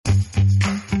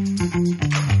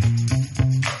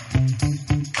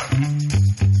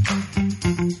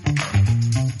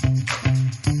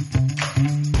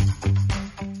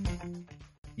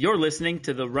You're listening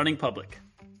to The Running Public.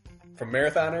 From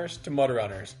marathoners to mud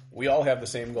runners, we all have the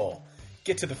same goal.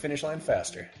 Get to the finish line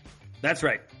faster. That's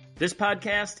right. This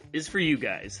podcast is for you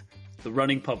guys, The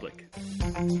Running Public.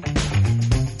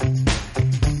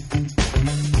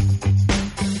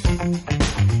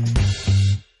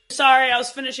 Sorry, I was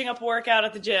finishing up a workout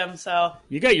at the gym, so...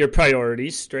 You got your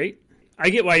priorities straight. I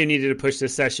get why you needed to push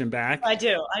this session back. I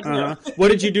do. What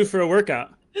did you do for a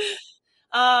workout?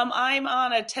 I'm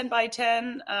on a 10 by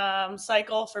 10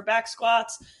 cycle for back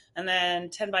squats, and then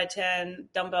 10 by 10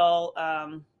 dumbbell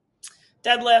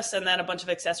deadlifts, and then a bunch of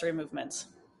accessory movements.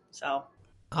 So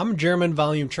I'm German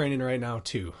volume training right now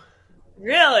too.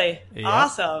 Really? Yep.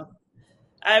 Awesome.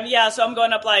 So I'm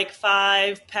going up like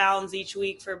 5 pounds each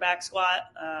week for back squat.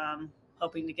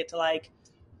 Hoping to get to like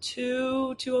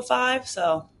 205.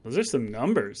 So those are some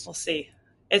numbers. We'll see.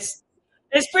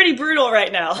 It's pretty brutal right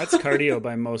now. That's cardio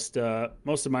by most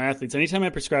of my athletes. Anytime I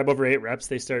prescribe over 8 reps,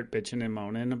 they start bitching and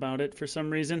moaning about it for some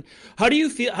reason. How do you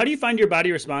feel? How do you find your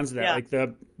body responds to that? Yeah.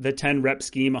 Like the 10 rep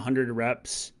scheme, 100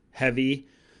 reps heavy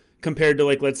compared to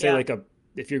like, let's say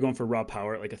if you're going for raw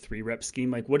power, like a 3 rep scheme,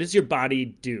 like what does your body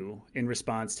do in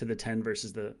response to the 10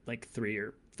 versus the like 3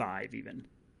 or 5 even?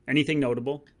 Anything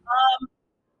notable?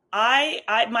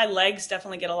 My legs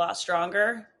definitely get a lot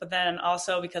stronger, but then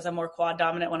also because I'm more quad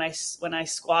dominant when I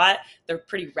squat, they're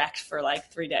pretty wrecked for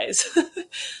like 3 days.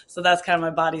 So that's kind of my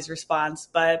body's response.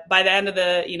 But by the end of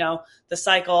the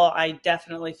cycle, I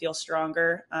definitely feel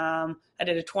stronger. I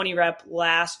did a 20 rep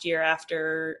last year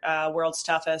after World's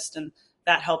Toughest, and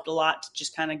that helped a lot to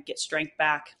just kind of get strength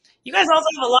back. You guys also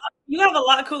have a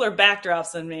lot cooler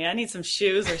backdrops than me. I need some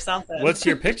shoes or something. What's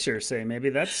your picture say? Maybe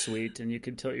that's sweet and you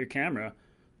could tilt your camera.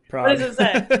 Prague. What does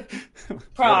it say?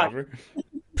 Prague.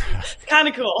 Kind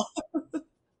of cool.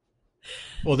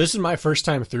 Well, this is my first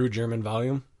time through German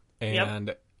volume,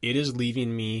 and It is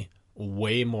leaving me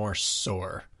way more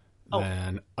sore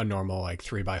than a normal like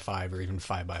 3x5 or even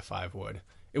 5x5 would.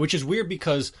 Which is weird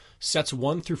because sets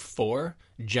 1 through 4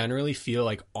 generally feel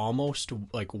like almost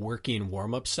like working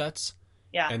warm-up sets.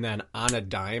 Yeah. And then on a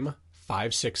dime,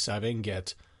 5, 6, 7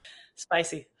 get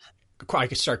spicy. I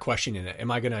could start questioning it. Am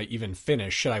I going to even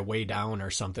finish? Should I weigh down or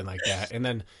something like that? And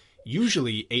then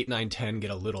usually 8, 9, 10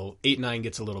 8, 9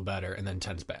 gets a little better, and then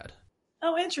 10's bad.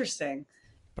 Oh, interesting.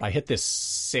 But I hit this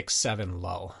 6, 7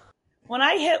 low. When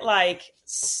I hit like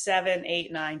 7,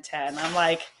 8, 9, 10, I'm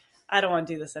like, I don't want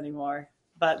to do this anymore.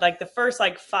 But like the first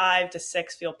like 5 to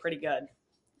 6 feel pretty good.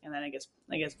 And then it gets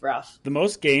rough. The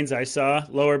most gains I saw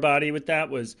lower body with that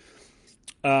was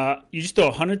you just throw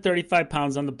 135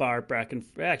 pounds on the bar, Bracken.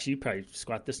 Actually, you probably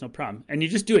squat this no problem. And you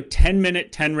just do a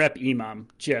 10-minute, 10-rep EMOM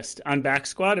just on back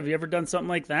squat. Have you ever done something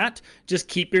like that? Just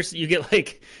keep you get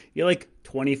like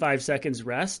 25 seconds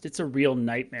rest. It's a real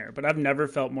nightmare. But I've never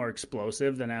felt more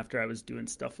explosive than after I was doing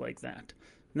stuff like that.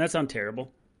 And that sounds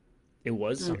terrible. It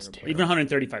was terrible. Even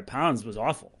 135 pounds was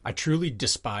awful. I truly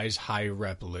despise high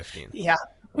rep lifting. Yeah.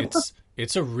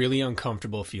 It's a really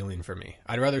uncomfortable feeling for me.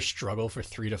 I'd rather struggle for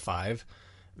 3 to 5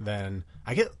 than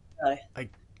I get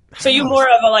like. So you more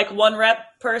of a like 1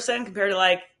 rep person compared to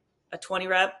like a 20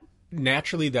 rep?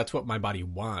 Naturally, that's what my body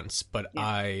wants, but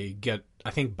I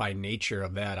think by nature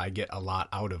of that, I get a lot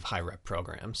out of high rep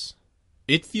programs.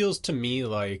 It feels to me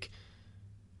like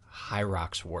high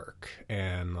rocks work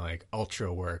and like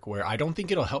ultra work where I don't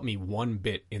think it'll help me one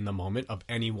bit in the moment of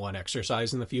any one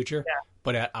exercise in the future. Yeah.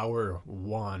 But at hour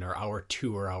 1 or hour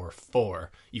 2 or hour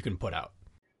 4, you can put out.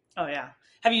 Oh yeah.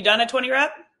 Have you done a 20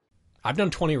 rep? I've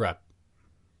done 20 rep,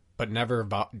 but never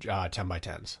about 10 by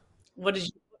 10s. What did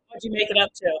you make it up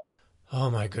to?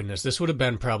 Oh my goodness. This would have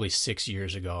been probably 6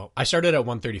 years ago. I started at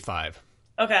 135.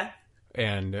 Okay.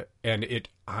 And it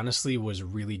honestly was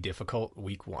really difficult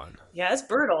week 1. Yeah, it's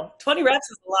brutal. 20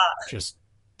 reps is a lot. Just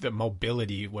the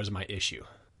mobility was my issue.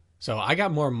 So I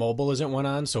got more mobile as it went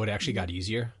on, so it actually got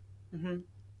easier. Mm-hmm.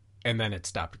 And then it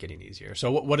stopped getting easier.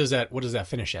 So what does that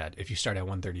finish at if you start at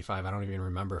 135? I don't even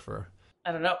remember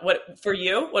I don't know. What for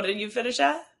you? What did you finish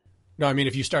at? No, I mean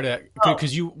if you start at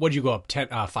because what'd you go up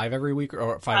 5 every week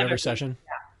or 5 every session?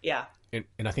 Yeah. And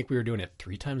I think we were doing it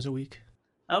 3 times a week.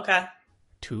 Okay.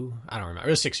 2? I don't remember.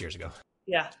 It was 6 years ago.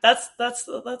 Yeah, that's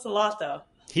a lot though.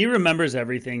 He remembers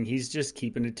everything. He's just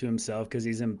keeping it to himself because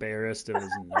he's embarrassed of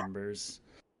his numbers.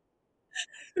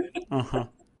 Uh-huh.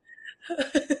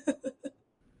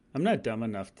 I'm not dumb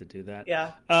enough to do that.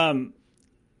 Yeah.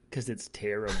 Because it's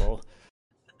terrible.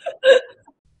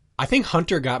 I think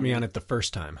Hunter got me on it the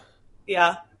first time.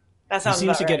 Yeah. That sounds about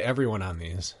right. He seems to get everyone on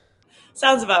these.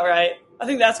 Sounds about right. I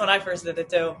think that's when I first did it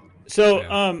too.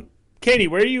 So, Katie,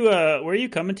 where are you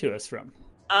coming to us from?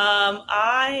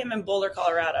 I am in Boulder,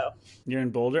 Colorado. You're in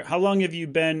Boulder. How long have you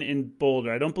been in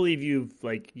Boulder? I don't believe you're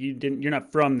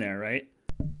not from there, right?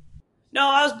 No,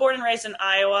 I was born and raised in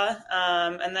Iowa.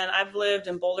 And then I've lived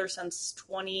in Boulder since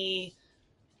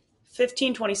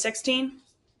 2015, 2016.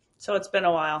 So it's been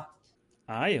a while.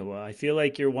 Iowa. I feel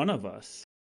like you're one of us.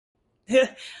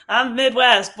 I'm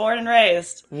Midwest, born and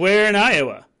raised. Where in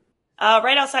Iowa?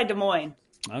 Right outside Des Moines.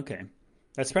 Okay.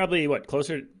 That's probably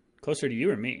closer to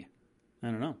you or me. I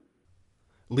don't know.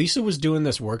 Lisa was doing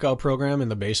this workout program in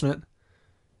the basement.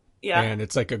 Yeah. And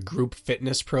it's like a group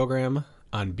fitness program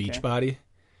on Beachbody.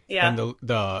 Yeah. And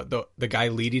the guy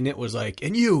leading it was like,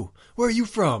 "And you, where are you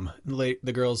from?" And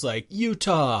the girl's like,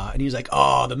 "Utah." And he's like,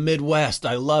 "Oh, the Midwest.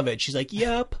 I love it." She's like,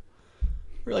 "Yep."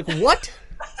 We're like, "What?"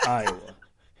 Iowa.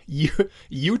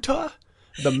 Utah?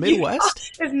 The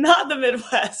Midwest? It's not the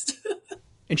Midwest.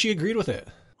 And she agreed with it.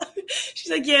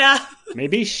 She's like, yeah.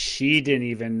 Maybe she didn't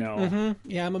even know. Mm-hmm.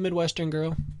 Yeah, I'm a Midwestern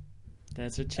girl.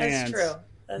 That's a chance.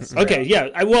 That's true. Okay, yeah.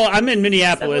 I'm in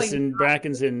Minneapolis Definitely. and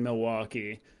Bracken's in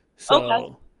Milwaukee.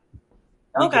 So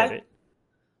we Okay. get it.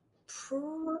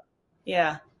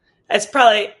 Yeah. It's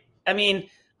probably,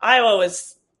 Iowa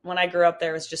was, when I grew up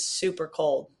there, was just super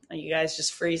cold. Are you guys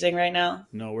just freezing right now?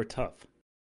 No, we're tough.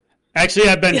 Actually,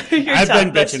 I've been You're bitching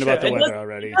tough. That's about the true. weather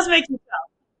already. It does make you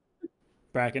tough.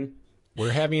 Bracken?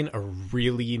 We're having a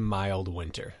really mild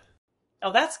winter.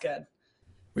 Oh, that's good.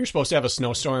 We were supposed to have a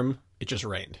snowstorm. It just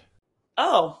rained.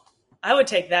 Oh, I would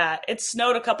take that. It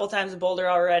snowed a couple times in Boulder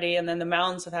already, and then the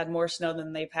mountains have had more snow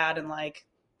than they've had in like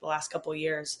the last couple of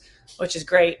years, which is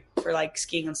great for like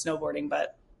skiing and snowboarding.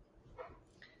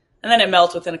 And then it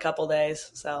melts within a couple of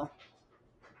days, so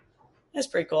it's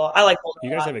pretty cool. I like Boulder. You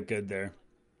guys have it good there.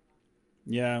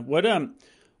 Yeah. What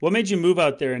made you move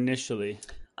out there initially?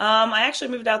 I actually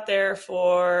moved out there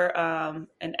for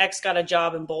an ex got a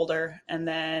job in Boulder, and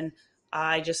then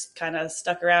I just kind of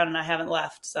stuck around and I haven't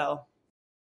left. So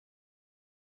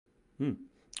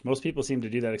Most people seem to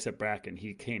do that except Bracken.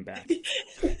 He came back.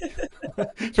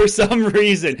 For some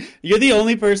reason. You're the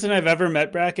only person I've ever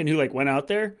met, Bracken, who went out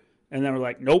there and then were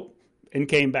like, nope, and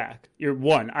came back. You're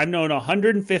one. I've known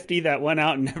 150 that went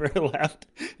out and never left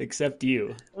except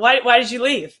you. why did you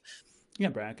leave? Yeah,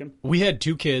 Bracken. We had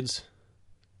 2 kids.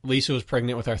 Lisa was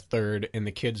pregnant with our third, and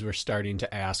the kids were starting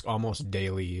to ask almost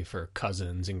daily for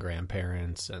cousins and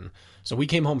grandparents. And so we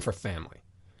came home for family.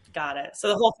 Got it. So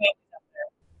the whole family.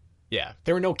 Yeah, if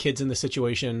there were no kids in the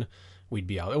situation, we'd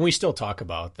be out. And we still talk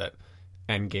about that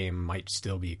endgame might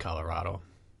still be Colorado.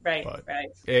 Right, But right.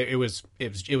 It was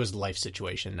life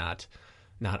situation, not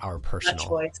our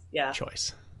personal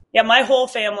choice. Yeah, my whole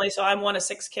family. So I'm one of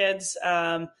 6 kids.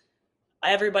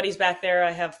 Everybody's back there.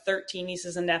 I have 13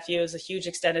 nieces and nephews, a huge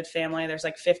extended family. There's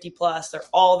like 50 plus. They're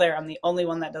all there. I'm the only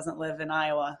one that doesn't live in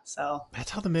Iowa. So That's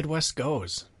how the Midwest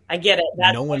goes. I get it.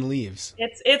 No one leaves.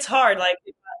 It's hard.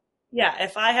 Yeah,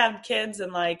 if I have kids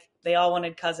and they all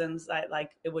wanted cousins,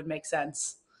 it would make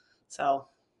sense. So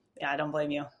yeah, I don't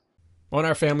blame you. Well, and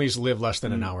our families live less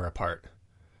than an hour apart.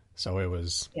 So it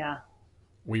was, Yeah.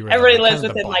 we were Everybody kind lives of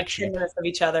the within black 10 sheep. minutes of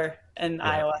each other in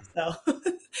Iowa. So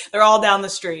they're all down the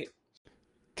street.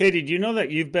 Katie, do you know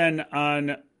that you've been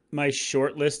on my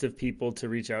short list of people to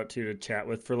reach out to chat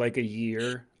with for a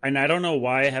year? And I don't know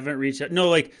why I haven't reached out. No,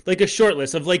 like a short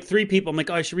list of 3 people. I'm like,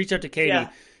 oh, I should reach out to Katie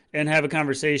and have a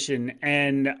conversation.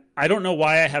 And I don't know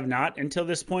why I have not until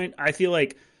this point. I feel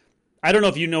like, I don't know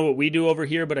if you know what we do over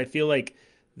here, but I feel like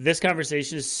this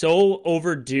conversation is so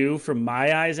overdue from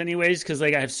my eyes anyways, because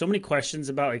I have so many questions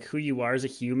about who you are as a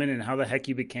human and how the heck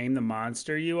you became the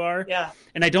monster you are. Yeah.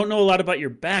 And I don't know a lot about your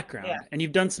background. Yeah. And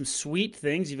you've done some sweet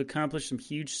things. You've accomplished some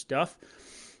huge stuff.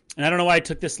 And I don't know why it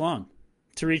took this long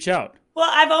to reach out. Well,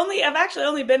 I've actually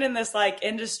only been in this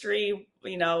industry,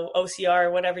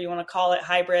 OCR, whatever you want to call it,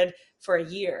 hybrid, for a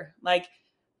year.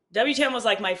 WTM was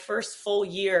my first full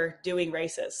year doing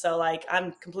races. So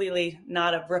I'm completely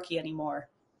not a rookie anymore.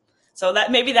 So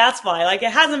maybe that's why it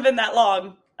hasn't been that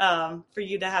long for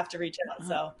you to have to reach out.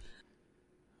 So,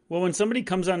 well, when somebody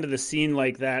comes onto the scene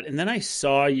like that, and then I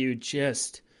saw you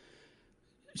just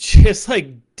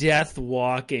death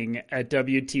walking at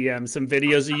WTM, some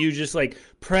videos of you just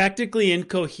practically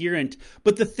incoherent.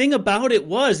 But the thing about it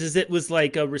was it was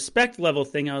a respect level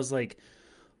thing. I was like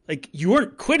you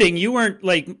weren't quitting. You weren't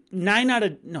 99 out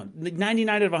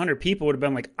of 100 people would have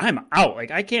been I'm out.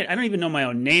 I don't even know my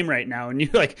own name right now. And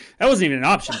you're that wasn't even an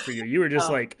option for you. You were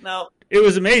just no. It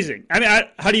was amazing. I mean,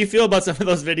 how do you feel about some of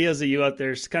those videos of you out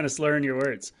there kind of slurring your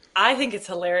words? I think it's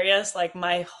hilarious. Like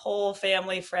my whole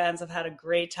family, friends have had a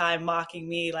great time mocking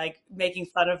me, like making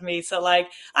fun of me. So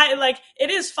like I like it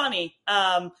is funny.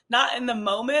 Not in the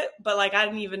moment, but like I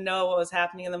didn't even know what was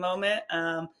happening in the moment.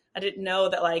 I didn't know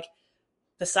that like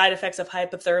the side effects of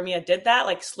hypothermia did that,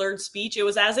 like slurred speech. It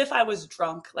was as if I was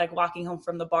drunk, like walking home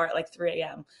from the bar at like 3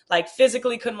 a.m. Like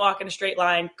physically couldn't walk in a straight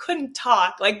line, couldn't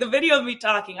talk. Like the video of me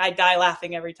talking, I die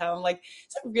laughing every time. I'm like,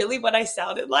 is that really what I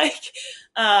sounded like?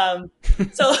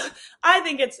 So I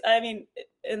think I mean,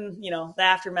 in, the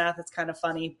aftermath, it's kind of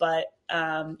funny, but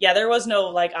yeah, there was no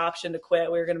like option to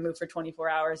quit. We were going to move for 24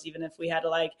 hours, even if we had to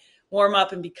like warm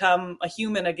up and become a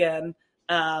human again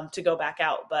to go back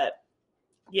out. But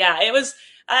yeah, it was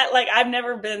I've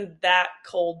never been that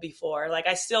cold before. Like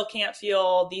I still can't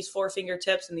feel these 4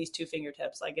 fingertips and these 2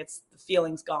 fingertips. Like the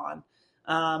feeling's gone.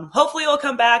 Hopefully it'll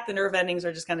come back. The nerve endings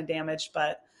are just kind of damaged,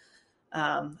 but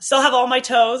still have all my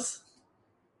toes.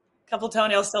 A couple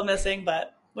toenails still missing,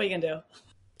 but what are you gonna do?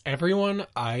 Everyone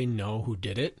I know who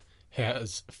did it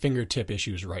has fingertip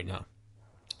issues right now.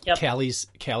 Yep.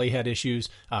 Callie had issues.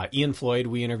 Ian Floyd,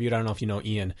 we interviewed. I don't know if you know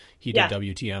Ian. He did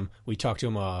WTM. We talked to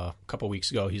him a couple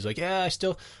weeks ago. He's like, yeah,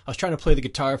 I was trying to play the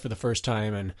guitar for the first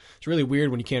time, and it's really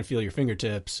weird when you can't feel your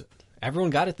fingertips.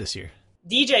 Everyone got it this year.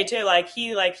 DJ too,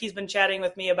 he's been chatting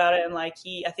with me about it, and I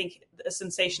think the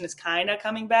sensation is kind of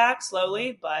coming back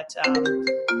slowly, but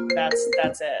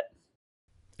that's it.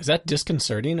 Is that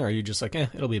disconcerting, or are you just like,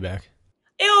 it'll be back?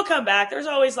 It'll come back. There's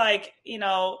always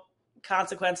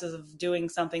consequences of doing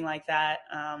something like that.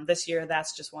 This year,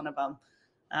 that's just one of them.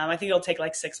 I think it'll take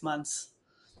like 6 months.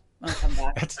 I'll come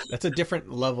back. That's a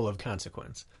different level of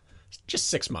consequence. Just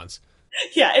 6 months.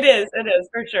 Yeah, it is. It is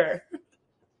for sure.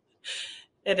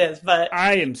 It is, but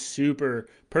I am super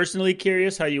personally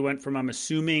curious how you went from, I'm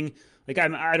assuming, like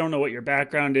I don't know what your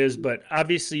background is, but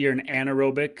obviously you're an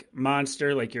anaerobic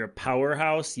monster, like you're a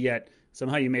powerhouse, yet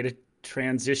somehow you made a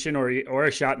transition or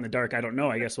a shot in the dark, I don't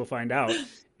know, I guess we'll find out,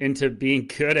 into being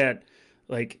good at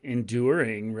like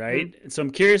enduring, right? Mm-hmm. So I'm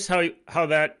curious how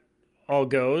that all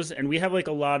goes. And we have like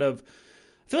I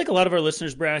feel like a lot of our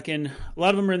listeners, Bracken, a lot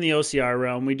of them are in the OCR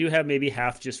realm. We do have maybe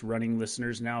half just running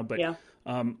listeners now, but yeah.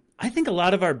 I think a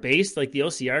lot of our base, like the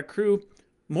OCR crew,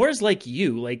 more is like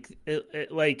you, like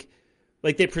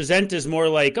they present as more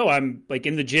like, oh, I'm like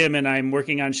in the gym and I'm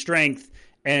working on strength,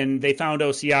 and they found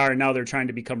OCR and now they're trying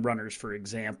to become runners, for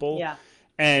example. Yeah.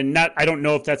 And I don't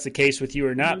know if that's the case with you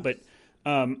or not, but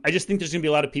I just think there's going to be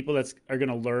a lot of people that are going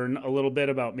to learn a little bit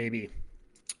about maybe,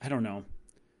 I don't know,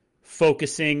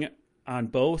 focusing on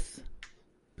both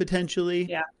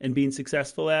potentially and being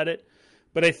successful at it.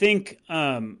 But I think,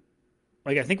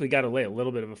 I think we got to lay a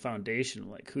little bit of a foundation,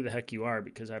 like who the heck you are,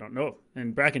 because I don't know.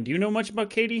 And Bracken, do you know much about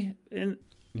Katie?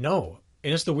 No.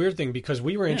 And it's the weird thing because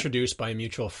we were introduced by a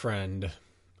mutual friend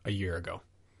a year ago.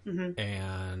 Mm-hmm.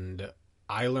 And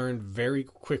I learned very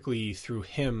quickly through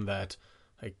him that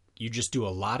like you just do a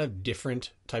lot of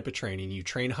different type of training. You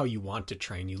train how you want to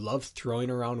train. You love throwing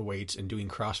around weights and doing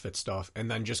CrossFit stuff,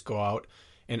 and then just go out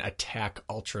and attack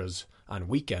ultras on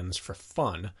weekends for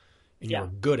fun, and you're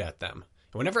good at them.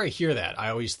 And whenever I hear that, I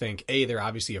always think, A, they're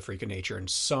obviously a freak of nature in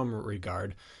some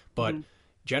regard, but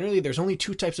generally there's only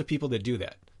 2 types of people that do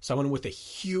that. Someone with a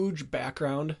huge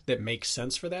background that makes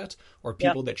sense for that, or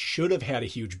people that should have had a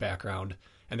huge background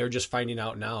and they're just finding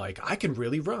out now, like, I can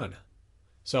really run.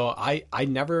 So I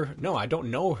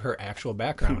don't know her actual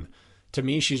background. To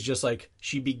me, she's just like,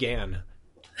 she began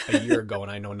a year ago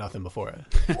and I know nothing before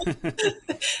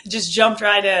it. Just jumped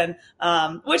right in,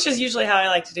 which is usually how I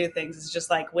like to do things. It's just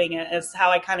like wing it. It's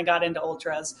how I kind of got into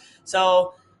ultras.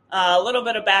 So a little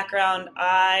bit of background.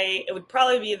 It would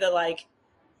probably be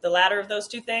the latter of those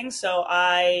 2 things. So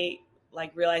I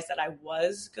realized that I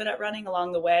was good at running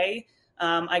along the way.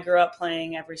 I grew up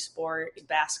playing every sport,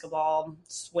 basketball.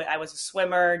 I was a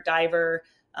swimmer, diver.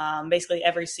 Basically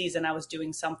every season I was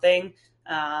doing something.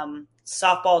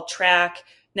 Softball, track.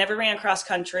 Never ran cross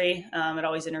country. It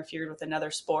always interfered with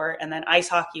another sport. And then ice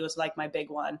hockey was like my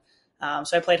big one.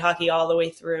 So I played hockey all the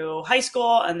way through high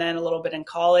school and then a little bit in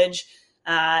college.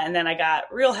 And then I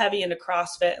got real heavy into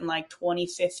CrossFit in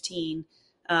 2015.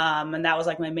 And that was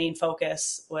my main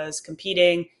focus was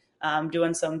competing,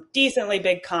 doing some decently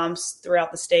big comps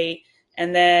throughout the state.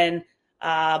 And then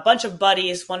a bunch of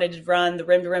buddies wanted to run the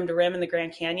rim to rim to rim in the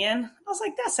Grand Canyon. I was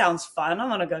like, that sounds fun. I'm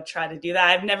going to go try to do that.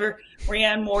 I've never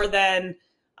ran more than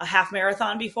a half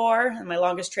marathon before. And my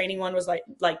longest training one was like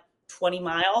 20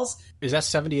 miles. Is that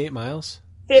 78 miles?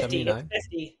 50.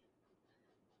 50.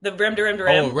 The rim to rim to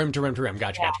rim. Oh, rim to rim to rim.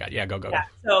 Gotcha. Yeah, go. Yeah.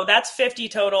 So that's 50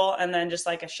 total, and then just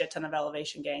like a shit ton of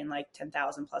elevation gain, like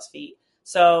 10,000 plus feet.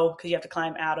 So, because you have to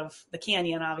climb out of the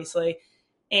canyon, obviously.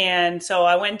 And so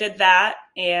I went and did that,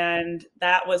 and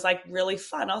that was like really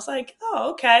fun. I was like,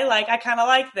 oh, okay. Like, I kind of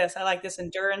like this. I like this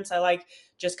endurance. I like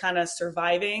just kind of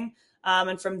surviving.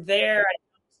 And from there,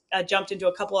 I jumped into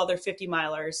a couple other 50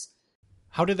 milers.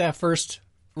 How did that first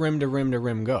rim to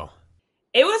rim go?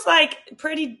 It was like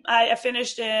I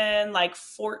finished in like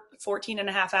 14 and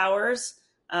a half hours,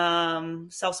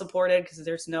 self-supported because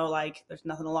there's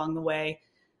nothing along the way.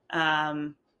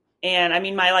 And I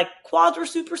mean, my like quads were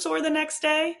super sore the next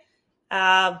day.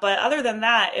 But other than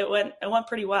that, it went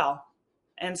pretty well.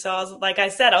 And so I was like,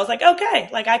 okay,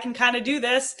 like I can kind of do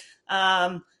this.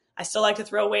 I still like to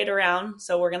throw weight around.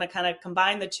 So we're going to kind of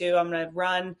combine the two. I'm going to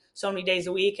run so many days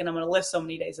a week and I'm going to lift so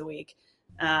many days a week.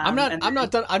 I'm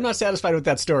not satisfied with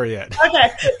that story yet.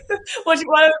 Okay.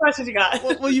 What other questions you got?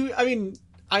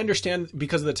 I understand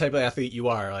because of the type of athlete you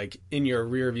are, like in your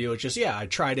rear view, it's just, I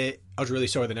tried it. I was really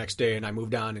sore the next day and I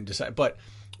moved on and decided, but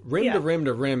rim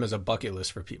to rim is a bucket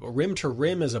list for people. Rim to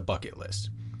rim is a bucket list.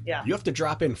 Yeah. You have to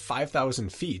drop in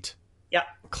 5,000 feet,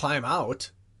 climb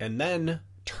out, and then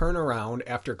turn around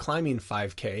after climbing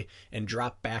 5K and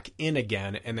drop back in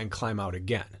again and then climb out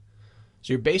again.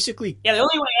 So you're basically... Yeah, the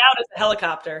only way out is a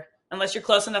helicopter. Unless you're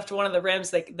close enough to one of the rims,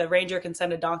 the ranger can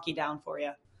send a donkey down for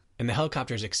you. And the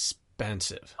helicopter is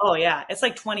expensive. Oh, yeah. It's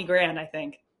like $20,000, I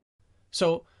think.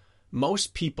 So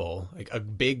most people, like a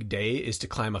big day is to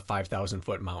climb a 5,000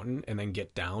 foot mountain and then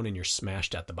get down and you're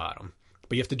smashed at the bottom.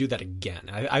 But you have to do that again.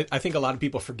 I think a lot of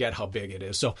people forget how big it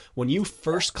is. So when you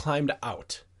first climbed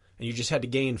out and you just had to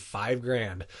gain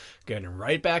 $5,000, getting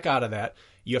right back out of that,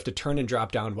 you have to turn and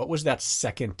drop down. What was that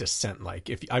second descent like?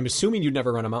 I'm assuming you'd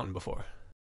never run a mountain before.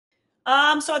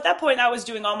 So at that point, I was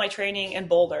doing all my training in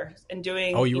Boulder and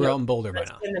doing. Oh, you were out in Boulder by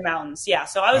now. In the mountains, yeah.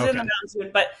 So I was in the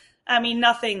mountains, but I mean,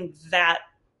 nothing that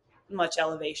much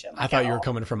elevation. I thought you were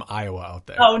coming from Iowa out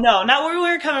there. Oh no, not where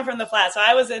we were coming from the flat. So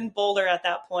I was in Boulder at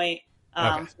that point.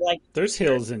 There's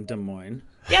hills in Des Moines.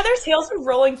 Yeah, there's hills with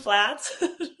rolling flats,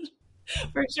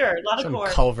 for sure. A lot of corn.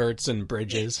 Culverts and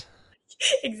bridges.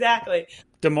 Exactly.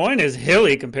 Des Moines is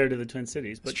hilly compared to the Twin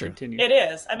Cities, but continue. It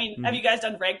is. I mean, have you guys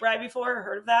done RegBri before?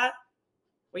 Heard of that?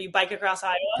 Where you bike across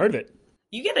Iowa? Heard of it.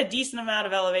 You get a decent amount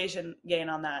of elevation gain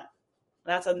on that.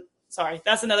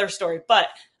 That's another story. But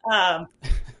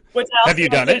which I also have you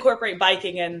done it? Incorporate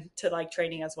biking into like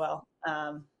training as well,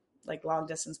 like long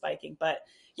distance biking. But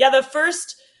yeah, the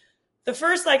first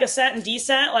like ascent and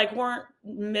descent like weren't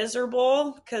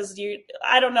miserable because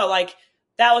I don't know, like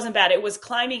that wasn't bad. It was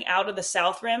climbing out of the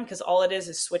South Rim because all it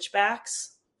is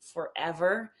switchbacks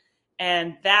forever.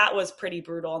 And that was pretty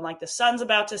brutal. And like the sun's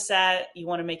about to set, you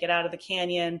want to make it out of the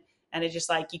canyon. And it just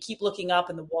like, you keep looking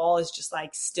up and the wall is just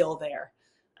like still there.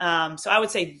 So I would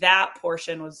say that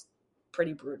portion was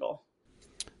pretty brutal.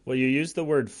 Well, you used the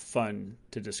word fun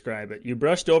to describe it. You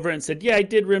brushed over it and said, yeah, I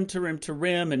did rim to rim to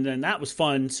rim. And then that was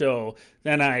fun. So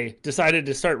then I decided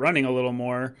to start running a little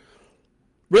more.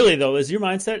 Really though, is your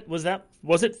mindset, was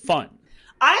it fun?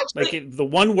 I actually, like the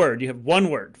one word, you have one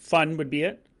word, fun would be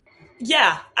it?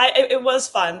 Yeah, it was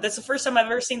fun. That's the first time I've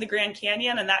ever seen the Grand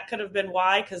Canyon, and that could have been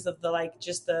why, because of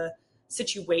the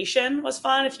situation was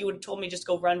fun. If you would have told me just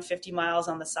go run 50 miles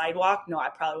on the sidewalk, no, I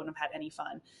probably wouldn't have had any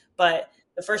fun. But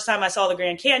the first time I saw the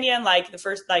Grand Canyon,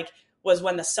 was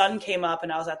when the sun came up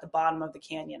and I was at the bottom of the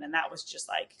canyon, and that was just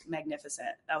like magnificent.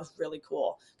 That was really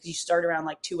cool because you start around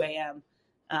like 2 a.m.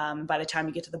 By the time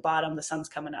you get to the bottom, the sun's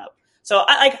coming up. So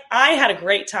I had a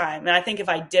great time, and I think if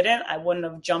I didn't, I wouldn't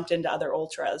have jumped into other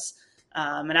ultras.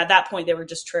 And at that point, they were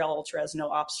just trail ultras, no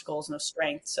obstacles, no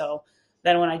strength. So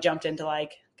then when I jumped into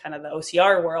like kind of the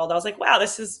OCR world, I was like, wow,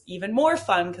 this is even more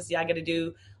fun because I get to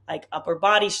do like upper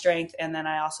body strength. And then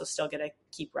I also still get to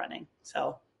keep running.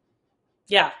 So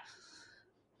yeah,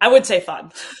 I would say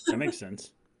fun. That makes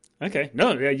sense. Okay.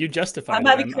 No, yeah, you justified it.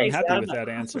 I'm happy with that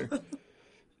answer.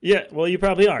 Yeah, well, you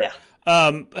probably are. Yeah.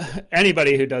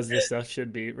 Anybody who does this stuff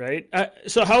should be, right?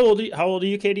 So how old are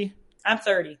you, Katie? I'm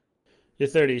 30. You're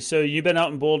 30. So you've been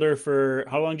out in Boulder for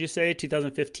how long did you say?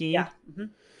 2015? Yeah. Mm-hmm.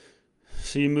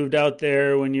 So you moved out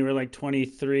there when you were like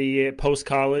 23,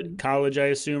 post-college, I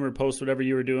assume, or post whatever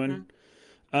you were doing.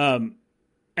 Mm-hmm.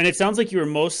 And it sounds like you were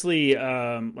mostly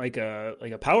like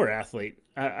a power athlete.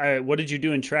 What did you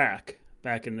do in track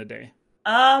back in the day?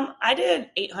 I did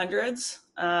 800s,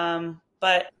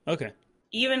 but okay.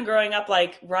 Even growing up,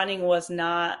 like running was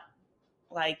not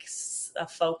like a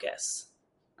focus.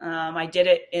 I did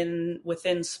it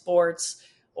within sports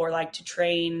or like to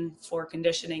train for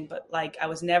conditioning, but like I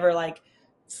was never like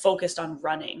focused on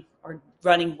running or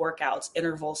running workouts,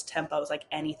 intervals, tempos, like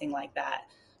anything like that.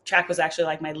 Track was actually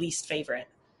like my least favorite.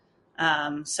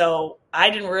 So I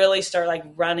didn't really start like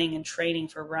running and training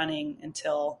for running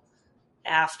until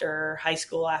after high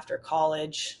school, after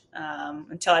college,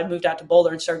 until I moved out to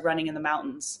Boulder and started running in the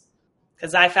mountains.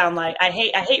 Because I found like I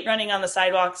hate running on the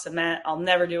sidewalk, cement. I'll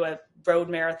never do a road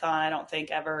marathon, I don't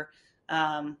think, ever.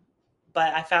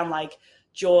 But I found like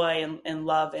joy and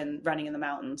love in running in the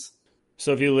mountains.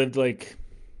 So if you lived like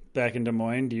back in Des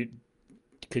Moines,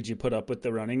 could you put up with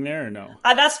the running there or no?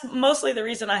 That's mostly the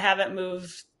reason I haven't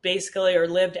moved basically or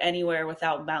lived anywhere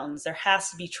without mountains. There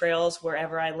has to be trails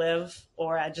wherever I live,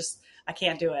 or I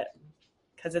can't do it.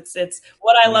 Because it's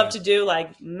what I love to do,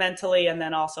 like mentally, and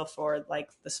then also for like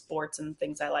the sports and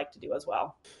things I like to do as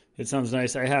well. It sounds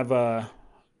nice.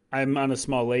 I'm on a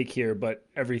small lake here, but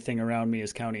everything around me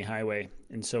is county highway.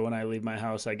 And so when I leave my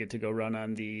house, I get to go run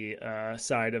on the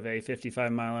side of a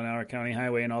 55-mile-an-hour county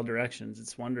highway in all directions.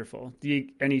 It's wonderful.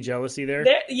 Any jealousy there?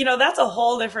 That's a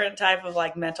whole different type of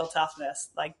like mental toughness.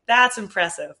 Like that's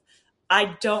impressive.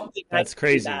 I don't think that's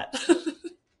crazy. That.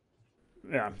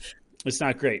 Yeah, it's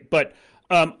not great. But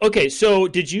okay, so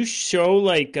did you show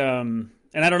like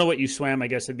and I don't know what you swam. I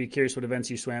guess I'd be curious what events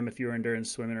you swam if you were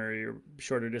endurance swimming or you're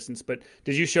shorter distance. But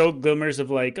did you show glimmers of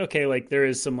like, okay, like there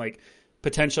is some like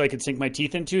potential I could sink my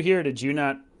teeth into here? Did you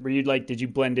not? Did you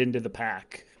blend into the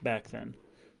pack back then,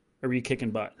 or were you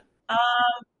kicking butt?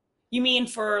 You mean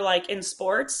for like in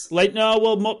sports? Like no,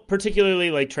 well,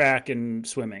 particularly like track and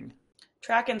swimming.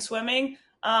 Track and swimming.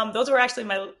 Those were actually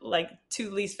my like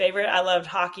two least favorite. I loved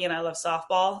hockey and I loved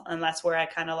softball, and that's where I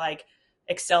kind of like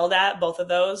excelled at both of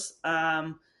those.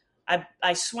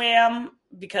 I swam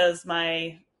because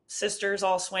my sisters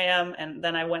all swam, and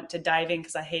then I went to diving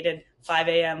because I hated 5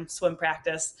 a.m. swim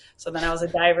practice. So then I was a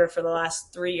diver for the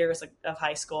last 3 years of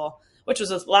high school, which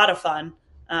was a lot of fun.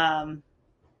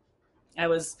 I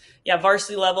was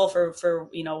varsity level for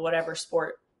whatever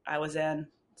sport I was in.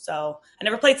 So I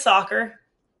never played soccer.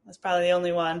 That's probably the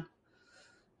only one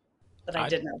that I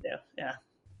did not do. Yeah.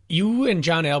 You and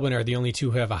John Albin are the only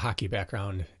two who have a hockey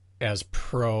background as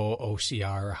pro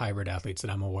OCR or hybrid athletes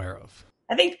that I'm aware of.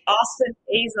 I think Austin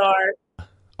Azar.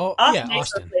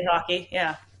 Austin played hockey.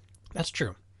 Yeah. That's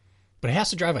true. But it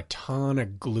has to drive a ton of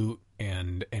glute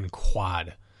and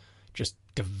quad, just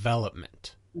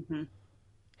development. Mm-hmm.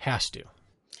 Has to.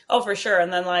 Oh, for sure.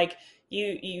 And then like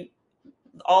you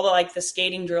all the like the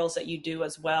skating drills that you do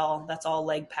as well, that's all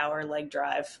leg power, leg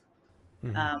drive.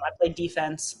 Mm-hmm. I played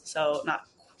defense, so not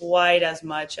quite as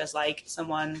much as like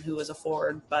someone who was a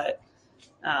forward, but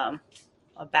a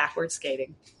backward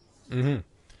skating.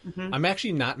 Mm-hmm. Mm-hmm. I'm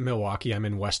actually not in Milwaukee. I'm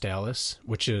in West Allis,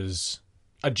 which is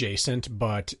adjacent,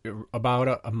 but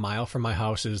about a mile from my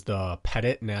house is the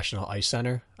Pettit National Ice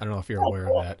Center. I don't know if you're aware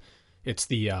of that. It's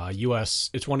the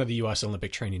it's one of the U.S.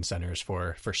 Olympic training centers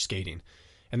for skating.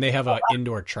 And they have an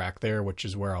indoor track there, which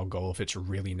is where I'll go if it's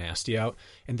really nasty out.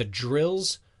 And the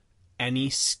drills, any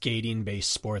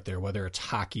skating-based sport there, whether it's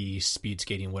hockey, speed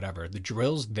skating, whatever, the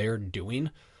drills they're doing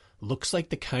looks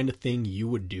like the kind of thing you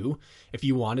would do if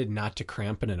you wanted not to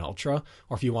cramp in an ultra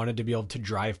or if you wanted to be able to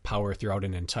drive power throughout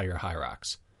an entire high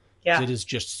rocks. Yeah. It is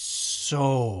just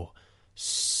so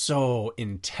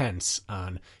intense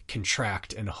on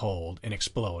contract and hold and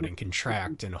explode and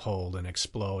contract and hold and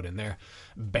explode, and they're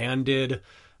banded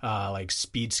like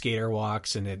speed skater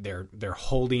walks, and they're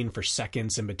holding for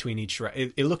seconds in between each.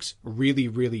 It looks really,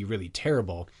 really, really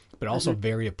terrible, but also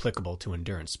very applicable to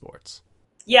endurance sports.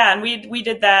 Yeah, and we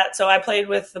did that. So I played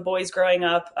with the boys growing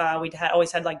up. We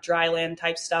always had like dry land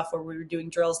type stuff where we were doing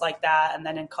drills like that, and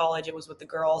then in college it was with the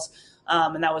girls,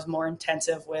 and that was more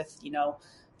intensive with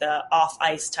the off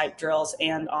ice type drills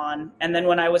and on. And then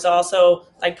when I was also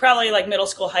like probably like middle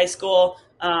school, high school,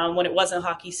 when it wasn't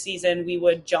hockey season, we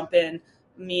would jump in.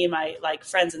 Me and my like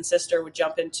friends and sister would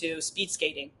jump into speed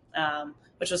skating,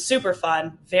 which was super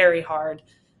fun, very hard.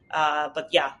 But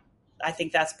yeah, I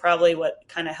think that's probably what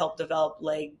kind of helped develop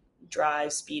leg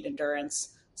drive, speed, endurance.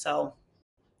 So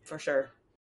for sure.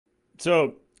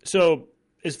 So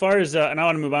as far as, and I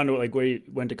want to move on to like where you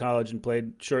went to college and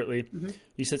played shortly. Mm-hmm.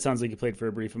 You said, sounds like you played for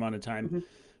a brief amount of time,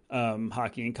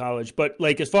 hockey in college, but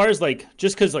like, as far as like,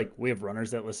 just cause like we have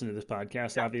runners that listen to this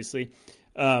podcast, obviously,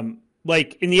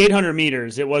 like in the 800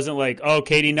 meters, it wasn't like, oh,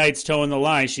 Katie Knight's towing the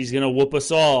line, she's going to whoop us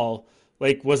all.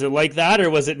 Like, was it like that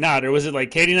or was it not? Or was it like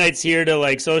Katie Knight's here to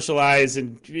like socialize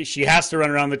and she has to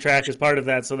run around the track as part of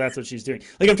that, so that's what she's doing?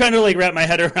 Like, I'm trying to like wrap my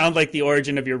head around like the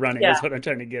origin of your running. That's what I'm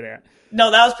trying to get at.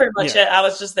 No, that was pretty much it. I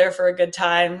was just there for a good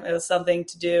time. It was something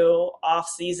to do off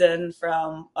season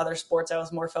from other sports I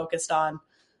was more focused on.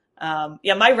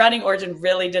 My running origin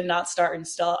really did not start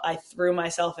until I threw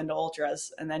myself into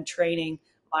ultras and then training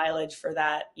mileage for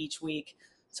that each week.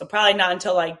 So probably not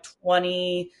until like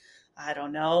 20, I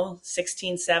don't know,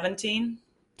 16, 17.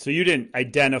 So you didn't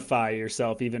identify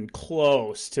yourself even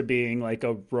close to being like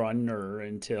a runner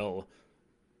until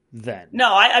then?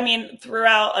 No, I mean,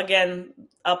 throughout, again,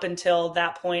 up until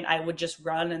that point, I would just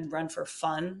run for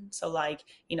fun. So like,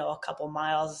 a couple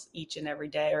miles each and every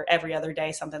day or every other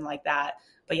day, something like that.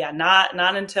 But yeah, not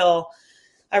until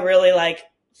I really like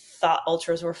thought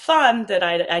ultras were fun that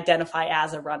I'd identify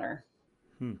as a runner.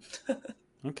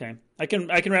 Okay. I can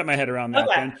wrap my head around that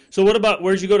Okay. then. So what about,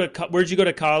 where'd you go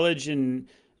to college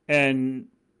and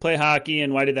play hockey,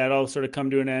 and why did that all sort of come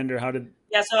to an end, or how did?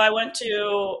 Yeah, so I went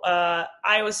to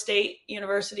Iowa State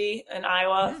University in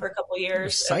Iowa for a couple of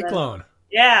years. Cyclone.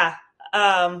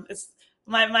 It's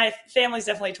my family's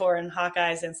definitely torn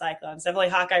Hawkeyes and Cyclones. Definitely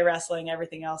Hawkeye wrestling,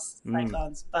 everything else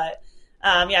Cyclones. But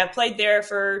I played there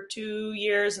for 2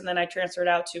 years, and then I transferred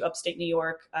out to upstate New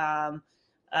York and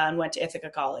went to Ithaca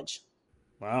College.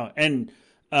 Wow, and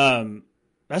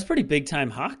that's pretty big time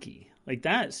hockey. Like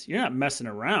you're not messing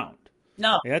around.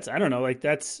 No, I don't know. Like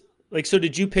that's. Like, so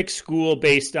did you pick school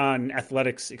based on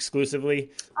athletics exclusively?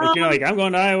 Like, you're like, I'm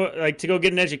going to Iowa, like, to go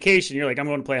get an education. You're like, I'm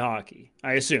going to play hockey,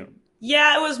 I assume.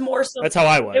 Yeah, it was more so. That's how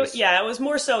I was. It was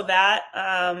more so that.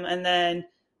 And then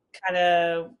kind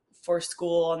of for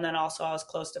school. And then also I was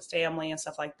close to family and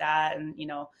stuff like that. And,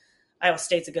 Iowa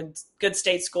State's a good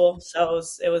state school. So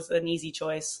it was an easy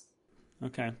choice.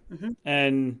 Okay. Mm-hmm.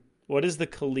 And what is the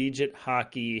collegiate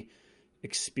hockey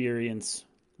experience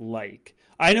like?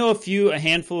 I know a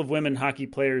handful of women hockey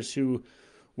players who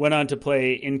went on to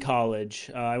play in college.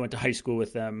 I went to high school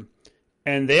with them,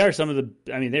 and they are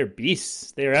they're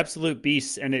beasts. They are absolute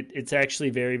beasts, and it's actually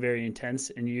very, very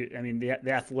intense. And the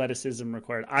athleticism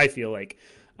required, I feel like,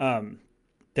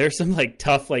 there's some like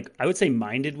tough, like I would say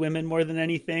minded women more than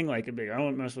anything. Like, I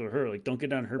won't mess with her. Like, don't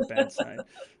get on her bad side.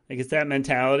 Like, it's that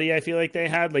mentality I feel like they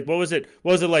had. Like, what was it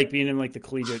like being in like the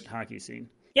collegiate hockey scene?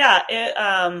 Yeah,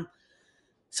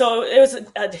 so it was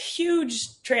a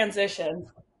huge transition.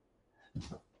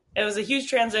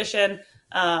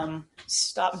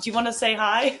 Stop. Do you want to say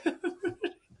hi?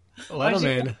 Let him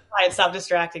in. Hi, and stop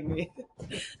distracting me.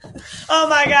 Oh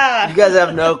my God. You guys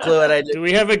have no clue what I did. Do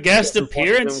we have a guest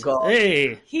appearance?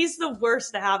 Hey. He's the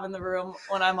worst to have in the room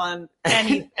when I'm on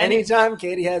Anytime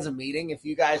Katie has a meeting, if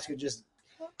you guys could just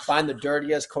find the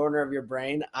dirtiest corner of your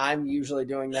brain, I'm usually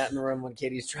doing that in the room when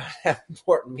Katie's trying to have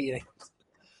important meetings.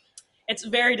 It's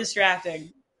very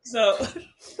distracting. So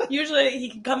usually he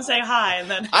can come say hi, and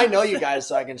then I know you guys,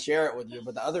 so I can share it with you.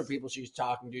 But the other people she's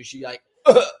talking to, she like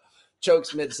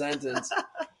chokes mid sentence.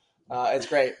 It's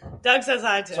great. Doug says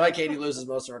hi too. That's why Katie loses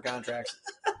most of her contracts.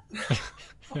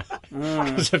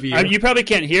 You probably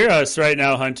can't hear us right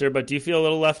now, Hunter. But do you feel a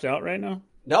little left out right now?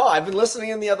 No, I've been listening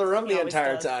in the other room the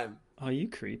entire time. Oh, you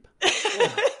creep.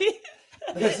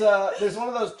 There's one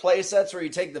of those play sets where you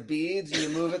take the beads and you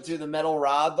move it through the metal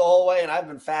rod the whole way, and I've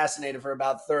been fascinated for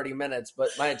about 30 minutes, but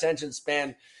my attention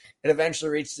span, it eventually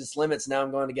reached its limits. Now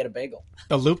I'm going to get a bagel.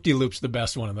 The loop-de-loop's the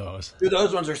best one of those. Dude,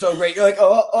 those ones are so great. You're like,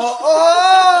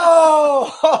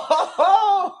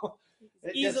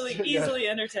 Easily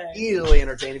entertained. Easily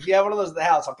entertained. If you have one of those at the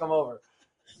house, I'll come over.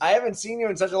 I haven't seen you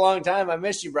in such a long time. I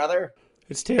missed you, brother.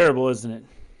 It's terrible, isn't it?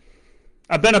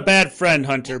 I've been a bad friend,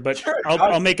 Hunter, but sure,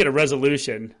 I'll make it a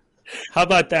resolution. How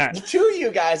about that? The two of you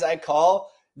guys I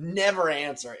call never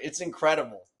answer. It's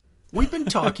incredible. We've been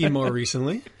talking more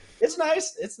recently. It's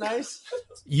nice.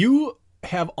 You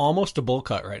have almost a bowl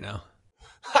cut right now.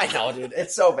 I know, dude.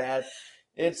 It's so bad.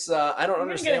 It's I don't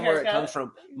understand where it comes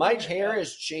from. My hair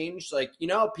has changed. Like,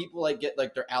 how people like get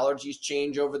like their allergies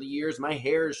change over the years? My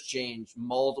hair has changed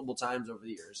multiple times over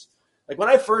the years. Like when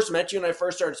I first met you and I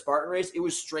first started Spartan Race, it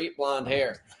was straight blonde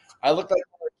hair. I looked like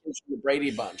one of the kids from the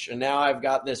Brady Bunch, and now I've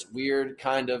got this weird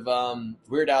kind of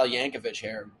Weird Al Yankovic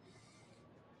hair.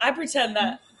 I pretend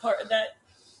that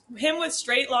him with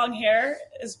straight long hair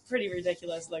is pretty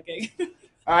ridiculous looking.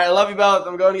 All right, I love you both.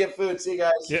 I'm going to get food. See you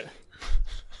guys. Yeah.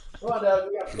 Come on, Doug.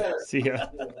 We got dinner. See ya.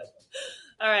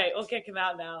 All right, we'll kick him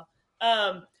out now.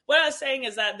 What I was saying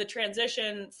is that the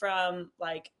transition from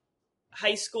like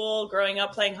high school, growing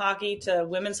up playing hockey, to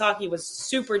women's hockey was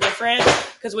super different,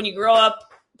 because when you grow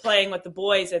up playing with the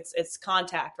boys, it's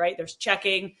contact, right? There's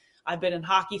checking. I've been in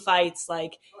hockey fights,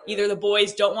 like either the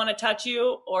boys don't want to touch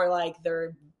you or like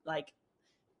they're like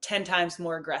 10 times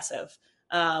more aggressive,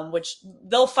 which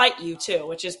they'll fight you too,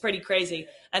 which is pretty crazy.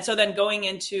 And so then going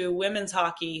into women's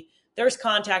hockey, there's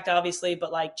contact obviously,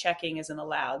 but like checking isn't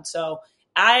allowed. So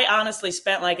I honestly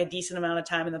spent like a decent amount of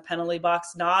time in the penalty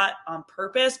box, not on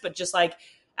purpose, but just like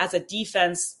as a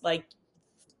defense, like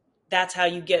that's how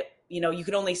you get, you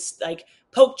can only like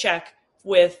poke check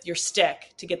with your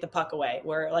stick to get the puck away,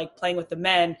 where like playing with the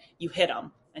men, you hit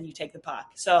them and you take the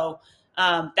puck. So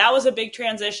that was a big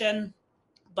transition,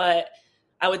 but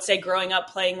I would say growing up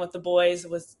playing with the boys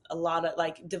was a lot of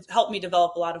like helped me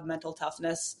develop a lot of mental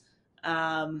toughness.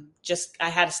 Just I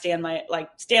had to stand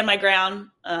my ground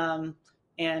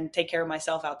and take care of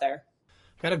myself out there.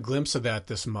 I got a glimpse of that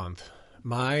this month.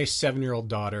 My 7-year-old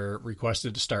daughter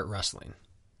requested to start wrestling.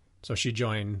 So she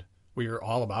joined. We were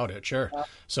all about it, sure. Yeah.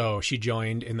 So she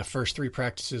joined, and the first 3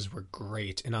 practices were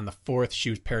great. And on the 4th, she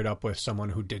was paired up with someone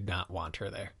who did not want her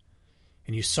there.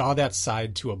 And you saw that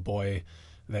side to a boy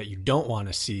that you don't want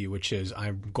to see, which is,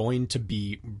 I'm going to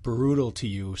be brutal to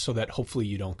you so that hopefully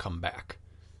you don't come back.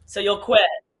 So you'll quit.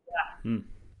 Yeah.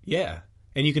 Yeah.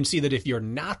 And you can see that if you're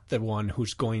not the one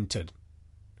who's going to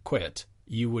quit,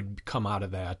 you would come out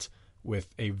of that with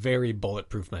a very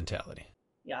bulletproof mentality.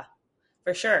 Yeah,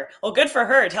 for sure. Well, good for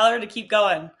her. Tell her to keep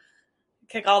going.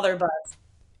 Kick all their butts.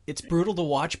 It's brutal to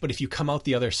watch, but if you come out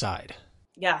the other side.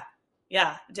 Yeah.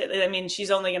 Yeah. I mean,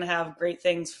 she's only going to have great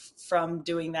things from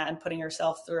doing that and putting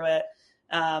herself through it.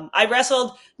 I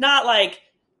wrestled not like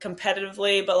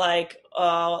competitively, but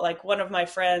like one of my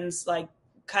friends like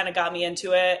kind of got me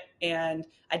into it, and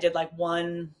I did like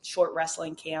one short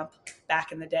wrestling camp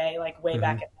back in the day, like way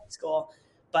back in high school.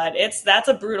 But that's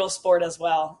a brutal sport as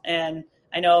well. And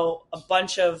I know a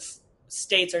bunch of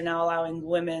states are now allowing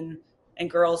women and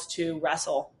girls to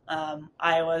wrestle.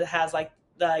 Iowa has like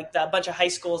a bunch of high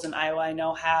schools in Iowa I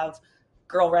know have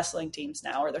girl wrestling teams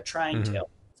now, or they're trying to.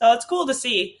 So it's cool to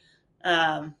see.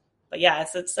 But yeah,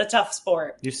 it's a tough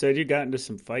sport. You said you got into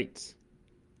some fights.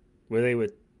 Were they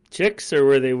with chicks or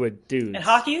were they with dudes? In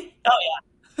hockey? Oh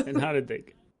yeah. And how did they?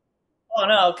 Oh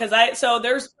no, because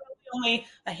there's only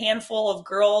a handful of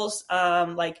girls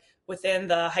like within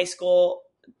the high school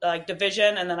like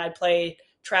division, and then I played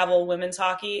travel women's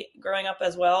hockey growing up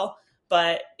as well.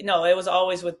 But no, it was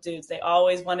always with dudes. They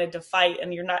always wanted to fight,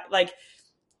 and you're not like,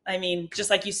 I mean, just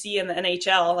like you see in the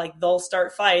NHL, like they'll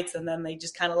start fights and then they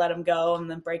just kind of let them go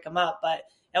and then break them up. But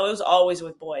it was always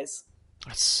with boys.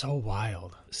 That's so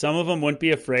wild. Some of them wouldn't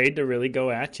be afraid to really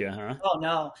go at you, huh? Oh,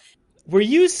 no. Were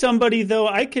you somebody, though?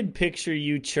 I could picture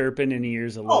you chirping in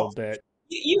ears a little bit.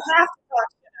 You have to talk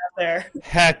out there.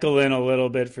 Heckling a little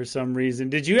bit for some reason.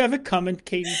 Did you have it coming,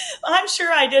 Katie? I'm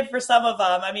sure I did for some of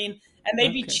them. I mean, and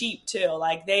they'd be cheap too.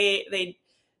 Like they'd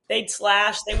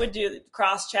slash, they would do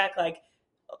cross check.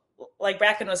 Like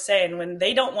Bracken was saying, when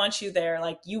they don't want you there,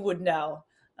 like you would know.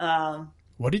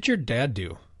 What did your dad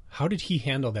do? How did he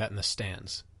handle that in the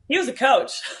stands? He was a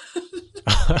coach.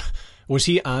 Was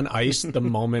he on ice the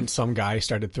moment some guy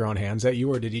started throwing hands at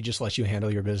you, or did he just let you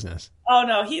handle your business? Oh,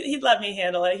 no, he'd let me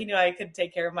handle it. He knew I could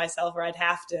take care of myself, or I'd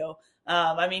have to.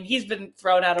 I mean, he's been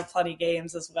thrown out of plenty of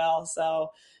games as well.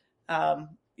 So,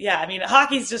 yeah, I mean,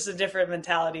 hockey's just a different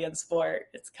mentality in sport.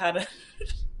 It's kind of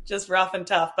just rough and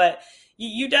tough. But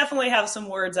you definitely have some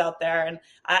words out there, and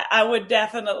I would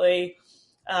definitely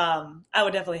have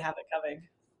it coming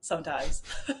sometimes.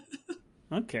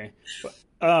 Okay.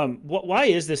 Why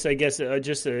is this, I guess,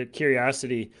 just a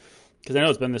curiosity, because I know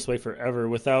it's been this way forever,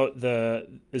 without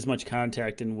as much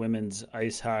contact in women's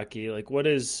ice hockey? Like,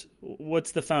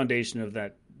 what's the foundation of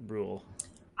that rule?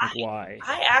 Like, why?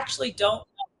 I actually don't know.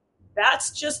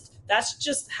 That's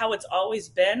just how it's always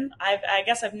been. I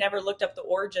guess I've never looked up the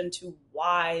origin to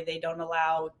why they don't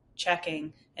allow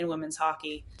checking in women's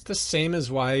hockey. It's the same as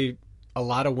why a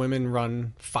lot of women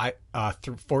run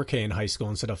 4K in high school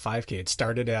instead of 5K. It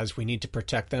started as we need to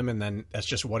protect them, and then that's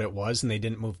just what it was, and they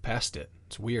didn't move past it.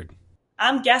 It's weird.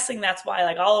 I'm guessing that's why,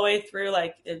 like all the way through,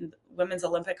 like in women's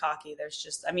Olympic hockey, there's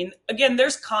just, I mean, again,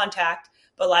 there's contact,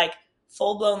 but like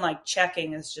full blown like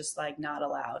checking is just like not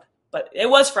allowed. But it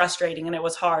was frustrating and it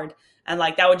was hard, and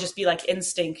like that would just be like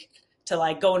instinct to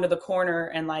like go into the corner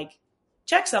and like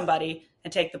check somebody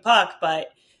and take the puck. But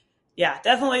yeah,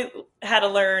 definitely had to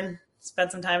learn.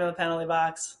 Spent some time in the penalty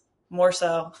box, more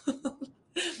so.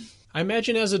 I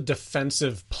imagine as a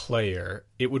defensive player,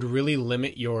 it would really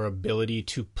limit your ability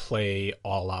to play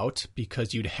all out,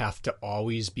 because you'd have to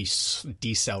always be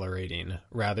decelerating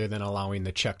rather than allowing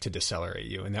the check to decelerate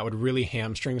you. And that would really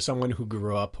hamstring someone who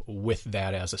grew up with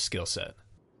that as a skill set.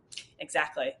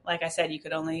 Exactly. Like I said, you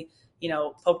could only,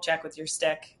 poke check with your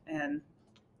stick, and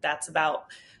that's about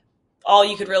all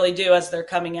you could really do as they're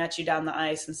coming at you down the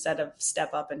ice instead of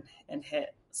step up and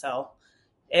hit. So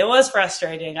it was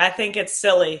frustrating. I think it's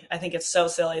silly. I think it's so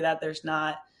silly that there's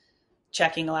not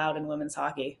checking allowed in women's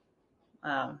hockey.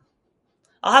 I'll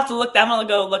have to I'm going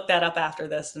to go look that up after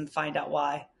this and find out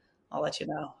why. I'll let you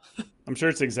know. I'm sure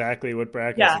it's exactly what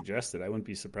Bracken suggested. I wouldn't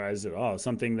be surprised at all.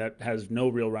 Something that has no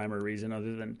real rhyme or reason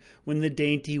other than when the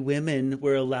dainty women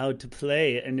were allowed to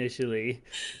play initially.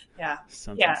 Yeah.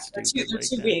 Something stupid they're like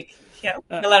too that. weak. Yeah,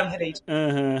 let them hit each.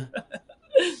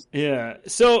 Yeah.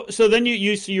 So then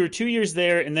you were 2 years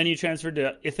there, and then you transferred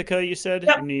to Ithaca. You said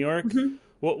in New York. Mm-hmm.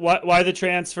 Why the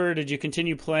transfer? Did you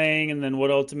continue playing, and then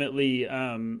what ultimately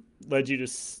led you to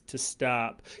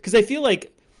stop? Because I feel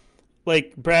like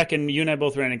Bracken, you and I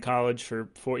both ran in college for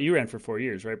 4. You ran for 4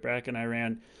 years, right? Bracken, I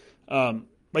ran.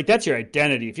 Like that's your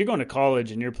identity. If you're going to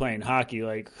college and you're playing hockey,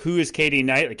 like who is Katie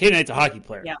Knight? Like Katie Knight's a hockey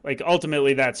player. Yeah. Like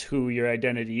ultimately, that's who your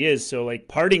identity is. So like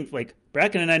parting, like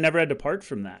Bracken and I never had to part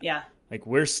from that. Yeah. Like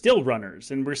we're still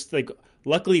runners, and we're like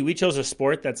luckily we chose a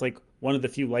sport that's like one of the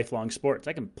few lifelong sports.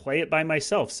 I can play it by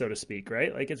myself, so to speak,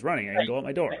 right? Like it's running. I can go out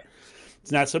my door. Right.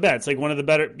 It's not so bad. It's like one of the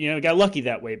better, got lucky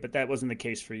that way, but that wasn't the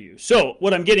case for you. So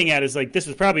what I'm getting at is like this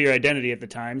was probably your identity at the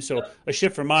time. So a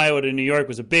shift from Iowa to New York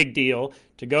was a big deal.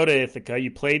 To go to Ithaca, you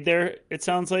played there, it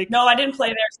sounds like? No, I didn't play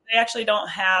there. They actually don't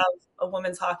have a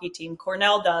women's hockey team.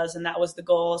 Cornell does, and that was the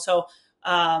goal. So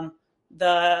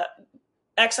the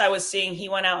ex I was seeing, he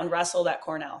went out and wrestled at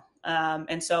Cornell.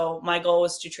 And so my goal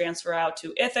was to transfer out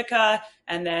to Ithaca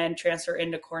and then transfer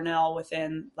into Cornell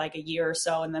within like a year or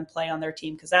so and then play on their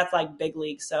team because that's like big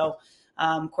league. So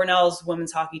Cornell's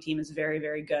women's hockey team is very,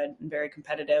 very good and very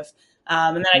competitive.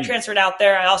 And then I transferred out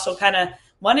there. I also kind of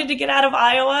wanted to get out of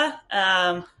Iowa.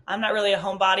 I'm not really a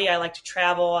homebody. I like to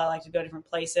travel. I like to go different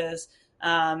places.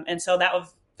 And so that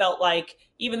felt like,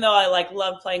 even though I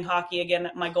love playing hockey,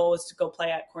 again, my goal was to go play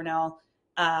at Cornell.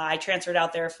 I transferred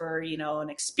out there for, an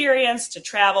experience, to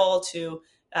travel, to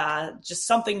just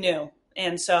something new.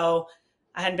 And so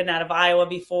I hadn't been out of Iowa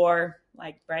before,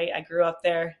 right? I grew up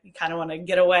there. You kind of want to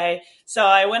get away. So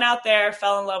I went out there,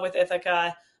 fell in love with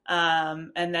Ithaca.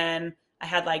 And then I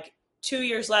had 2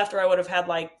 years left, or I would have had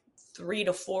 3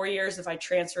 to 4 years if I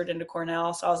transferred into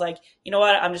Cornell. So I was like, you know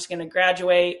what? I'm just going to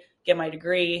graduate, get my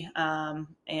degree.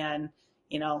 And,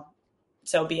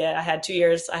 so be it. I had 2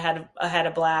 years. I had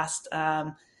a blast.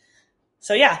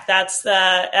 So yeah, that's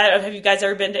have you guys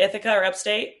ever been to Ithaca or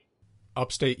upstate?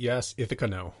 Upstate, yes. Ithaca,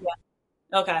 no.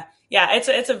 Yeah. Okay. Yeah.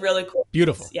 It's a really cool.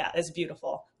 Beautiful. It's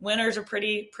beautiful. Winters are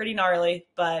pretty gnarly,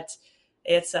 but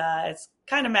it's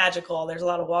kind of magical. There's a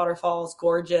lot of waterfalls,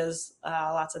 gorges,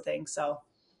 lots of things. So,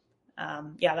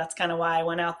 that's kind of why I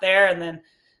went out there. And then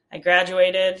I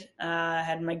graduated,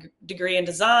 had my degree in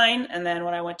design. And then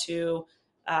when I went to,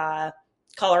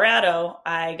 Colorado,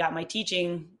 I got my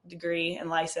teaching degree and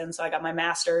license. So I got my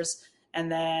master's, and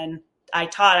then I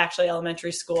taught actually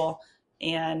elementary school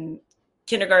and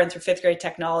kindergarten through 5th grade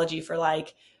technology for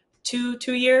 2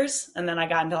 years. And then I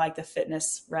got into the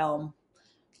fitness realm,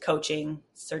 coaching,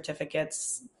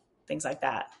 certificates, things like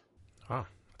that. Wow.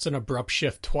 It's an abrupt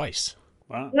shift twice.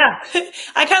 Wow. Yeah.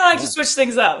 I kind of like to switch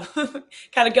things up,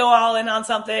 kind of go all in on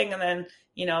something and then,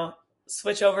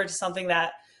 switch over to something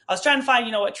that I was trying to find,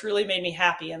 what truly made me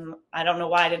happy. And I don't know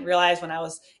why I didn't realize when I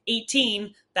was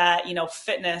 18 that,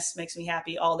 fitness makes me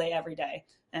happy all day, every day.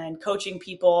 And coaching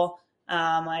people,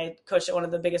 I coached at one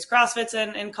of the biggest CrossFits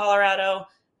in Colorado,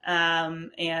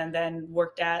 and then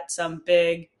worked at some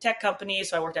big tech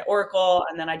companies. So I worked at Oracle,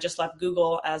 and then I just left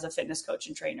Google as a fitness coach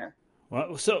and trainer.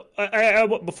 Well, so I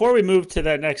before we move to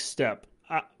that next step,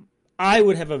 I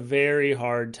would have a very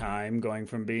hard time going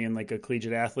from being a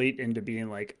collegiate athlete into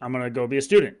being I'm going to go be a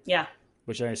student. Yeah.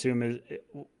 Which I assume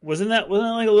wasn't that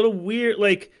a little weird,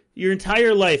 your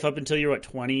entire life up until you're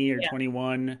 20 or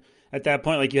 21 at that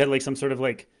point, you had some sort of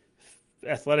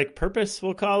athletic purpose,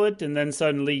 we'll call it. And then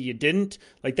suddenly you didn't.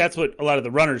 That's what a lot of the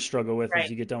runners struggle with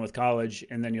as you get done with college.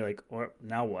 And then you're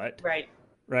now what? Right.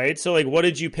 Right. So what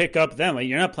did you pick up then?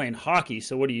 You're not playing hockey.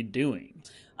 So what are you doing?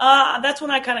 That's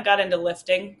when I kind of got into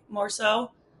lifting more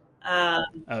so.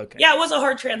 Okay. Yeah, it was a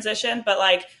hard transition, but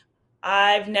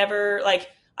I've never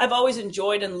I've always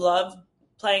enjoyed and loved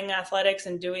playing athletics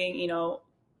and doing,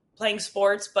 playing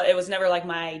sports, but it was never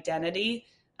my identity.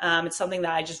 It's something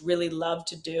that I just really love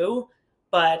to do.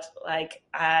 But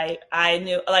I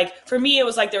knew for me, it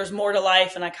was there was more to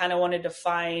life, and I kind of wanted to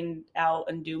find out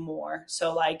and do more.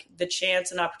 So the chance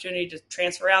and opportunity to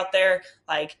transfer out there,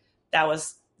 that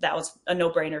was a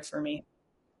no-brainer for me.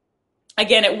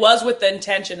 Again, it was with the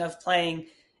intention of playing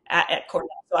at Cornell,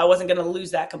 so I wasn't going to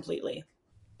lose that completely.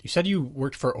 You said you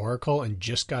worked for Oracle and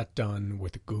just got done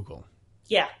with Google.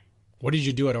 Yeah. What did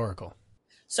you do at Oracle?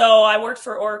 So I worked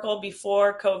for Oracle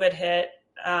before COVID hit,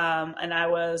 and I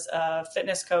was a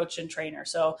fitness coach and trainer.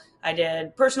 So I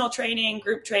did personal training,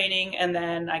 group training, and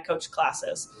then I coached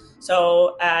classes.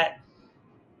 So at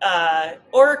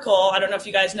Oracle, I don't know if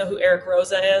you guys know who Eric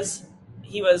Rosa is.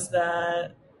 he was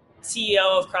the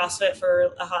CEO of CrossFit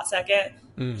for a hot second.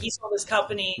 He sold his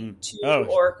company to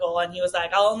Oracle, and he was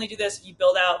like, I'll only do this if you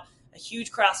build out a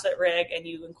huge CrossFit rig and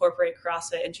you incorporate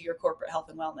CrossFit into your corporate health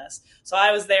and wellness. So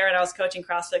I was there and I was coaching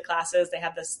CrossFit classes. They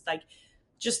had this like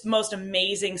just the most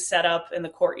amazing setup in the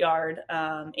courtyard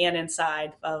and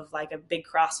inside of like a big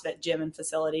CrossFit gym and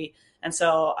facility. And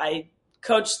so I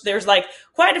coached, there's like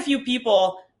quite a few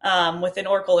people within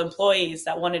Oracle employees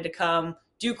that wanted to come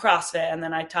do CrossFit. And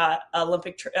then I taught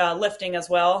Olympic lifting as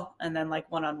well. And then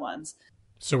like one-on-ones.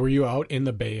 So were you out in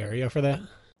the Bay Area for that?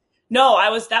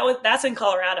 No, that's in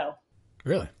Colorado.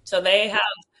 Really? So they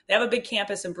have a big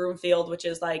campus in Broomfield, which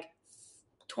is like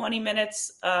 20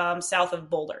 minutes south of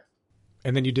Boulder.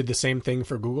 And then you did the same thing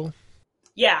for Google?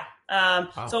 Yeah.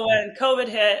 Wow. So when COVID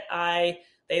hit,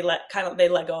 they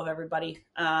let go of everybody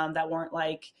that weren't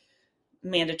like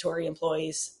mandatory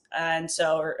employees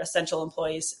or essential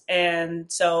employees.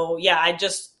 And so, yeah,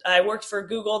 I worked for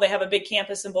Google. They have a big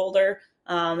campus in Boulder.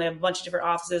 They have a bunch of different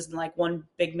offices and like one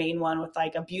big main one with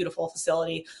like a beautiful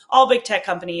facility. All big tech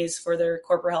companies for their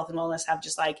corporate health and wellness have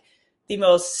just like the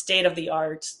most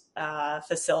state-of-the-art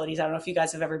facilities. I don't know if you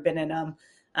guys have ever been in them,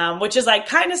 which is like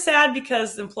kind of sad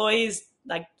because employees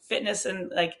like fitness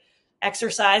and like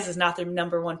exercise is not their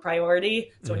number one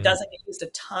priority. So it doesn't get used a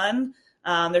ton.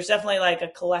 There's definitely like a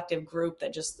collective group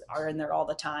that just are in there all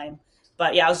the time.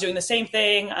 But yeah, I was doing the same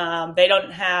thing. They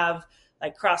don't have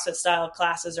like CrossFit style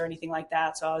classes or anything like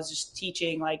that. So I was just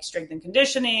teaching like strength and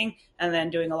conditioning and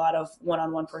then doing a lot of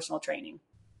one-on-one personal training.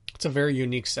 It's a very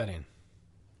unique setting.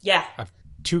 Yeah. I have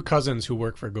 2 cousins who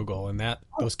work for Google, and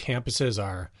those campuses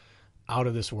are out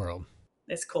of this world.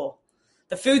 It's cool.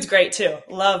 The food's great too.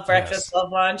 Love breakfast,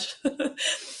 love lunch.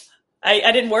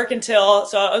 I didn't work so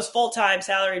I was full-time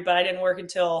salaried, but I didn't work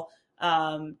until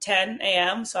 10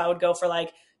 a.m. So I would go for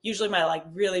like, usually my like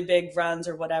really big runs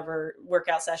or whatever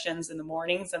workout sessions in the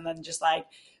mornings, and then just like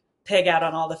pig out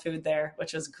on all the food there,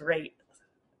 which was great.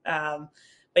 But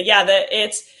yeah,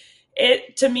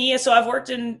 it to me, so I've worked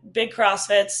in big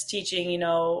CrossFits teaching,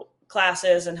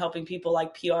 classes and helping people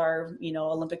like PR,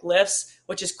 Olympic lifts,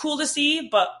 which is cool to see.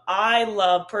 But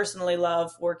I personally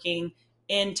love working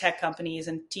in tech companies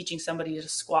and teaching somebody to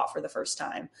squat for the first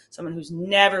time, someone who's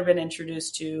never been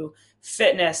introduced to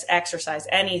fitness, exercise,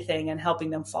 anything, and helping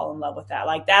them fall in love with that.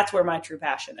 Like that's where my true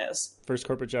passion is. First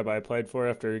corporate job I applied for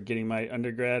after getting my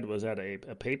undergrad was at a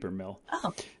paper mill.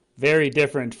 Oh. Very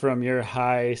different from your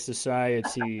high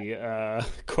society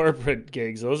corporate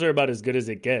gigs. Those are about as good as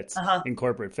it gets in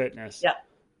corporate fitness. Yeah.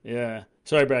 Yeah.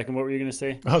 Sorry, Bracken, what were you going to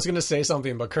say? I was going to say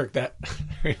something, but Kirk, that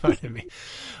reminded me.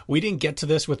 We didn't get to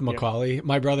this with Macaulay. Yeah.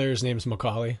 My brother's name's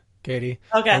Macaulay, Katie.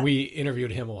 Okay. And we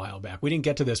interviewed him a while back. We didn't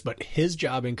get to this, but his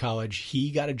job in college,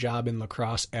 he got a job in La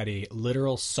Crosse at a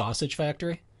literal sausage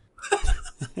factory.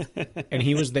 And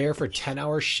he was there for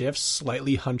 10-hour shifts,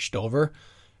 slightly hunched over,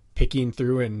 picking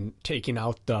through and taking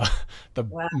out the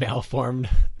malformed,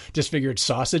 disfigured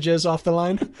sausages off the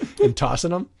line and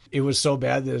tossing them. It was so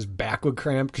bad that his back would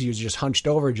cramp because he was just hunched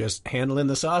over, just handling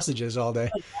the sausages all day.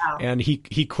 Oh, wow. And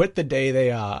he quit the day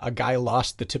a guy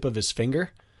lost the tip of his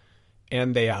finger,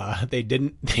 and they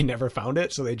never found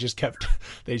it, so they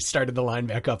started the line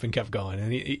back up and kept going,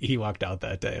 and he walked out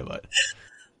that day. But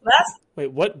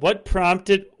wait, what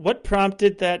prompted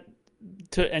that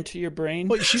to enter your brain?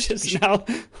 Well,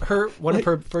 one of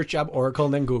her first job, Oracle,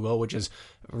 and then Google, which is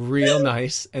real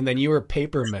nice, and then you were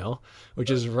Paper Mill,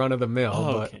 which is run of the mill.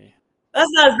 Oh, but okay.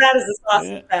 That's not as bad as the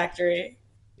sausage factory.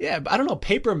 Yeah, but I don't know.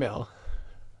 Paper Mill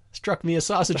struck me a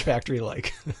sausage factory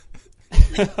like.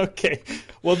 Okay.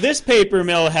 Well, this paper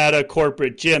mill had a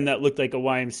corporate gym that looked like a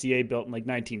YMCA built in like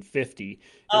 1950. It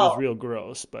was real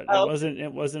gross, but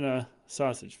it wasn't a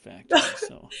sausage factory.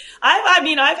 So I've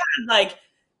had like,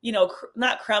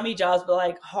 not crummy jobs, but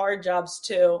like hard jobs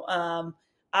too. Once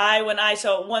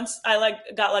I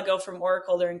got let go from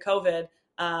Oracle during COVID,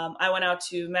 I went out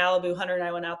to Malibu. Hunter and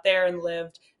I went out there and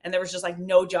lived, and there was just like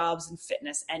no jobs in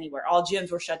fitness anywhere. All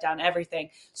gyms were shut down, everything.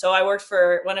 So I worked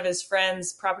for one of his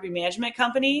friends' property management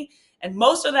company, and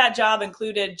most of that job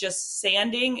included just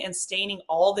sanding and staining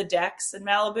all the decks in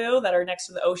Malibu that are next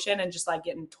to the ocean and just like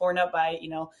getting torn up by,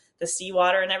 the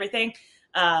seawater and everything,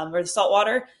 or the salt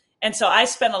water. And so I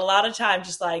spent a lot of time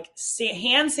just like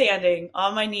hand sanding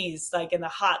on my knees, like in the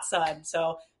hot sun.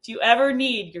 So if you ever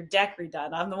need your deck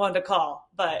redone, I'm the one to call.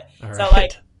 But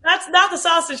that's not the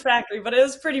sausage factory, but it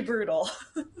was pretty brutal.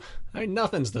 I mean,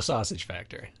 nothing's the sausage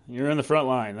factory. You're in the front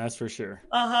line, that's for sure.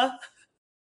 Uh-huh.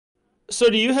 So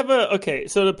do you have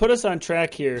so to put us on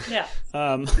track here. Yeah.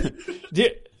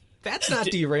 That's not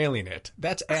derailing it.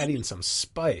 That's adding some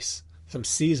spice, some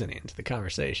seasoning to the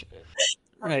conversation.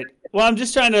 Right. Well, I'm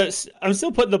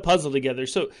still putting the puzzle together.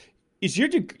 So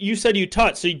you said you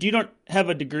taught, so you don't have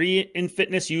a degree in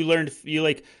fitness. You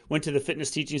went to the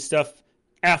fitness teaching stuff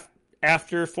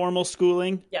after formal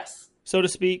schooling? Yes. So to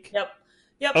speak?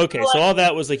 Yep. Okay. So all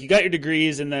that was like, you got your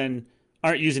degrees and then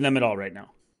aren't using them at all right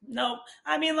now. No,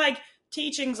 I mean, like,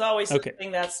 teaching's always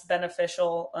something that's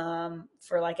beneficial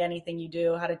for like anything you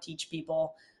do, how to teach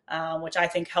people, which I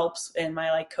think helps in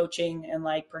my like coaching and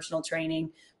like personal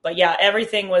training. But yeah,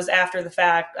 everything was after the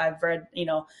fact. I've read,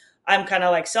 I'm kind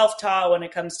of like self-taught when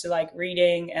it comes to like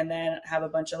reading, and then have a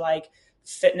bunch of like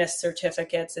fitness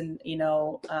certificates and,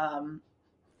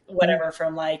 whatever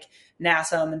from like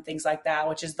NASM and things like that,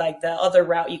 which is like the other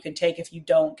route you can take if you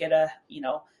don't get a,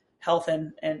 health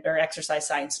and or exercise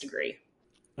science degree.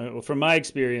 Well, from my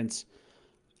experience,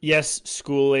 yes,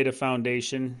 school laid a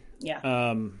foundation.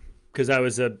 Yeah. Because I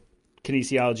was a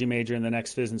kinesiology major in the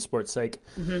next phys and sports psych.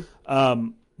 Mm-hmm.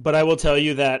 But I will tell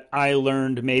you that I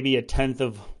learned maybe a tenth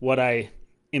of what I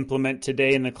implement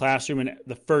today in the classroom. And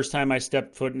the first time I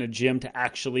stepped foot in a gym to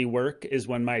actually work is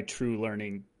when my true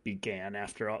learning began.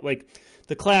 After all, like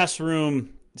the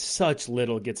classroom, such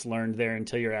little gets learned there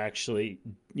until you're actually,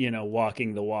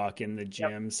 walking the walk in the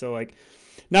gym. Yep. So like,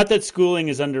 not that schooling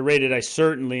is underrated. I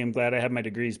certainly am glad I have my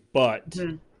degrees, but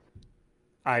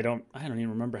I don't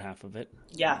even remember half of it.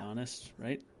 Yeah. To be honest,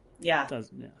 right? Yeah. So.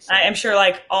 I am sure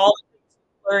like all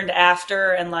learned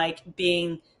after and like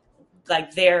being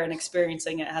like there and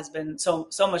experiencing it has been so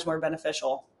much more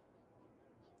beneficial.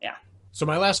 Yeah. So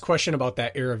my last question about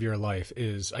that era of your life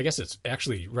is, I guess it's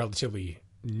actually relatively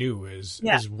new, is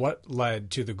what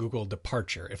led to the Google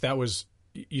departure? If that was,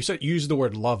 you said, use the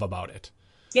word love about it.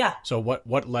 Yeah. So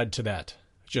what led to that?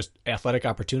 Just athletic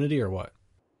opportunity or what?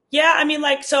 Yeah. I mean,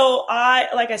 like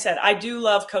I said, I do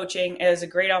love coaching. It is a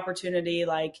great opportunity.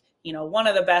 Like, one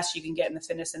of the best you can get in the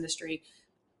fitness industry.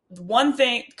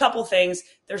 Couple things,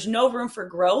 there's no room for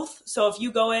growth. So if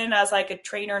you go in as like a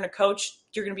trainer and a coach,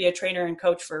 you're going to be a trainer and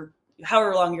coach for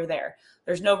however long you're there.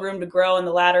 There's no room to grow in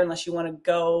the ladder unless you want to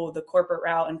go the corporate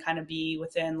route and kind of be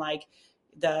within like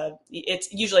it's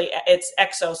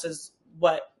Exos is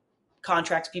what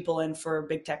contracts people in for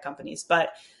big tech companies.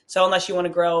 But so unless you want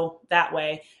to grow that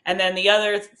way. And then the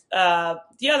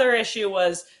other issue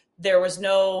was there was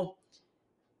no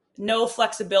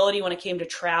flexibility when it came to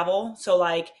travel. So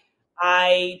like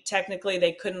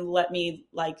they couldn't let me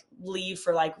like leave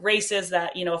for like races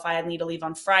that, if I need to leave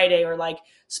on Friday, or like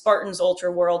Spartans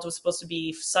Ultra Worlds was supposed to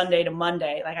be Sunday to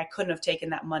Monday. Like I couldn't have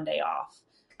taken that Monday off.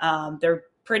 They're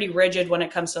pretty rigid when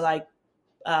it comes to like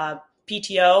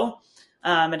PTO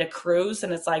and a cruise.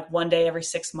 And it's like one day every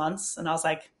 6 months. And I was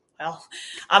like, well,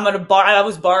 I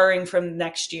was borrowing from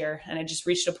next year, and it just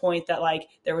reached a point that like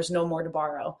there was no more to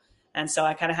borrow. And so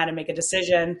I kind of had to make a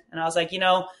decision, and I was like,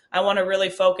 I want to really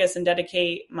focus and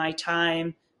dedicate my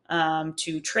time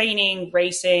to training,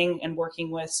 racing, and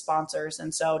working with sponsors.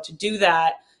 And so to do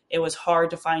that, it was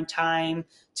hard to find time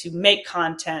to make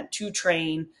content, to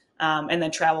train, and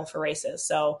then travel for races.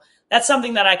 So that's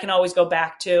something that I can always go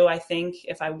back to, I think,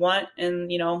 if I want in,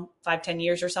 5-10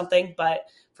 years or something. But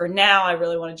for now, I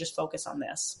really want to just focus on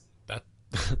this.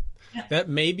 That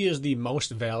maybe is the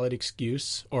most valid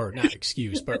excuse, or not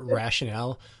excuse, but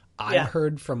rationale I've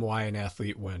heard from why an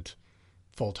athlete went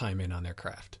full-time in on their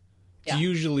craft. It's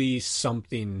usually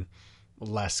something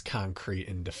less concrete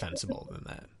and defensible than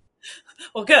that.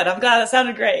 Well, good. I'm glad. That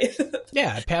sounded great.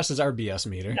 Yeah, it passes our BS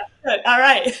meter. Yeah, good. All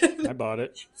right. I bought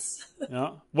it.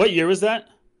 Yeah. What year was that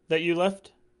you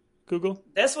left Google?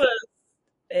 This was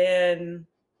in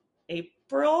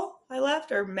April I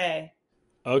left, or May.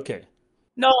 Okay.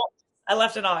 No, I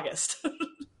left in August.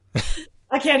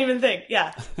 I can't even think.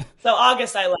 Yeah. So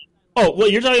August I left. Oh, well,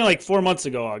 you're talking like 4 months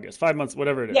ago, August, 5 months,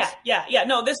 whatever it is. Yeah.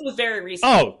 No, this was very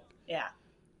recent. Oh. Yeah.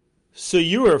 So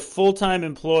you were a full-time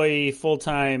employee,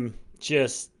 full-time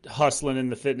just hustling in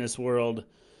the fitness world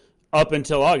up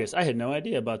until August. I had no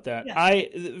idea about that. Yeah.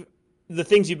 The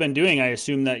things you've been doing, I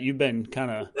assume that you've been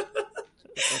kind of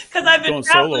because I've been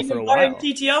traveling and borrowing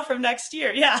PTO from next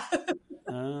year. Yeah.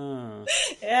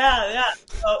 Yeah.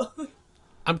 So.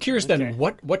 I'm curious then,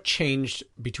 what changed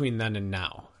between then and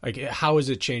now? Like, how has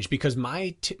it changed? Because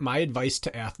my advice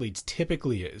to athletes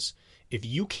typically is, if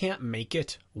you can't make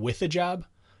it with a job,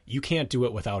 you can't do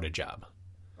it without a job.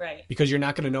 Right. Because you're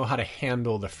not going to know how to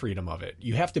handle the freedom of it.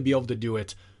 You have to be able to do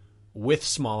it with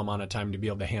small amount of time to be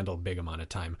able to handle big amount of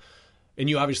time. And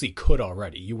you obviously could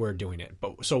already. You were doing it.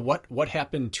 But so what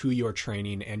happened to your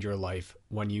training and your life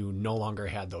when you no longer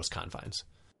had those confines?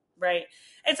 Right.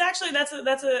 It's actually,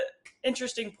 that's a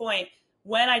interesting point.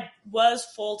 When I was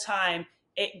full time,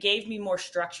 it gave me more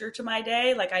structure to my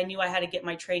day. Like I knew I had to get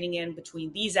my training in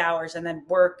between these hours and then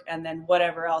work and then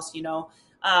whatever else,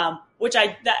 which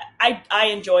I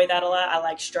enjoy that a lot. I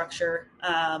like structure.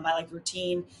 I like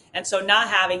routine. And so not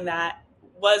having that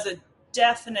was a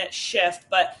definite shift,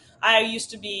 but I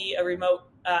used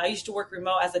to work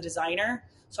remote as a designer.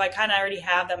 So I kind of already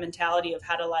have that mentality of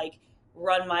how to like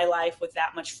run my life with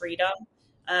that much freedom.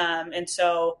 And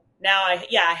so now I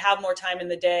have more time in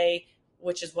the day,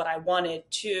 which is what I wanted,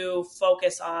 to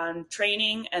focus on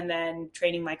training and then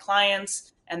training my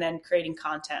clients and then creating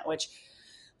content, which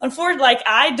unfortunately, like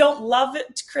I don't love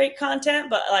it to create content,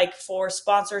 but like for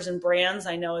sponsors and brands,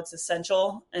 I know it's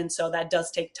essential. And so that does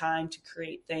take time to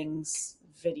create things,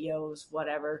 videos,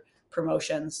 whatever,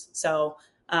 promotions. So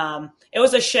it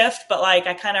was a shift, but like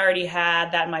I kind of already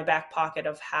had that in my back pocket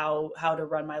of how to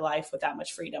run my life with that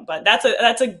much freedom. But that's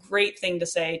a great thing to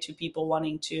say to people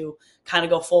wanting to kind of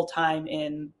go full time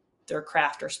in their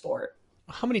craft or sport.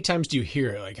 How many times do you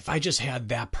hear like, if I just had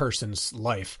that person's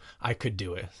life, I could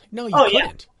do it? No, you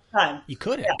couldn't. Yeah. You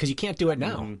couldn't because you can't do it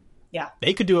now. Mm-hmm. Yeah.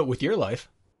 They could do it with your life.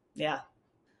 Yeah.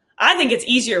 I think it's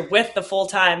easier with the full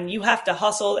time. You have to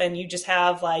hustle and you just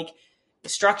have like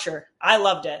structure. I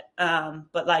loved it.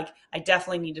 But like I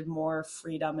definitely needed more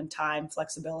freedom and time,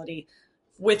 flexibility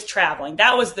with traveling.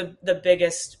 That was the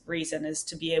biggest reason, is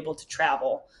to be able to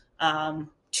travel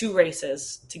 2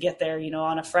 races to get there,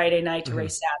 on a Friday night to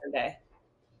race Saturday.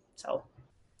 So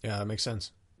yeah, that makes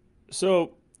sense.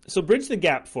 So bridge the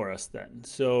gap for us then.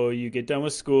 So you get done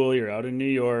with school, you're out in New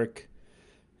York,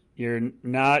 you're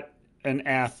not an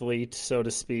athlete, so to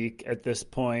speak, at this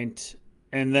point.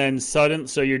 And then so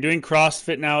you're doing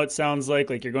CrossFit now, it sounds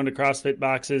like you're going to CrossFit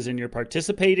boxes and you're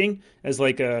participating as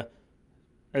like an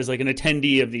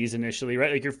attendee of these initially,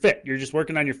 right? Like you're fit, you're just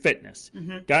working on your fitness,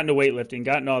 got into weightlifting,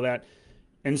 got into all that.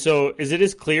 And so is it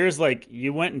as clear as like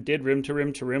you went and did rim to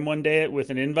rim to rim one day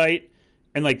with an invite,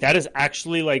 and like that is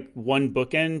actually like one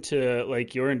bookend to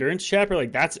like your endurance chapter?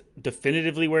 Like that's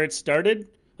definitively where it started?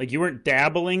 Like you weren't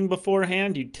dabbling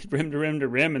beforehand, you did rim to rim to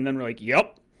rim, and then we're like,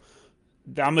 yep,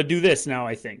 I'm going to do this now,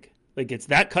 I think. Like it's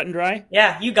that cut and dry?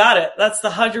 Yeah, you got it. That's the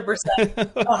 100%.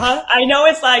 I know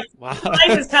it's like, wow.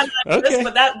 Life is kind of like this,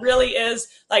 but that really is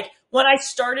like when I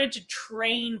started to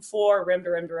train for rim to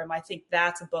rim to rim, I think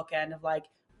that's a bookend of like,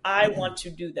 I want to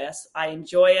do this. I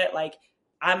enjoy it. Like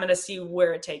I'm going to see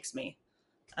where it takes me.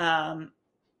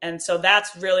 And so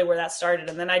that's really where that started.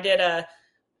 And then I did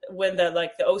when the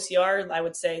OCR, I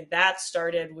would say that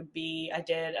started I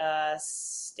did a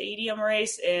stadium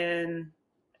race in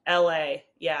LA.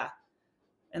 Yeah.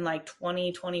 In like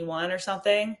 2021 or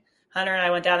something. Hunter and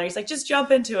I went down there. He's like, just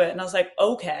jump into it. And I was like,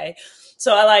 okay.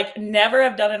 So I like never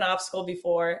have done an obstacle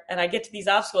before. And I get to these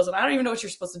obstacles and I don't even know what you're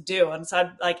supposed to do. And so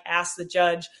I'd like ask the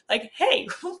judge, like, hey,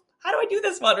 how do I do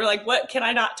this one? Or like, what can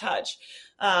I not touch?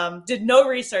 Did no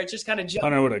research, just kind of jumped.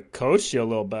 Hunter would have coached you a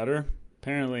little better.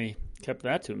 Apparently kept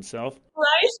that to himself.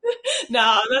 Right?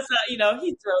 No, that's not,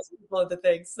 he throws people into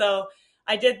things. So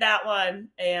I did that one,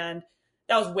 and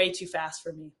that was way too fast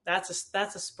for me. That's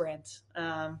a sprint.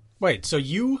 Wait, so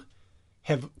you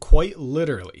have quite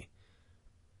literally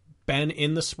been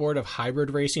in the sport of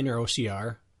hybrid racing or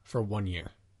OCR for 1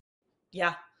 year?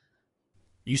 Yeah.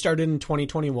 You started in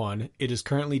 2021. It is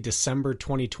currently December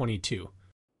 2022.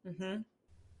 Mm-hmm.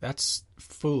 That's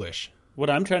foolish. What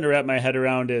I'm trying to wrap my head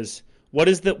around is what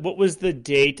was the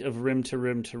date of rim to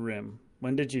rim to rim?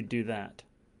 When did you do that?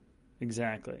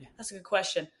 Exactly. That's a good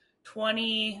question.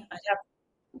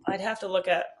 I'd have to look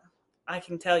at, I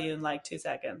can tell you in like 2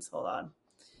 seconds. Hold on.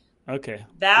 Okay.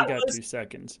 That you got was 2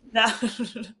 seconds. That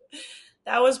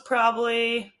was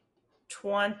probably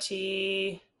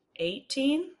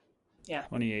 2018. Yeah.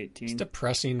 2018. It's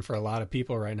depressing for a lot of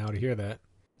people right now to hear that.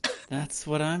 That's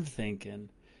what I'm thinking.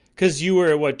 Because you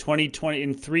were, 2020,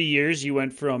 in 3 years, you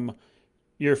went from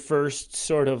your first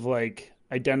sort of like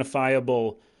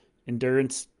identifiable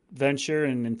endurance venture,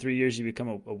 and in 3 years you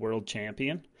become a world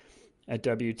champion at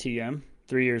WTM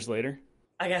 3 years later.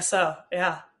 I guess so.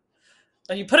 Yeah.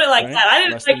 When you put it like right? that, I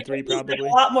didn't Less like, than 3 probably. a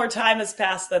lot more time has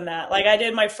passed than that. Like I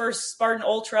did my first Spartan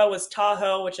Ultra was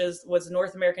Tahoe, which was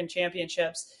North American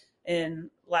Championships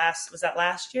was that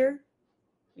last year?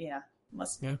 Yeah.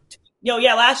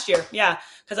 Yeah, last year. Yeah.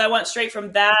 Because I went straight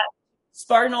from that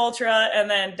Spartan Ultra and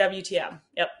then WTM.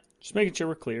 Yep. Just making sure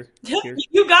we're clear.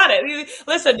 You got it.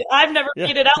 Listen, I've never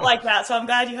made it out like that, so I'm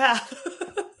glad you have.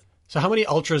 So how many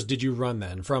ultras did you run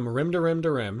then? From rim to rim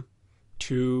to rim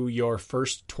to your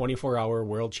first 24-hour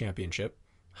world championship?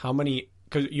 How many,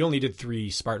 because you only did 3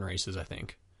 Spartan races, I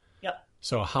think. Yep.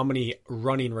 So how many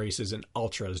running races and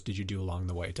ultras did you do along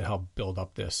the way to help build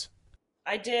up this?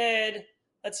 I did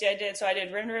let's see, I did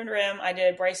rim to rim to rim. I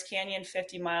did Bryce Canyon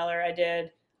 50 miler. I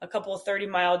did a couple of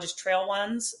 30-mile just trail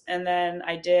ones. And then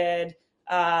I did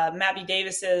Matt B.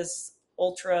 Davis's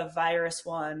ultra virus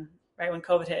one right when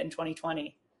COVID hit in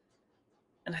 2020.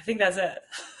 And I think that's it.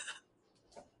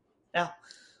 Yeah.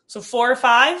 So 4 or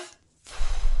 5.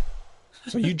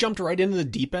 So you jumped right into the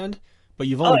deep end, but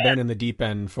you've only been in the deep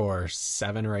end for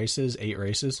 7 races, 8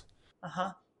 races.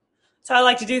 Uh-huh. That's how I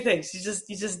like to do things. You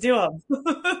just do them.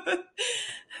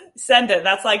 Send it.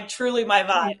 That's like truly my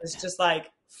vibe. It's just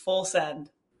like full send.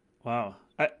 Wow.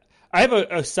 I have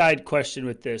a side question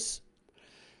with this.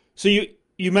 So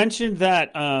you mentioned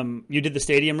that you did the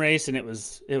stadium race and it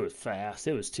was fast.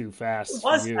 It was too fast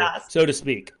for you, so to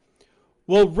speak.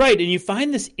 Well, right, and you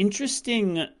find this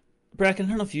interesting, Bracken. I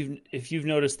don't know if you've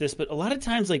noticed this, but a lot of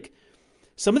times, like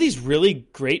some of these really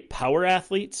great power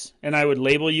athletes, and I would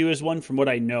label you as one from what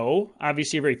I know.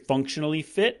 Obviously, you're very functionally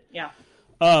fit. Yeah.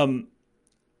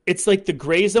 It's like the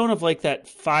gray zone of like that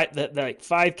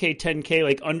 5K, 10K,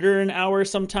 like under an hour.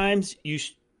 Sometimes you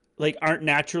like aren't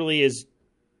naturally as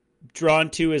drawn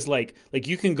to as like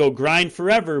you can go grind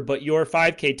forever, but your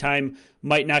 5K time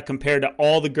might not compare to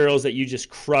all the girls that you just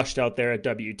crushed out there at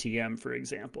WTM, for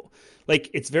example. Like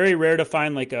it's very rare to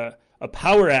find like a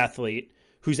power athlete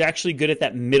who's actually good at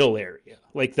that middle area,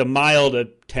 like the mile to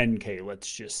 10K,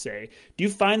 let's just say. Do you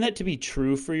find that to be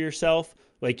true for yourself?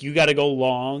 Like you got to go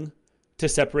long to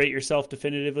separate yourself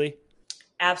definitively?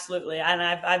 Absolutely. And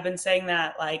I've been saying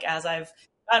that like as I've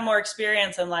gotten more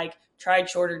experience and like tried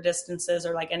shorter distances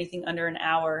or like anything under an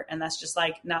hour. And that's just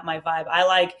like not my vibe. I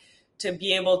like to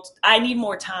be able to, I need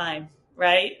more time,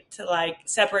 right? To like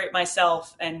separate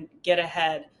myself and get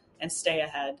ahead and stay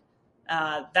ahead.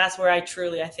 That's where I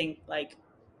think like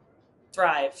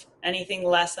thrive. Anything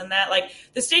less than that. Like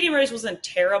the stadium race wasn't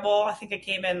terrible. I think I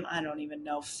came in, I don't even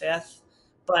know, 5th,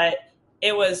 but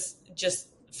it was just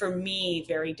for me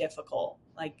very difficult.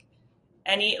 Like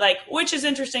which is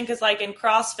interesting because like in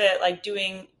CrossFit, like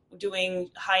doing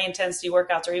high intensity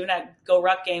workouts, or even at Go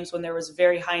Ruck Games when there was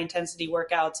very high intensity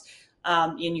workouts,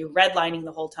 and you're redlining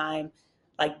the whole time,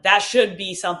 like that should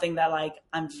be something that like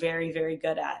I'm very, very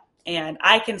good at and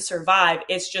I can survive.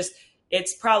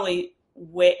 It's probably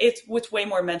way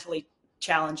more mentally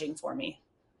challenging for me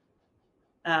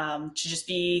to just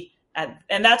be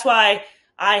and that's why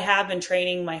I have been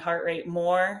training my heart rate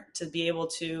more to be able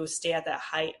to stay at that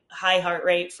high heart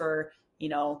rate for,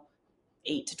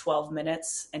 8 to 12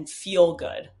 minutes and feel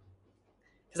good.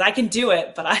 Because I can do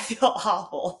it, but I feel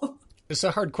awful. It's a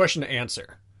hard question to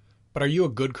answer, but are you a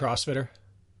good CrossFitter,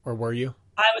 or were you?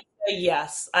 I would say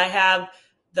yes. I have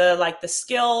the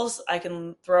skills. I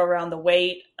can throw around the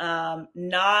weight,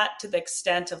 not to the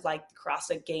extent of like the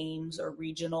CrossFit Games or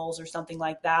regionals or something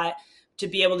like that. To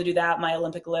be able to do that, my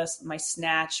Olympic list, my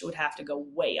snatch would have to go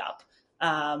way up.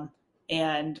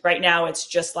 And right now it's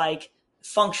just like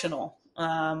functional.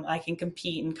 I can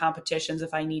compete in competitions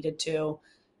if I needed to.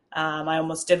 I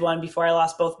almost did one before I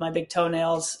lost both my big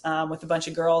toenails with a bunch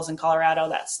of girls in Colorado.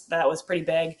 That was pretty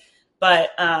big. But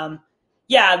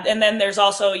yeah, and then there's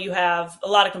also, you have a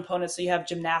lot of components. So you have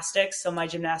gymnastics. So my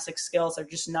gymnastics skills are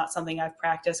just not something I've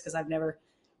practiced because I've never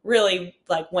really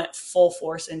like went full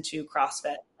force into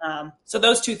CrossFit. So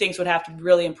those two things would have to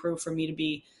really improve for me to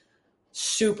be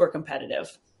super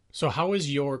competitive. So how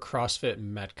is your CrossFit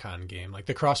Metcon game, like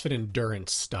the CrossFit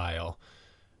endurance style?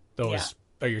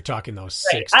 You're talking those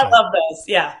Right. 6. I love those.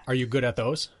 Yeah. Are you good at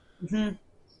those? Mm-hmm.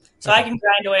 So I can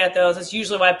grind away at those. That's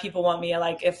usually why people want me.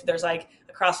 Like if there's like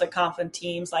a CrossFit Confident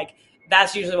teams, like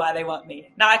that's usually why they want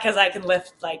me. Not because I can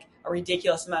lift like a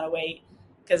ridiculous amount of weight,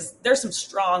 because there's some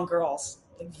strong girls,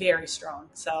 like very strong.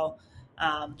 So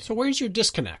where's your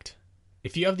disconnect?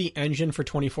 If you have the engine for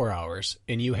 24 hours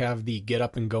and you have the get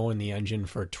up and go in the engine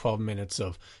for 12 minutes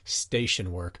of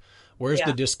station work, where's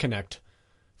the disconnect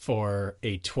for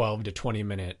a 12 to 20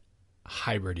 minute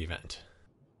hybrid event?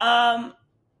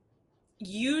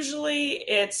 Usually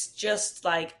it's just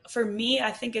like, for me,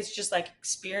 I think it's just like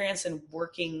experience and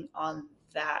working on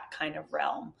that kind of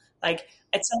realm. Like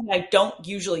it's something I don't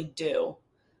usually do.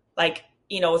 Like,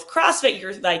 with CrossFit,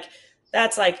 you're like,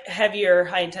 that's like heavier,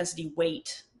 high intensity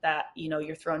weight that,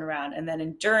 you're throwing around. And then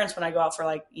endurance, when I go out for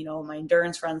like, my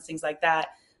endurance runs, things like that,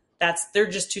 they're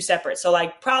just two separate. So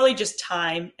like probably just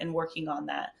time and working on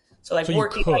that. So like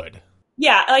working. You could. Like,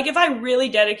 yeah. Like if I really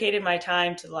dedicated my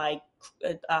time to like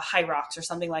high rocks or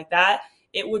something like that,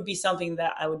 it would be something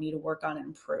that I would need to work on and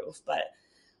improve. But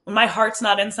when my heart's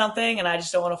not in something and I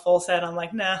just don't want a full set, I'm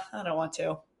like, nah, I don't want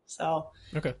to. So,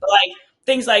 okay. But like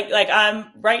things like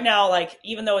I'm right now, like,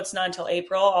 even though it's not until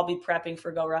April, I'll be prepping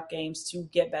for Go Ruck Games to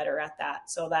get better at that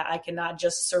so that I can not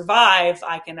just survive.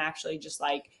 I can actually just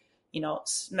like,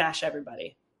 smash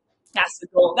everybody. That's the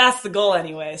goal. That's the goal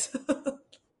anyways.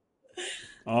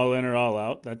 All in or all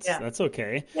out. Yeah. That's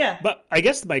okay. Yeah. But I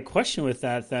guess my question with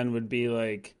that then would be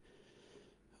like,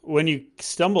 when you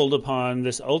stumbled upon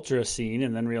this ultra scene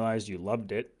and then realized you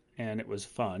loved it and it was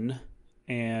fun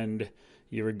and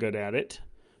you were good at it,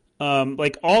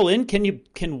 like all in,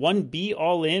 can one be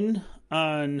all in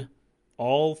on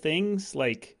all things?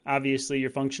 Like obviously your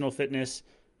functional fitness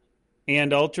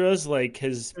and ultras, like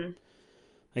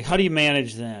like how do you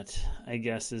manage that? I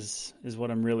guess is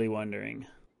what I'm really wondering.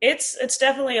 It's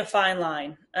definitely a fine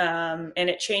line, and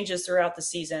it changes throughout the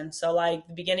season. So like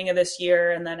the beginning of this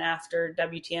year and then after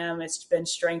WTM, it's been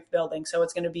strength building. So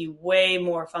it's going to be way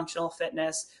more functional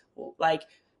fitness, like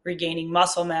regaining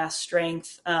muscle mass,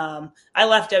 strength. I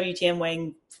left WTM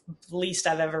weighing the least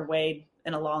I've ever weighed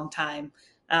in a long time.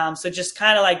 So just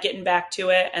kind of like getting back to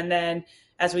it. And then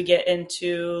as we get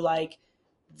into like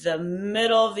the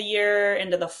middle of the year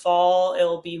into the fall,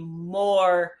 it'll be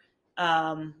more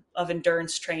of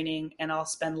endurance training, and I'll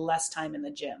spend less time in the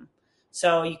gym.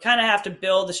 So you kind of have to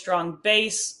build a strong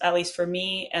base, at least for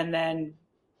me, and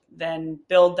then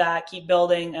build that, keep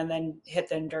building, and then hit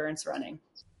the endurance running.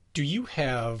 Do you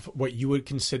have what you would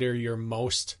consider your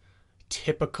most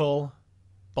typical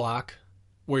block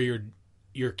where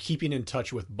you're keeping in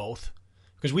touch with both?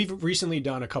 Because we've recently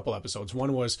done a couple episodes.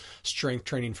 One was strength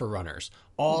training for runners,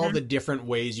 all the different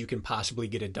ways you can possibly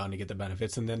get it done to get the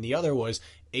benefits. And then the other was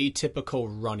atypical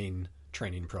running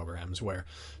training programs where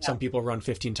some people run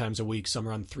 15 times a week, some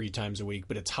run 3 times a week,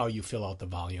 but it's how you fill out the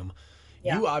volume.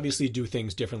 Yeah. You obviously do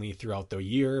things differently throughout the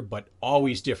year, but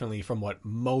always differently from what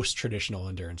most traditional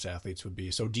endurance athletes would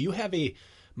be. So do you have a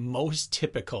most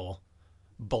typical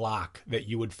block that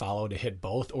you would follow to hit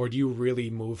both, or do you really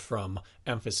move from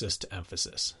emphasis to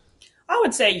emphasis? I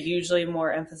would say usually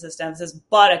more emphasis to emphasis,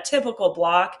 but a typical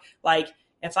block, like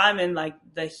if I'm in like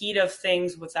the heat of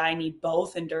things with I need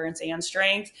both endurance and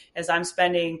strength, is I'm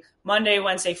spending Monday,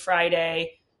 Wednesday,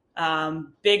 Friday,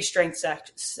 big strength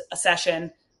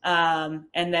session, and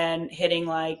then hitting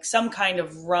like some kind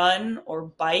of run or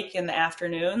bike in the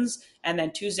afternoons, and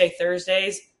then Tuesday,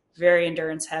 Thursdays, very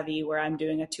endurance heavy, where I'm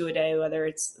doing a 2-a-day, whether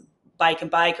it's bike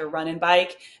and bike or run and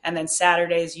bike. And then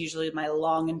Saturday is usually my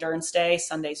long endurance day,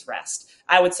 Sunday's rest.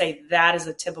 I would say that is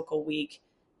a typical week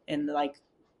in like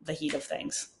the heat of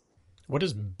things. What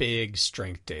does big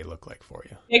strength day look like for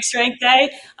you? Big strength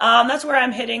day. That's where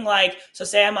I'm hitting like, so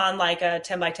say I'm on like a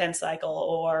 10x10 cycle,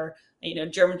 or,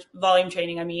 German volume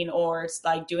training, or it's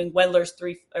like doing Wendler's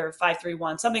 3 or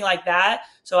 5-3-1, something like that.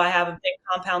 So I have a big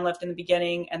compound lift in the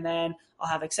beginning, and then I'll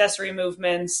have accessory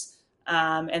movements,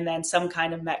 and then some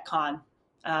kind of Metcon,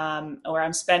 where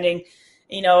I'm spending,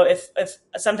 if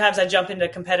sometimes I jump into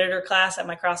competitor class at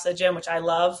my CrossFit gym, which I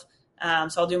love.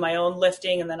 So I'll do my own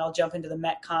lifting, and then I'll jump into the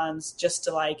Metcons just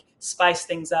to like spice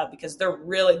things up, because they're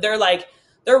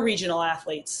regional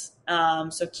athletes.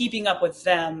 So keeping up with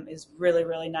them is really,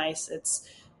 really nice.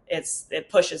 It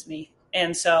pushes me.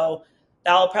 And so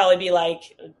that'll probably be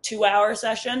like a 2-hour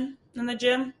session in the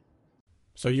gym.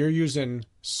 So you're using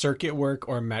circuit work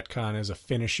or Metcon as a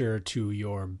finisher to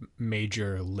your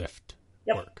major lift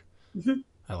work. Mm-hmm.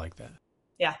 I like that.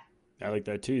 Yeah. I like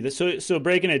that too. So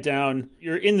breaking it down,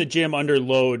 you're in the gym under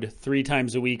load 3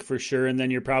 times a week for sure, and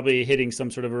then you're probably hitting some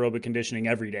sort of aerobic conditioning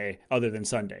every day other than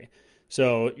Sunday.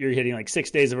 So you're hitting like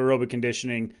 6 days of aerobic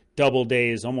conditioning, double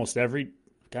days almost every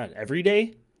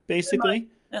day, basically,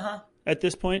 at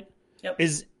this point. Yep.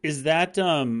 Is that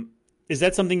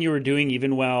something you were doing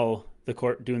even while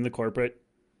doing the corporate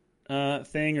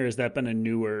thing, or has that been a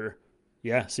newer?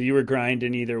 Yeah, so you were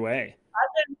grinding either way.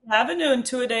 I've been doing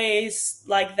 2-a-days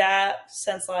like that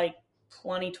since like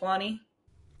 2020.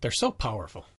 They're so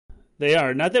powerful. They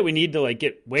are. Not that we need to like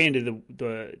get way into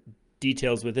the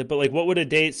details with it, but like what would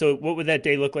that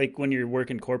day look like when you're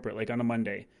working corporate, like on a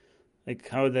Monday? Like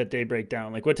how would that day break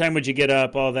down? Like what time would you get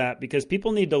up, all that? Because some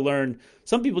people need to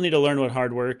learn what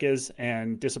hard work is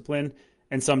and discipline,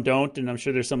 and some don't, and I'm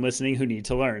sure there's some listening who need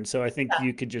to learn. So I think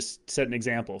you could just set an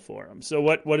example for them. So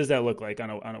what does that look like on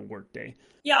a work day?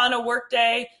 Yeah, on a work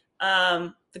day,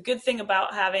 the good thing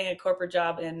about having a corporate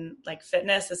job in like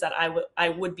fitness is that I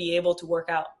would be able to work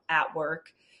out at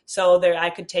work. So there I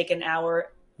could take an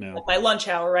hour, like my lunch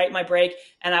hour, right, my break,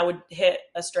 and I would hit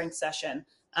a strength session.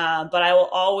 But I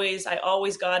always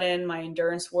got in my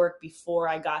endurance work before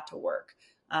I got to work.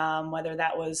 Whether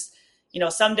that was,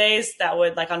 some days that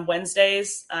would, like on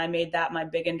Wednesdays, I made that my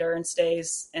big endurance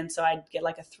days. And so I'd get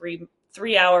like a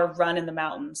 3-hour run in the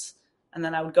mountains, and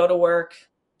then I would go to work,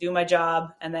 do my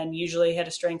job, and then usually hit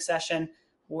a strength session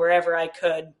wherever I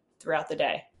could throughout the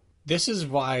day. This is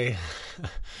why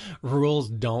rules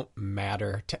don't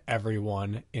matter to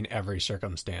everyone in every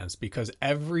circumstance, because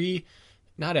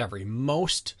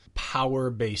most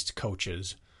power-based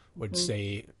coaches would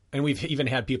say, and we've even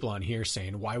had people on here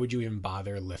saying, why would you even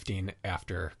bother lifting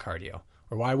after cardio?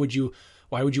 Or why would you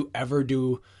ever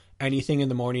do anything in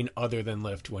the morning other than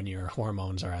lift when your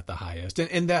hormones are at the highest?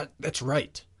 And that's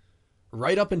right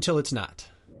up until it's not.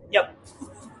 Yep.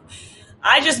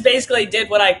 I just basically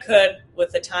did what I could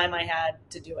with the time I had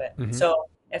to do it. Mm-hmm. So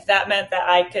if that meant that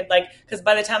I could, because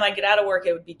by the time I get out of work,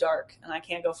 it would be dark and I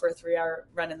can't go for a 3-hour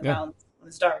run in the mountains when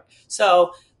it's dark.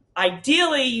 So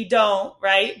ideally you don't,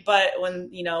 right? But when,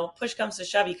 push comes to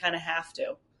shove, you kind of have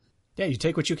to. Yeah, you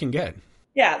take what you can get.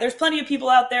 Yeah, there's plenty of people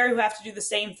out there who have to do the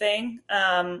same thing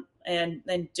and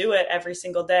do it every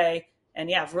single day. And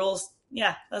rules,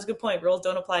 that's a good point. Rules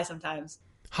don't apply sometimes.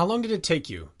 How long did it take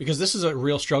you? Because this is a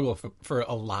real struggle for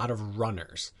a lot of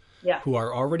runners who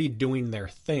are already doing their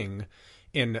thing,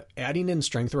 and adding in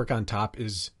strength work on top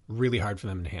is really hard for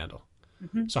them to handle.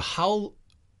 Mm-hmm. So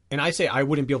and I say I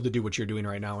wouldn't be able to do what you're doing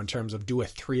right now in terms of do a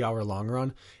 3-hour long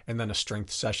run and then a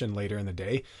strength session later in the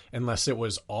day, unless it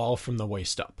was all from the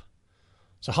waist up.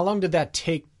 So how long did that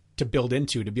take to build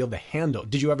into, to be able to handle?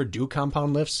 Did you ever do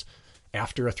compound lifts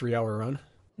after a 3-hour run?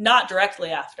 Not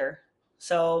directly after.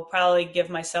 So probably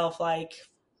give myself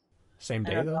same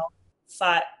day though?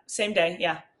 Same day.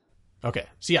 Yeah. Okay.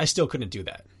 See, I still couldn't do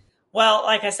that. Well,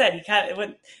 like I said,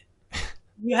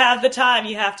 you have the time,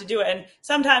 you have to do it. And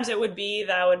sometimes it would be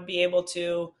that I would be able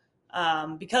to,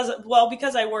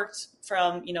 because I worked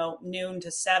from, noon to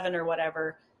 7 or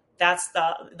whatever, that's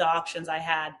the options I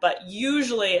had. But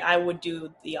usually I would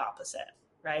do the opposite,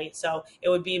 right? So it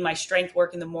would be my strength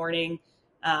work in the morning,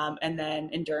 and then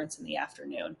endurance in the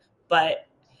afternoon. But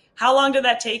how long did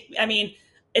that take? I mean,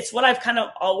 it's what I've kind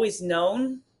of always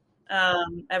known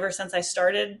ever since I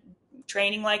started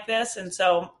training like this. And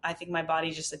so I think my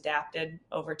body just adapted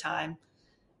over time.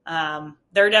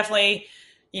 There are definitely,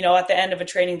 at the end of a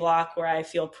training block where I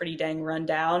feel pretty dang run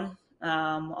down.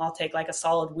 I'll take a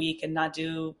solid week and not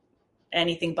do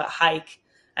anything but hike.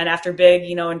 And after big,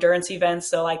 endurance events,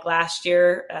 so last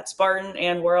year at Spartan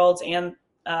and Worlds and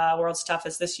World's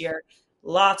Toughest this year,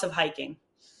 lots of hiking.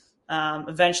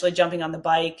 Eventually jumping on the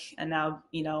bike. And now,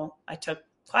 I took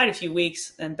quite a few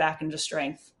weeks and back into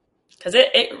strength because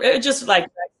it just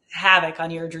havoc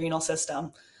on your adrenal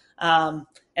system. And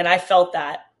I felt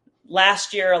that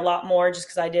last year a lot more just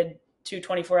because I did 2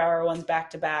 24-hour ones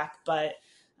back to back. But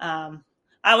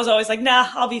I was always nah,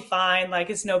 I'll be fine.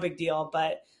 It's no big deal.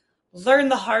 But learn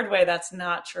the hard way. That's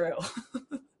not true.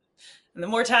 And the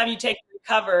more time you take to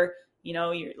recover,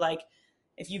 you're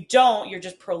if you don't, you're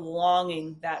just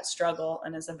prolonging that struggle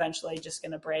and it's eventually just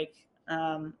going to break.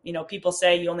 People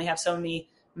say you only have so many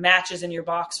matches in your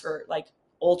box for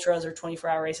ultras or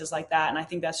 24-hour races like that. And I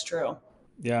think that's true.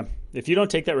 Yeah. If you don't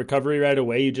take that recovery right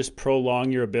away, you just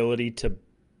prolong your ability to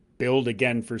build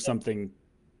again for something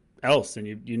else. And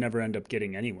you never end up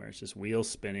getting anywhere. It's just wheels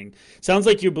spinning. Sounds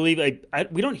like you believe,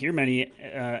 we don't hear many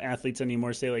athletes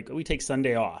anymore say we take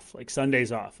Sunday off,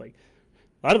 Sundays off.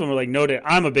 A lot of them are no day.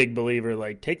 I'm a big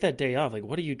believer, take that day off.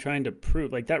 What are you trying to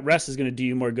prove? That rest is going to do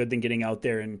you more good than getting out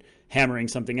there and hammering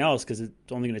something else because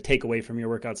it's only going to take away from your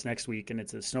workouts next week and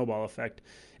it's a snowball effect.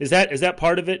 Is that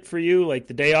part of it for you?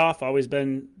 The day off always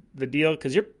been the deal?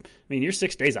 Because your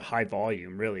 6 days of high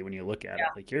volume, really, when you look at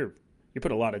it. You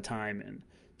put a lot of time in.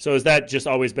 So has that just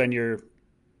always been your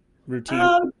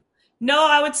routine? No,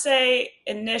 I would say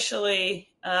initially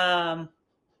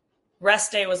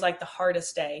rest day was the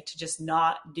hardest day to just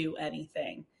not do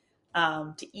anything,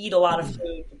 to eat a lot of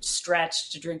food, to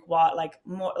stretch, to drink water,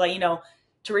 more,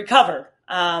 to recover.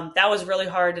 That was really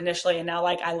hard initially. And now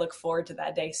I look forward to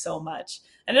that day so much.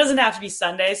 And it doesn't have to be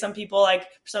Sunday. Some people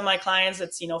for some of my clients,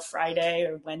 it's, Friday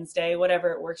or Wednesday,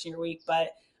 whatever it works in your week.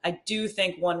 But I do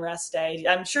think one rest day,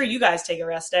 I'm sure you guys take a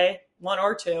rest day, 1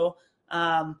 or 2.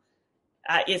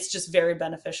 It's just very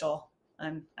beneficial.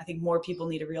 And I think more people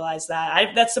need to realize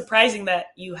that. That's surprising that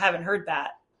you haven't heard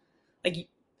that.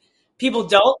 People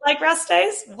don't like rest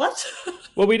days? What?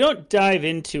 Well, we don't dive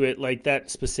into it that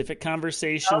specific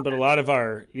conversation, okay. But a lot of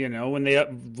our, when they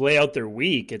lay out their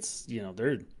week, it's,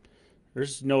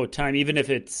 there's no time, even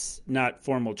if it's not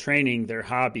formal training, their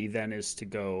hobby then is to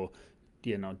go,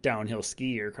 downhill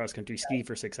ski or cross country ski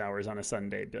for 6 hours on a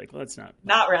Sunday. Be well, that's not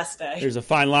rest day. There's a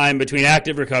fine line between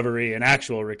active recovery and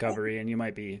actual recovery, and you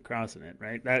might be crossing it,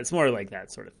 right? That's more like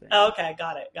that sort of thing. Oh, okay.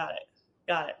 Got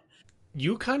it.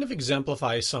 You kind of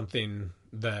exemplify something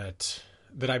that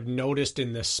I've noticed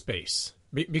in this space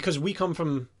because we come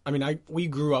from, we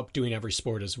grew up doing every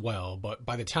sport as well, but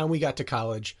by the time we got to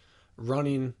college,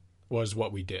 running was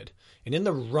what we did. And in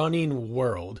the running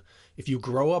world, if you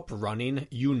grow up running,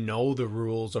 you know the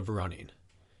rules of running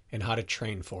and how to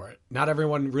train for it. Not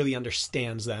everyone really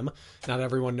understands them. Not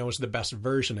everyone knows the best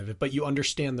version of it, but you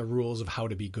understand the rules of how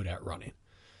to be good at running.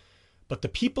 But the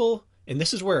people, and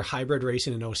this is where hybrid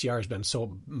racing and OCR has been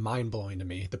so mind-blowing to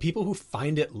me, the people who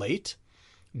find it late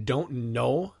don't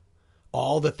know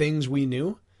all the things we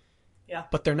knew,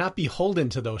 but they're not beholden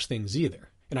to those things either.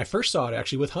 And I first saw it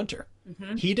actually with Hunter.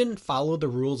 Mm-hmm. He didn't follow the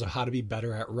rules of how to be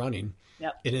better at running.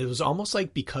 Yep. And it was almost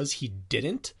like because he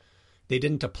didn't, they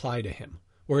didn't apply to him.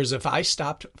 Whereas if I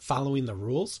stopped following the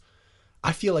rules,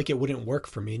 I feel like it wouldn't work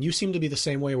for me. And you seem to be the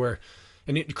same way where,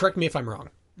 and correct me if I'm wrong,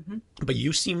 but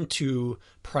you seem to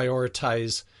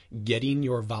prioritize getting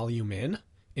your volume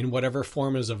in whatever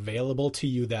form is available to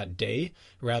you that day,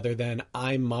 rather than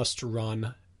I must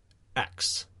run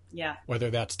X. Yeah. Whether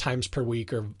that's times per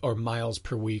week or miles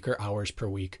per week or hours per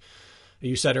week.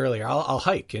 You said earlier, I'll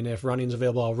hike, and if running's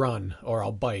available, I'll run or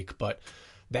I'll bike. But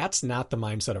that's not the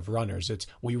mindset of runners. It's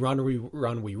we run,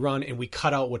 and we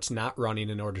cut out what's not running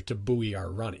in order to buoy our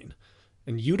running.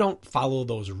 And you don't follow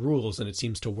those rules, and it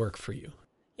seems to work for you.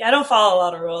 Yeah, I don't follow a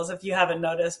lot of rules if you haven't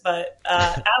noticed, but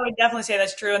I would definitely say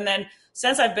that's true. And then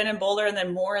since I've been in Boulder and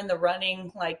then more in the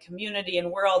running like community and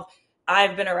world,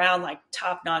 I've been around like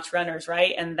top-notch runners,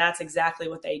 right? And that's exactly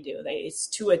what they do. It's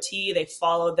to a T. They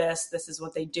follow this. This is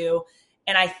what they do.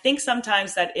 And I think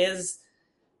sometimes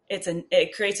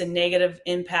it creates a negative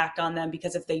impact on them,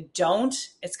 because if they don't,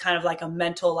 it's kind of like a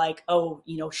mental like, oh,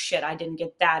 shit, I didn't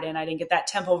get that in. I didn't get that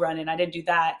tempo run in. I didn't do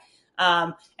that.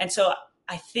 And so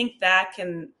I think that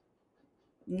can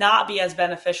not be as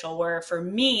beneficial, where for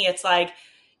me, it's like,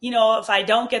 if I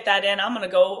don't get that in, I'm going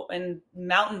to go and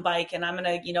mountain bike and I'm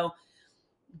going to,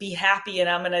 be happy and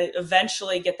I'm going to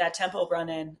eventually get that tempo run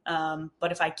in.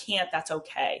 But if I can't, that's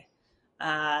okay.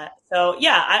 So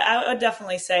yeah, I would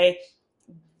definitely say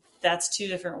that's two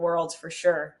different worlds for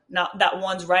sure. Not that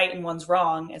one's right and one's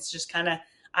wrong. It's just kind of,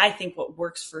 I think, what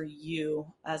works for you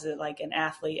as an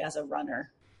athlete, as a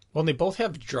runner. Well, and they both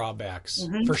have drawbacks.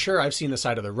 Mm-hmm. For sure, I've seen the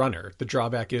side of the runner. The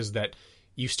drawback is that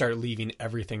you start leaving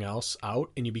everything else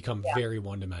out and you become very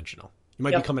one-dimensional. You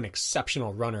might become an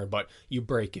exceptional runner, but you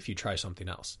break if you try something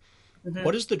else. Mm-hmm.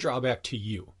 What is the drawback to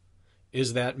you?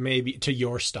 Is that maybe to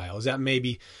your style? Is that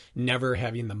maybe never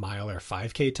having the mile or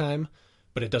 5K time,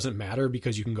 but it doesn't matter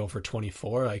because you can go for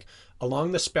 24? Like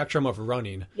along the spectrum of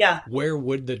running, where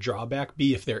would the drawback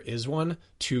be, if there is one,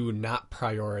 to not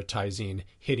prioritizing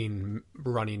hitting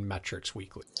running metrics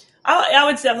weekly? I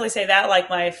would definitely say that, like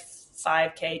my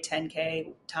 5K,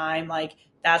 10K time, like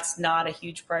that's not a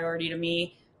huge priority to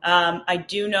me. I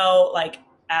do know, like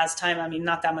as time,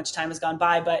 not that much time has gone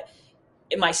by, but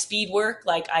in my speed work,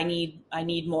 like I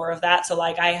need more of that. So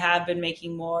like I have been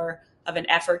making more of an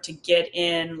effort to get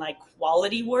in like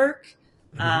quality work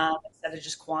instead of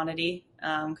just quantity.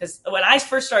 Because when I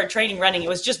first started training running, it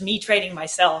was just me training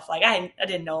myself. Like I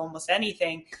didn't know almost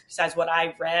anything besides what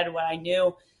I read, what I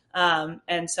knew.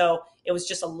 And so it was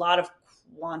just a lot of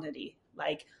quantity,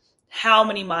 like how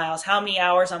many miles, how many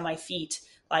hours on my feet.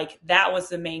 Like that was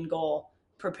the main goal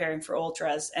preparing for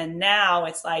ultras. And now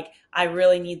it's like, I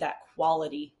really need that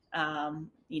quality, and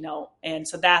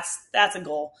so that's a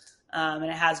goal. And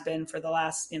it has been for the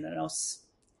last,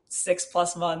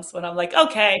 6+ months, when I'm like,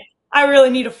 okay, I really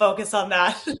need to focus on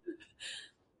that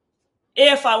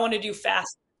if I want to do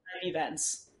fast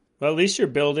events. Well, at least you're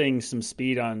building some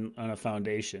speed on a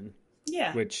foundation.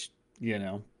 Yeah. Which,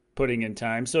 putting in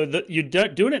time. So you're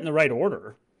doing it in the right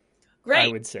order. Great.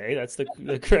 I would say that's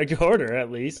the correct order,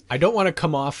 at least. I don't want to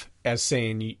come off as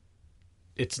saying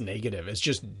it's negative. It's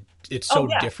just, it's so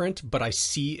different, but I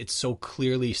see it's so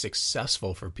clearly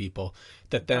successful for people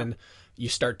that then you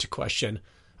start to question,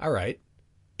 all right,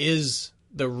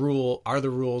 are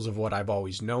the rules of what I've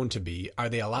always known to be, are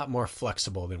they a lot more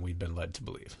flexible than we've been led to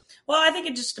believe? Well, I think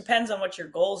it just depends on what your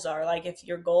goals are. Like if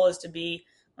your goal is to be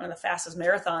one of the fastest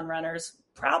marathon runners,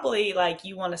 probably like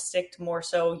you want to stick to more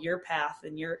so your path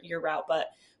and your route. But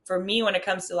for me, when it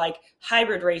comes to like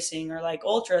hybrid racing or like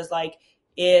ultras, like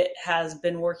it has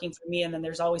been working for me. And then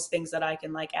there's always things that I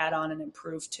can like add on and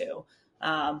improve to.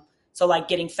 So like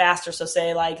getting faster. So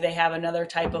say like they have another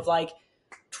type of like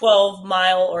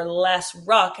 12-mile or less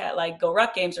ruck at like Go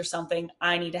Ruck Games or something.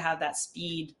 I need to have that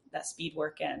speed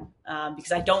work in,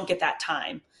 because I don't get that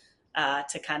time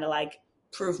to kind of like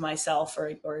prove myself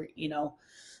or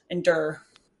endure.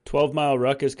 12-mile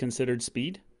ruck is considered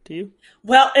speed to you?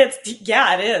 Well, it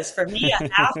is for me. A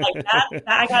half like that,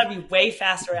 I gotta be way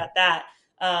faster at that,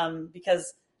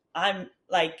 because I'm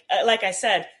like I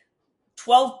said,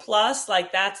 12 plus,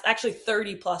 like that's actually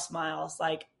 30+ miles.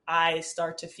 Like I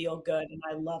start to feel good and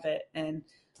I love it. And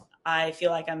I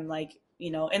feel like I'm like,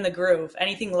 in the groove.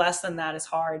 Anything less than that is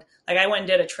hard. Like I went and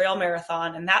did a trail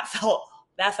marathon and that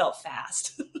felt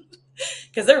fast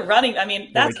because they're running. I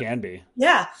mean, it can be.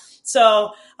 Yeah.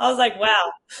 So I was like,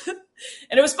 wow.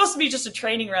 And it was supposed to be just a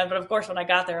training run. But of course, when I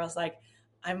got there, I was like,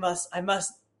 I must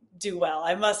do well.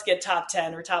 I must get top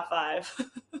 10 or top 5.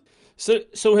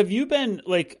 So have you been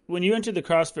like, when you entered the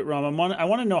CrossFit realm, I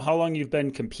want to know how long you've been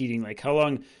competing, like how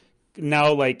long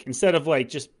now, like instead of like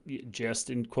just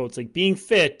in quotes, like being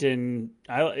fit and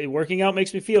working out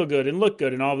makes me feel good and look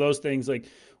good and all those things. Like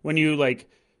when you like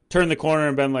turn the corner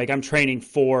and been like, I'm training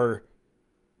for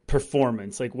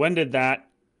performance, like when did that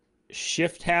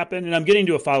shift happen? And I'm getting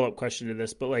to a follow-up question to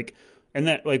this, but like, and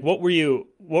that, like, what were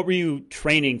you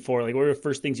training for? Like, what were the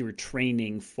first things you were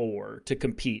training for to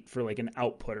compete for, like an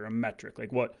output or a metric?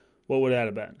 Like, what would that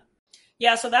have been?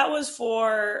 Yeah, so that was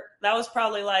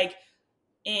probably like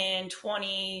in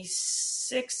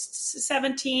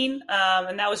 2017,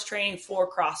 and that was training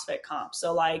for CrossFit comp.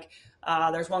 So like,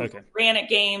 there's one for Granite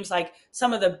Games, like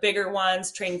some of the bigger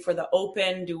ones, training for the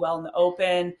Open, do well in the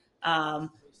Open.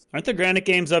 Aren't the Granite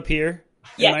Games up here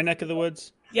in my neck of the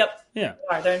woods? Yep. Yeah.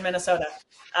 They're in Minnesota.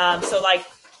 So like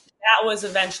that was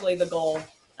eventually the goal,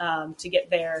 to get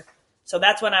there. So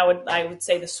that's when I would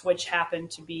say the switch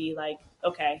happened to be like,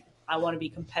 okay, I want to be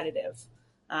competitive.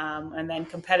 And then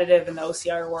competitive in the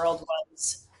OCR world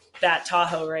was that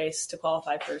Tahoe race to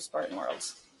qualify for Spartan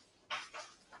Worlds.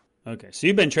 Okay. So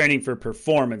you've been training for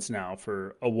performance now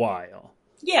for a while.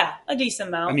 Yeah, a decent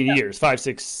amount. I mean, years, 5,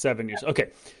 6, 7 years.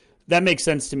 Okay. That makes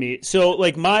sense to me. So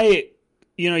like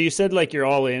you said like you're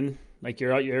all in, like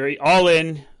you're all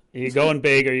in, you're going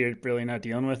big or you're really not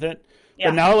dealing with it. Yeah.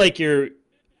 But now like you're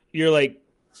like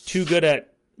too good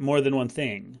at more than one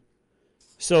thing.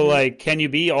 So like, can you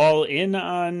be all in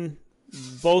on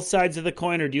both sides of the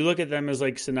coin, or do you look at them as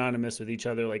like synonymous with each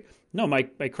other? Like, no, my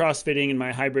CrossFitting and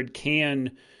my hybrid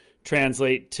can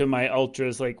translate to my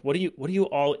ultras. Like, what are you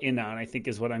all in on? I think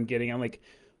is what I'm getting. I'm like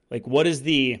what is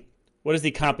the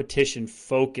competition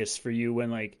focus for you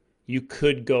when like you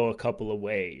could go a couple of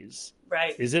ways?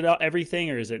 Right. Is it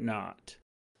everything or is it not?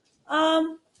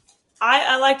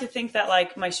 I like to think that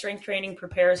like my strength training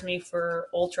prepares me for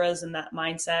ultras and that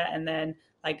mindset, and then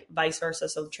like vice versa.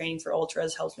 So training for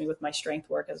ultras helps me with my strength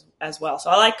work as well.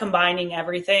 So I like combining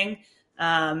everything,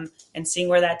 and seeing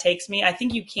where that takes me. I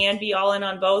think you can be all in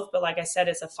on both, but like I said,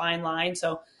 it's a fine line.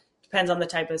 So it depends on the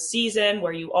type of season,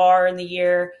 where you are in the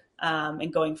year,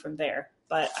 and going from there.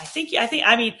 But I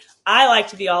mean, I like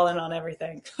to be all in on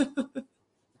everything.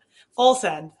 Full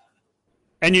send.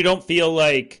 And you don't feel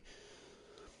like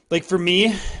for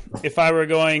me, if I were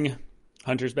going,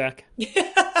 Hunter's back,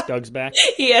 Doug's back.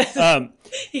 Yeah.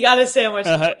 He got his sandwich.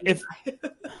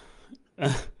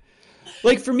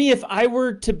 Like for me, if I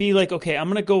were to be like, okay, I'm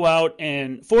going to go out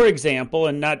and, for example,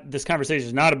 and this conversation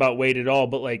is not about weight at all,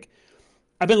 but like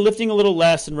I've been lifting a little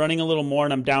less and running a little more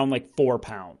and I'm down like 4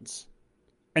 pounds.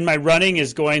 And my running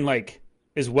is going like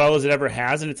as well as it ever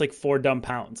has. And it's like 4 dumb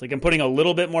pounds. Like I'm putting a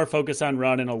little bit more focus on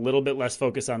run and a little bit less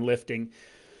focus on lifting.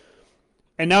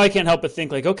 And now I can't help but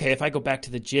think like, okay, if I go back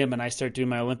to the gym and I start doing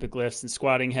my Olympic lifts and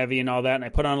squatting heavy and all that, and I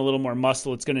put on a little more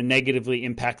muscle, it's going to negatively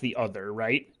impact the other,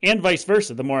 right? And vice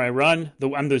versa. The more I run,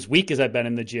 I'm as weak as I've been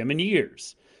in the gym in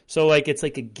years. So like, it's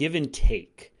like a give and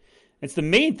take. It's the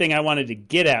main thing I wanted to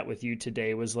get at with you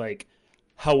today was like,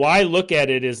 how I look at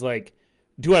it is like,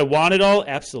 do I want it all?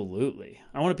 Absolutely.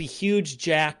 I want to be huge,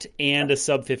 jacked, and a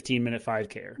sub 15-minute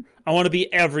 5K. I want to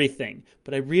be everything.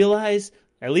 But I realize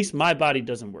at least my body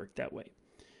doesn't work that way.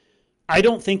 I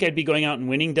don't think I'd be going out and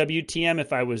winning WTM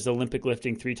if I was Olympic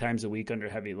lifting 3 times a week under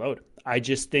heavy load. I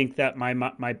just think that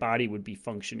my body would be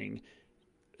functioning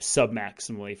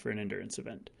sub-maximally for an endurance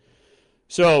event.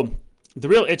 So the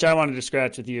real itch I wanted to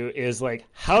scratch with you is like,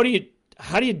 how do you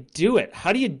do it?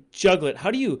 How do you juggle it?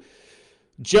 How do you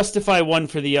justify one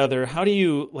for the other? How do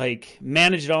you like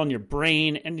manage it all in your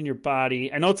brain and in your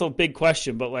body? I know it's a big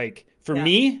question, but like for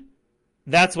me,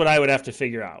 that's what I would have to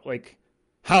figure out. Like,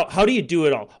 how do you do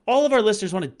it all? All of our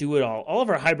listeners want to do it all. All of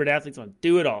our hybrid athletes want to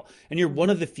do it all. And you're one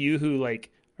of the few who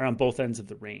like are on both ends of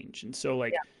the range. And so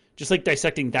like, just like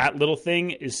dissecting that little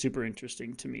thing is super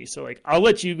interesting to me. So like, I'll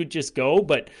let you just go,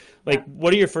 but like,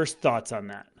 what are your first thoughts on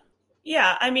that?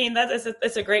 Yeah. I mean,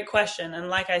 it's a great question. And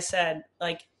like I said,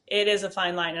 like it is a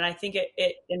fine line. And I think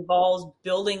it involves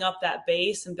building up that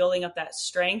base and building up that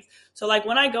strength. So like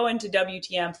when I go into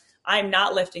WTM, I'm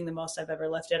not lifting the most I've ever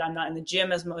lifted. I'm not in the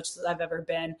gym as much as I've ever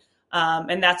been.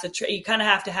 And that's you kind of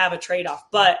have to have a trade-off.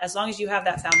 But as long as you have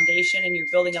that foundation and you're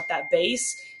building up that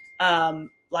base,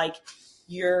 like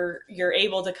you're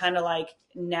able to kind of like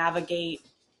navigate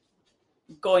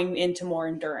going into more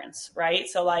endurance, right?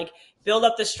 So like build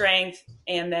up the strength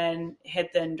and then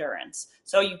hit the endurance.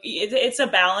 So it's a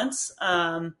balance.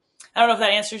 I don't know if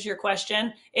that answers your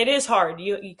question. It is hard.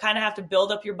 You kind of have to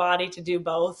build up your body to do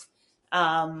both,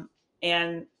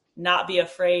 and not be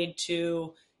afraid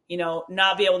to,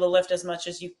 not be able to lift as much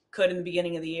as you could in the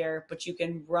beginning of the year, but you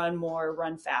can run more,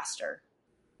 run faster.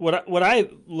 What I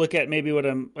look at, maybe what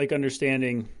I'm like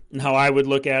understanding and how I would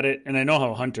look at it, and I know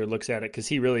how Hunter looks at it because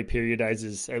he really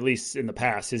periodizes, at least in the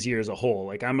past, his year as a whole.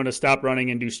 Like, I'm going to stop running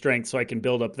and do strength so I can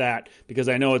build up that, because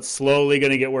I know it's slowly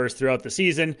going to get worse throughout the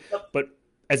season. Yep. But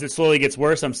as it slowly gets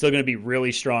worse, I'm still going to be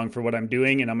really strong for what I'm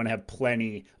doing, and I'm going to have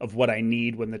plenty of what I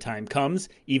need when the time comes,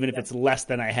 even if it's less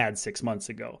than I had 6 months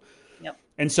ago. Yep.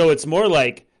 And so it's more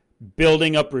like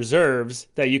building up reserves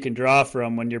that you can draw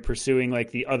from when you're pursuing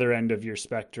like the other end of your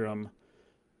spectrum.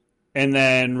 And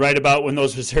then right about when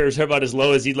those reserves are about as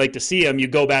low as you'd like to see them, you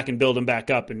go back and build them back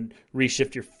up and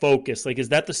reshift your focus. Like, is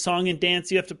that the song and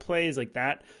dance you have to play? Is like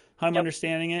that how I'm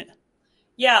understanding it?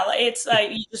 Yeah, it's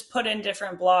like you just put in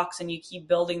different blocks and you keep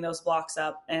building those blocks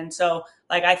up. And so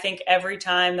like, I think every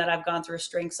time that I've gone through a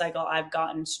strength cycle, I've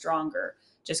gotten stronger,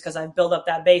 just because I've built up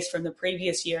that base from the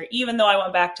previous year. Even though I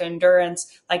went back to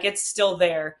endurance, like, it's still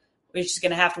there. We're just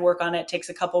going to have to work on it. It takes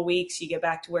a couple weeks. You get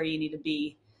back to where you need to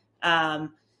be. Yeah.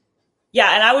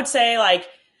 And I would say, like,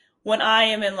 when I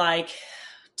am in like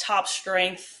top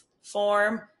strength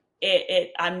form,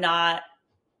 I'm not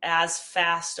as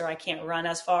fast, or I can't run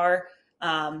as far.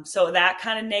 So that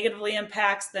kind of negatively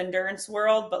impacts the endurance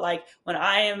world. But like, when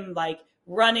I am like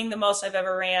running the most I've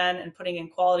ever ran and putting in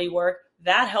quality work,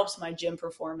 that helps my gym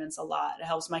performance a lot. It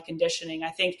helps my conditioning. I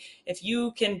think if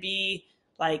you can be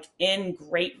like in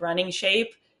great running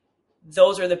shape,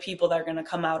 those are the people that are going to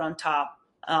come out on top.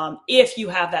 If you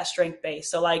have that strength base.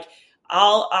 So like,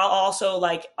 I'll also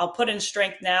like, I'll put in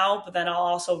strength now, but then I'll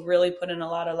also really put in a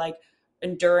lot of like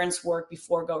endurance work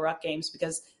before Go Ruck Games,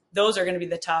 because those are going to be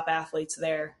the top athletes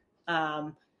there.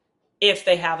 If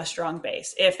they have a strong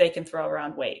base, if they can throw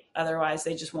around weight, otherwise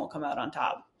they just won't come out on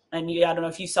top. And I don't know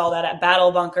if you saw that at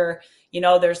Battle Bunker,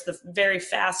 there's the very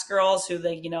fast girls who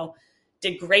they,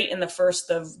 did great in the first,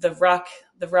 the ruck,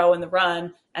 the row and the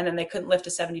run, and then they couldn't lift a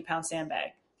 70-pound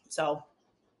sandbag. So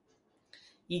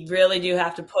you really do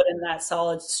have to put in that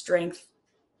solid strength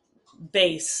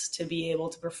base to be able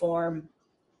to perform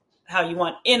how you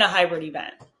want in a hybrid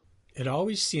event. It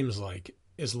always seems like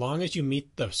as long as you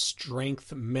meet the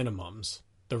strength minimums,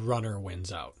 the runner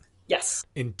wins out. Yes.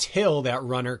 Until that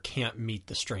runner can't meet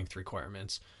the strength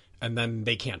requirements, and then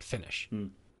they can't finish.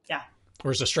 Yeah.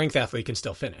 Whereas a strength athlete can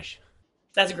still finish.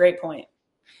 That's a great point.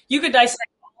 You could dissect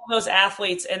all those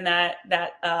athletes in that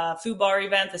FUBAR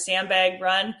event, the sandbag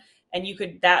run, and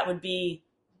that would be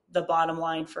the bottom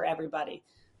line for everybody.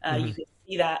 You could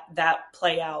see that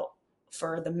play out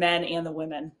for the men and the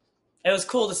women. It was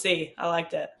cool to see. I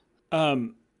liked it. I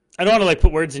don't want to like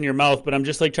put words in your mouth, but I'm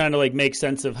just like trying to like make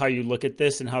sense of how you look at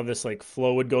this and how this like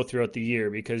flow would go throughout the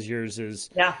year, because yours is,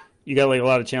 you got like a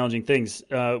lot of challenging things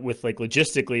with like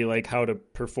logistically, like how to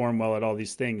perform well at all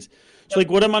these things. So like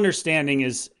what I'm understanding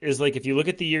is like, if you look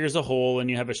at the year as a whole and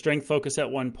you have a strength focus at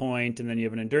one point and then you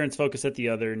have an endurance focus at the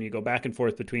other, and you go back and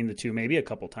forth between the two, maybe a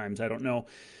couple times, I don't know.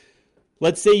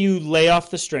 Let's say you lay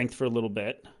off the strength for a little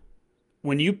bit.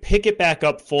 When you pick it back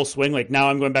up full swing, like now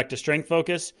I'm going back to strength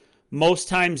focus, most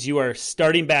times you are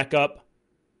starting back up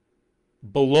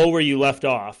below where you left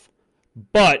off.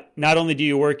 But not only do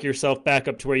you work yourself back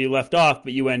up to where you left off,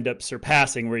 but you end up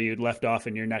surpassing where you'd left off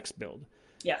in your next build.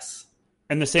 Yes.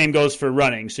 And the same goes for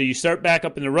running. So you start back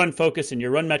up in the run focus, and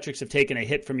your run metrics have taken a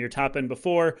hit from your top end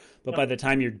before, but by the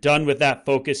time you're done with that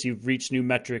focus, you've reached new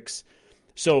metrics.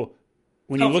 So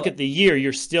when you look at the year,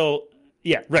 you're still...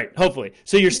 Yeah, right. Hopefully.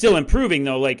 So you're still improving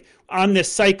though, like on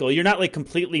this cycle, you're not like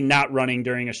completely not running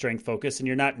during a strength focus, and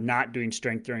you're not doing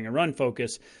strength during a run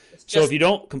focus. So if you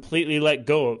don't completely let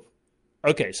go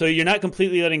of, so you're not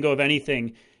completely letting go of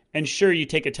anything, and sure, you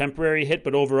take a temporary hit,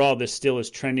 but overall this still is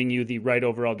trending you the right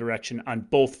overall direction on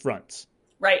both fronts.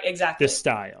 Right. Exactly. This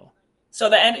style. So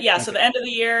the end, so the end of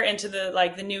the year into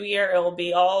the new year, it will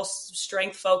be all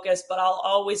strength focused, but I'll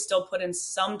always still put in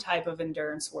some type of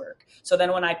endurance work. So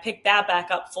then when I pick that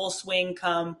back up full swing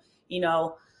come,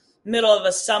 middle of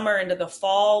the summer into the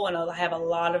fall, when I have a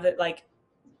lot of it, like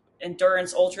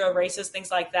endurance, ultra races,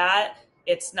 things like that,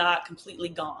 it's not completely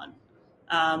gone.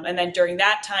 And then during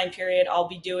that time period, I'll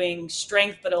be doing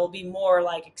strength, but it'll be more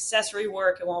like accessory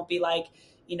work. It won't be like,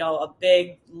 a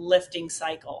big lifting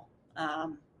cycle.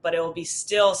 But it will be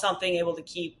still something able to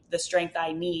keep the strength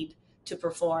I need to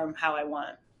perform how I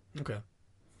want. Okay.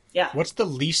 Yeah. What's the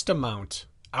least amount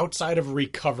outside of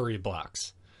recovery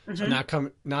blocks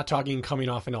So not talking coming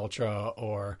off an ultra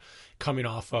or coming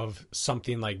off of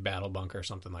something like Battle Bunk or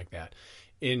something like that.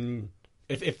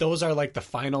 If those are like the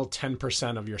final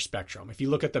 10% of your spectrum, if you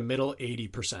look at the middle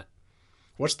 80%,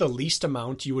 what's the least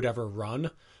amount you would ever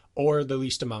run or the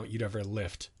least amount you'd ever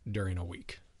lift during a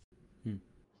week?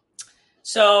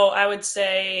 So I would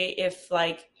say if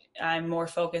like I'm more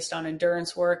focused on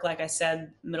endurance work, like I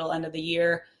said, middle end of the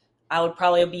year, I would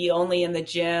probably be only in the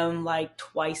gym like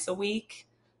twice a week,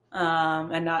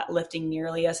 and not lifting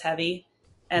nearly as heavy.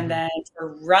 And then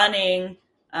for running,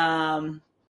 how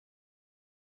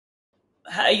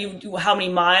many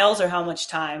miles or how much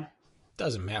time?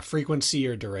 Doesn't matter. Frequency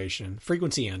or duration.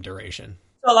 Frequency and duration.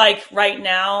 So like right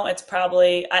now, it's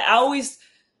probably,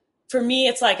 for me,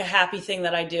 it's like a happy thing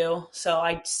that I do. So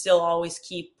I still always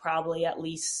keep probably at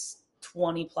least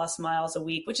 20 plus miles a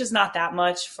week, which is not that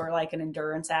much for like an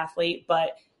endurance athlete.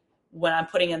 But when I'm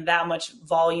putting in that much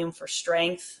volume for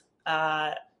strength,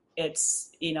 it's,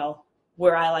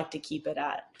 where I like to keep it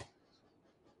at.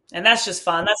 And that's just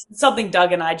fun. That's something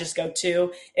Doug and I just go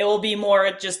to. It will be more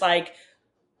just like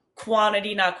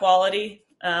quantity, not quality,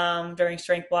 during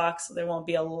strength blocks. There won't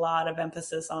be a lot of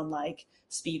emphasis on like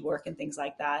speed work and things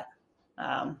like that.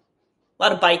 A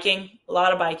lot of biking, a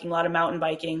lot of mountain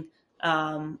biking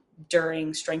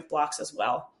during strength blocks as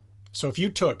well. So if you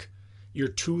took your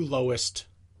two lowest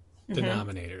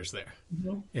denominators there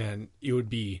and it would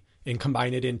be, and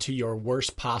combine it into your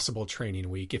worst possible training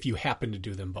week, if you happen to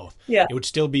do them both, it would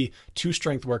still be 2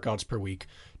 strength workouts per week,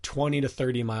 20 to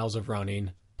 30 miles of running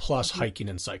plus hiking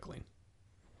and cycling.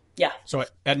 Yeah. So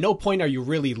at no point are you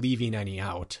really leaving any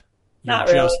out. You're Not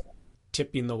just really.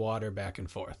 tipping the water back and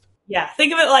forth. Yeah.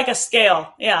 Think of it like a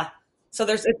scale. Yeah. So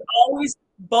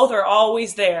both are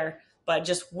always there, but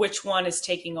just which one is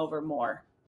taking over more.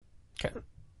 Okay.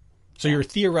 So your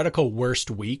theoretical worst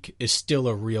week is still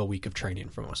a real week of training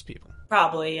for most people.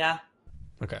 Probably. Yeah.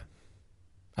 Okay.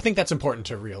 I think that's important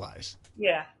to realize.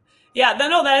 Yeah. Yeah.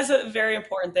 No, that is a very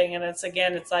important thing. And it's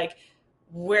like,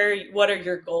 what are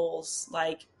your goals?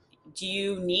 Like, do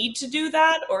you need to do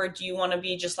that? Or do you want to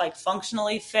be just like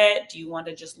functionally fit? Do you want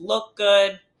to just look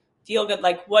good, feel good?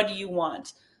 Like, what do you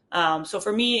want? So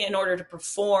for me, in order to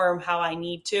perform how I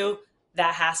need to,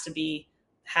 that has to be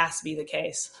the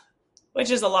case, which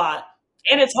is a lot.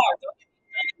 And it's hard. Don't get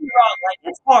me wrong. Like,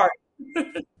 it's hard.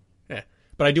 Yeah.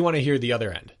 But I do want to hear the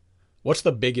other end. What's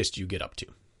the biggest you get up to?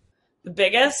 The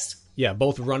biggest? Yeah,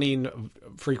 both running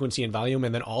frequency and volume,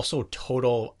 and then also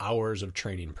total hours of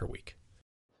training per week.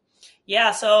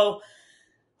 Yeah, so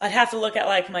I'd have to look at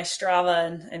like my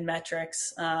Strava and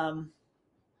metrics,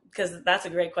 because that's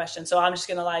a great question. So I'm just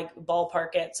gonna like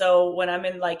ballpark it. So when I'm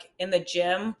in the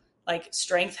gym, like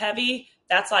strength heavy,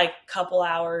 that's like a couple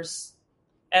hours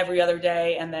every other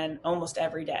day, and then almost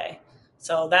every day.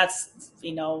 So that's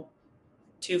 2,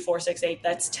 4, 6, 8.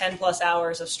 That's 10 plus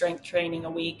hours of strength training a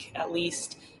week at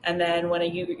least. And then when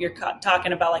you're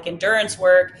talking about like endurance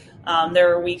work,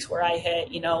 there are weeks where I hit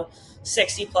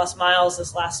 60 plus miles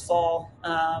this last fall,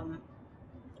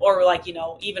 or like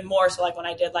even more. So like when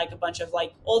I did like a bunch of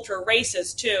like ultra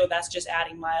races too, that's just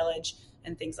adding mileage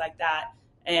and things like that.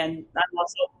 And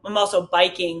I'm also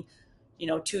biking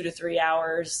 2 to 3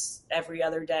 hours every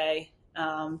other day,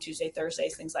 Tuesday,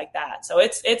 Thursdays, things like that. So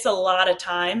it's a lot of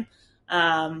time.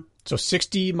 So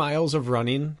 60 miles of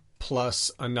running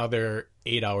plus another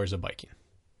 8 hours of biking.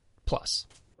 Plus.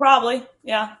 Probably,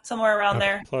 yeah, somewhere around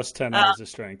there. Plus 10 hours of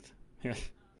strength. Yeah.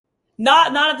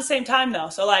 Not at the same time though.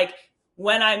 So like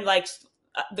when I'm like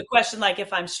the question, like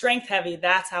if I'm strength heavy,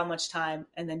 that's how much time,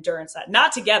 and then endurance, that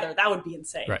not together. That would be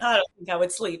insane. Right. I don't think I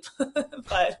would sleep.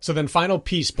 But so then final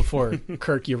piece before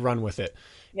Kirk, you run with it.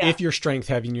 Yeah. If you're strength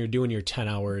heavy and you're doing your 10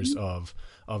 hours of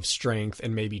strength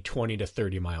and maybe 20 to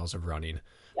 30 miles of running,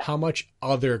 how much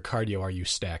other cardio are you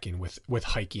stacking with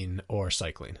hiking or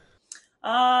cycling?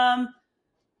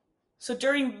 So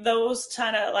during those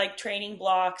kind of like training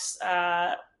blocks,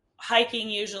 hiking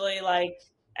usually like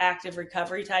active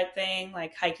recovery type thing,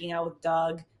 like hiking out with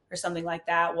Doug or something like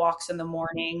that, walks in the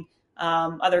morning.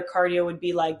 Other cardio would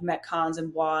be like Metcons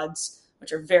and WODs,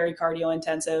 which are very cardio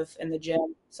intensive in the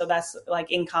gym. So that's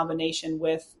like in combination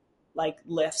with like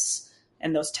lifts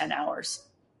and those 10 hours.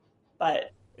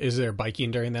 But is there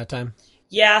biking during that time?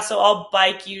 Yeah. So I'll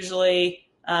bike usually,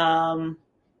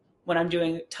 when I'm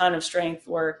doing a ton of strength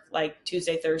work, like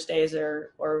Tuesday, Thursdays Tuesday,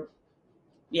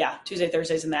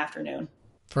 Thursdays in the afternoon.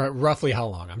 For roughly how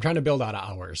long? I'm trying to build out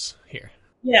hours here.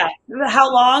 Yeah.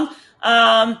 How long?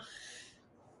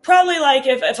 Probably like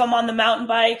if I'm on the mountain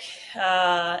bike,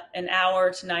 an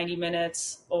hour to 90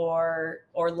 minutes or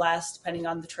less, depending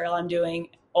on the trail I'm doing.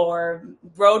 or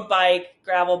road bike,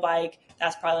 gravel bike,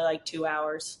 that's probably like 2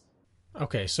 hours.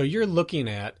 Okay, so you're looking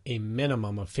at a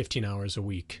minimum of 15 hours a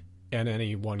week in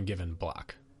any one given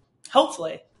block.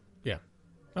 Hopefully. Yeah.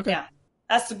 Okay. Yeah,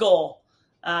 that's the goal.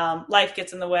 Life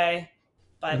gets in the way,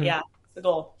 but yeah, it's the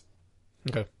goal.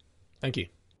 Okay. Thank you.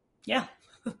 Yeah.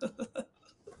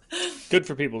 Good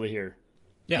for people to hear.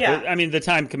 Yeah. I mean, the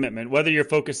time commitment, whether your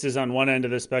focus is on one end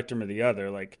of the spectrum or the other,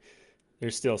 like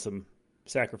there's still some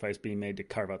sacrifice being made to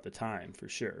carve out the time for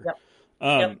sure.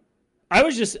 Yep. I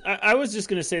was just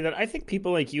going to say that I think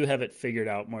people like you have it figured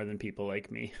out more than people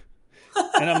like me.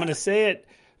 And I'm going to say it,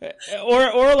 or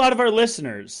a lot of our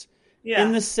listeners,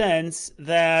 in the sense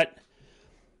that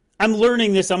I'm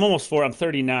learning this. I'm almost 40. I'm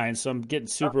 39, so I'm getting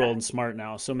super old and smart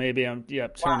now. So maybe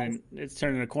it's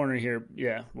turning a corner here.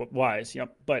 Yeah, wise.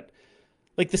 Yep. But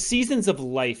like the seasons of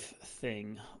life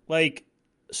thing, like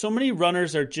so many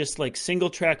runners are just like single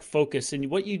track focus, and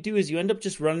what you do is you end up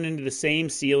just running into the same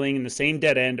ceiling and the same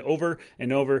dead end over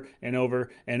and over and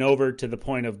over and over, to the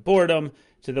point of boredom,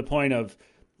 to the point of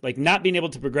like not being able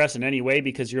to progress in any way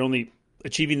because you're only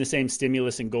achieving the same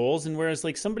stimulus and goals. And whereas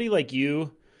like somebody like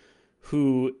you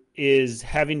who is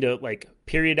having to like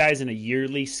periodize in a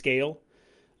yearly scale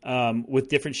with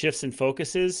different shifts and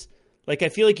focuses, like I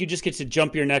feel like you just get to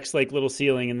jump your next like little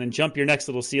ceiling and then jump your next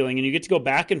little ceiling, and you get to go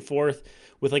back and forth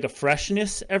with like a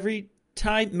freshness every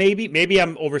time. Maybe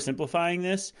I'm oversimplifying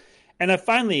this. And I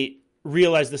finally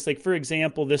realized this, like for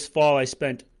example, this fall I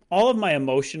spent all of my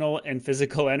emotional and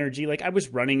physical energy, like I was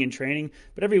running and training,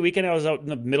 but every weekend I was out in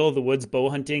the middle of the woods bow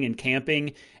hunting and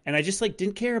camping, and I just like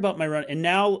didn't care about my run and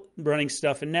now running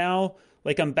stuff. And now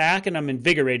like I'm back and I'm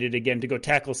invigorated again to go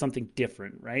tackle something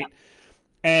different, right?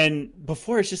 And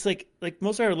before it's just like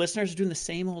most of our listeners are doing the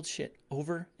same old shit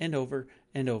over and over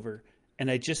and over. And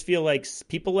I just feel like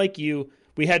people like you,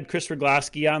 we had Chris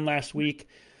Rogloski on last week.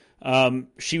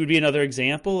 She would be another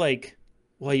example. Like,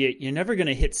 well, you're never going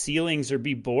to hit ceilings or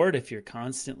be bored if you're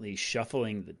constantly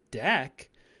shuffling the deck.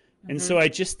 And so I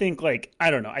just think like,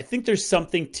 I don't know. I think there's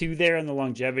something to there in the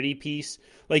longevity piece.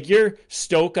 Like your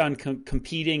stoke on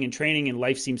competing and training and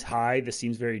life seems high. This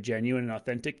seems very genuine and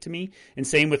authentic to me. And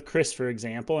same with Chris, for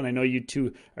example. And I know you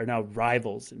two are now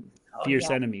rivals and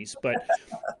fierce enemies. But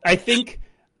I think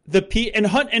and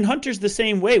Hunter's the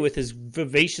same way with his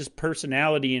vivacious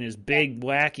personality and his big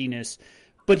wackiness.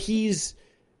 But he's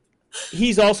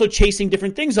also chasing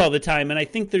different things all the time. And I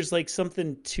think there's like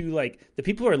something to like the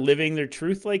people who are living their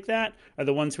truth like that are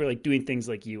the ones who are like doing things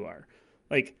like you are.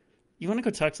 Like, you want to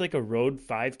go talk to like a road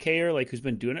 5K-er like who's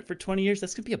been doing it for 20 years?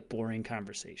 That's going to be a boring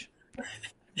conversation.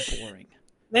 Boring.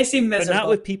 They seem miserable. But not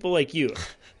with people like you.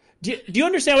 Do you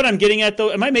understand what I'm getting at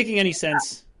though? Am I making any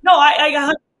sense? No, I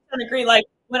 100% agree. Like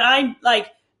when I'm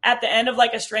like at the end of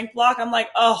like a strength block, I'm like,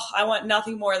 oh, I want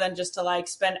nothing more than just to like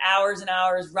spend hours and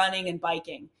hours running and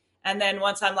biking. And then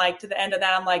once I'm like to the end of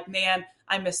that, I'm like, man,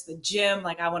 I miss the gym.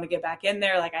 Like I want to get back in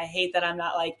there. Like I hate that I'm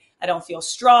not like, I don't feel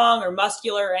strong or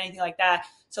muscular or anything like that.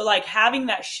 So like having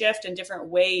that shift in different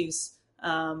waves,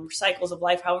 cycles of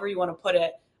life, however you want to put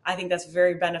it, I think that's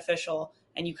very beneficial.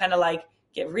 And you kind of like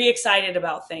get re-excited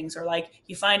about things, or like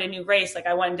you find a new race. Like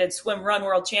I went and did swim run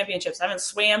world championships. I haven't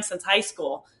swam since high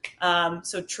school.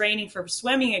 So training for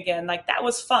swimming again, like that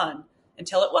was fun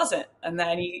until it wasn't. And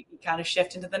then you kind of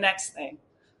shift into the next thing.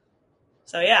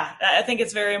 So yeah, I think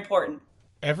it's very important.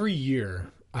 Every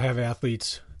year I have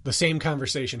athletes, the same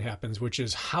conversation happens, which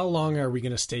is how long are we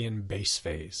going to stay in base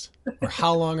phase? Or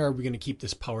how long are we going to keep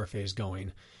this power phase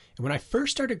going? And when I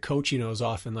first started coaching, it was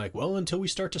often like, well, until we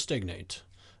start to stagnate,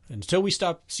 until we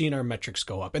stop seeing our metrics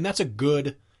go up. And that's a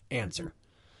good answer.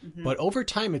 Mm-hmm. But over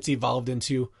time, it's evolved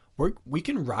into we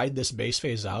can ride this base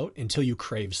phase out until you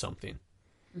crave something.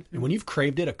 Mm-hmm. And when you've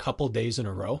craved it a couple days in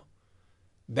a row,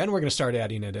 then we're going to start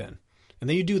adding it in. And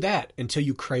then you do that until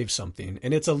you crave something.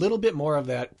 And it's a little bit more of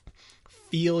that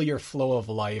feel your flow of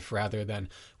life rather than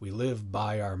we live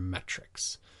by our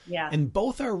metrics. Yeah. And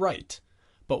both are right.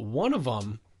 But one of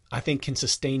them, I think, can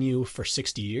sustain you for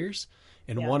 60 years.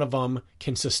 And one of them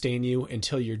can sustain you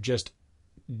until you're just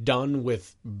done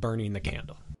with burning the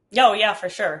candle. Oh, yeah, for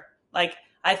sure. Like,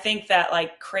 I think that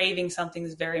like craving something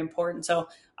is very important. So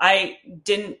I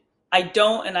didn't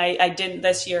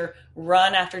this year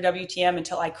run after WTM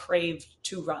until I craved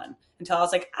to run, until I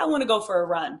was like, I want to go for a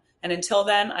run. And until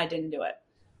then, I didn't do it.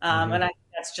 And I think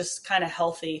that's just kind of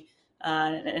healthy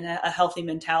and a healthy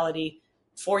mentality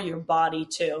for your body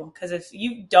too. Because if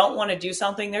you don't want to do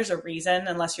something, there's a reason,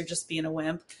 unless you're just being a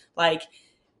wimp. Like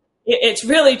it's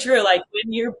really true. Like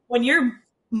when your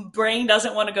brain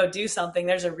doesn't want to go do something,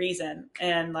 there's a reason.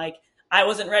 And like I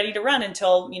wasn't ready to run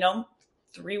until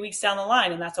 3 weeks down the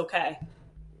line, and that's okay.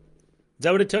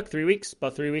 that what it took? 3 weeks?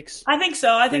 About 3 weeks? I think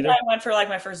so. I think I went for like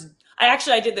my first,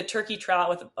 I did the turkey trot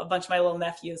with a bunch of my little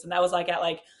nephews, and that was like at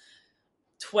like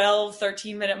 12,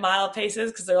 13-minute mile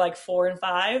paces because they're like 4 and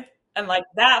 5. And like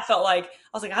that felt like, I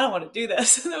was like, I don't want to do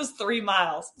this. And it was 3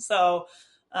 miles. So,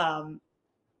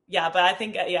 yeah, but I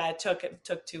think, it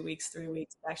took 2 weeks, 3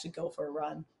 weeks to actually go for a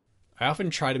run. I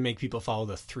often try to make people follow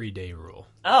the 3-day rule.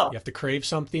 Oh. You have to crave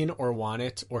something or want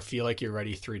it or feel like you're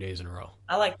ready 3 days in a row.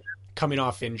 I like that. Coming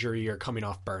off injury or coming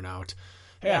off burnout.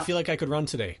 Hey, Yeah. I feel like I could run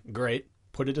today. Great.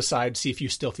 Put it aside. See if you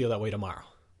still feel that way tomorrow.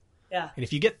 Yeah. And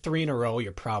if you get 3 in a row,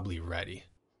 you're probably ready.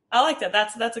 I like that.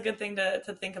 That's a good thing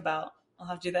to think about. I'll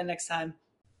have to do that next time.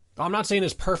 I'm not saying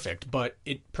it's perfect, but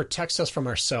it protects us from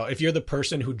ourselves. If you're the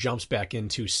person who jumps back in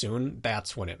too soon,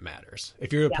 that's when it matters.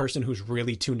 If you're a person who's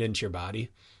really tuned into your body,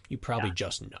 you probably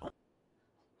just know.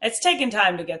 It's taken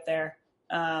time to get there,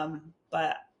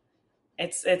 but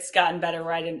it's gotten better.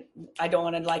 Right, I don't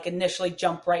want to like initially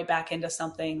jump right back into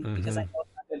something because I know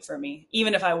it's not good for me,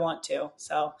 even if I want to.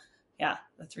 So, yeah,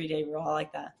 the 3-day rule, I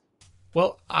like that.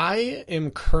 Well, I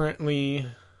am currently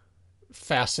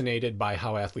fascinated by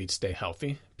how athletes stay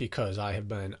healthy because I have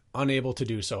been unable to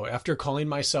do so. After calling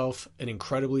myself an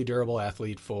incredibly durable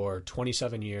athlete for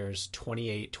 27 years,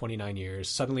 28, 29 years,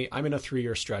 suddenly I'm in a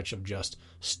 3-year stretch of just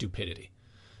stupidity.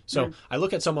 So I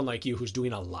look at someone like you who's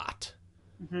doing a lot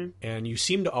and you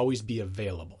seem to always be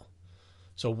available.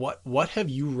 So what have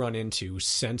you run into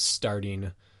since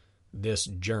starting this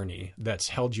journey that's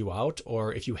held you out?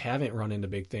 Or if you haven't run into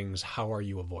big things, how are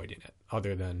you avoiding it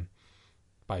other than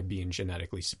by being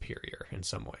genetically superior in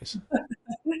some ways?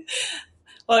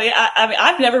 Well, yeah, I mean,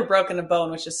 I've never broken a bone,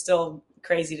 which is still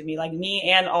crazy to me. Like me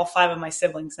and all 5 of my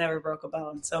siblings never broke a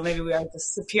bone. So maybe we are the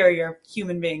superior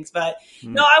human beings. But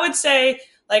no, I would say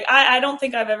like, I don't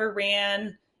think I've ever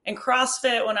ran in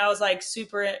CrossFit when I was like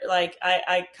super, like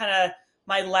I kind of,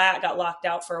 my lat got locked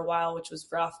out for a while, which was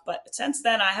rough. But since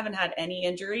then I haven't had any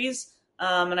injuries.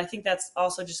 And I think that's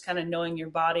also just kind of knowing your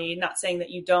body, not saying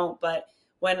that you don't, but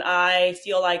when I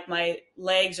feel like my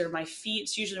legs or my feet,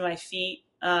 it's usually my feet,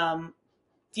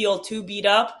 feel too beat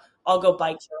up, I'll go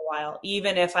bike for a while.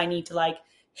 Even if I need to like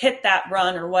hit that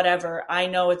run or whatever, I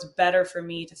know it's better for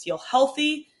me to feel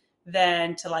healthy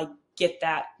than to like get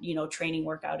that, training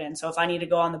workout in. So if I need to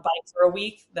go on the bike for a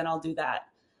week, then I'll do that.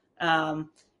 And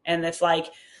if like,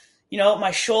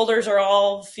 my shoulders are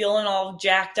all feeling all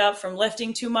jacked up from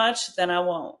lifting too much, then I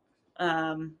won't.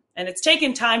 And it's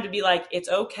taken time to be like, it's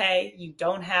okay. You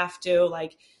don't have to,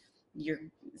 like,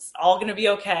 it's all going to be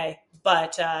okay.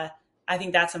 But I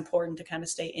think that's important to kind of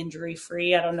stay injury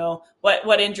free. I don't know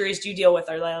what injuries do you deal with?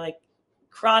 Are they like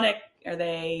chronic? Are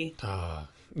they?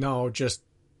 No, just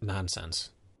nonsense.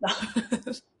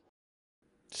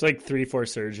 It's like 3-4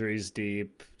 surgeries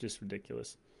deep, just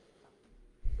ridiculous.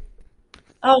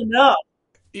 Oh no.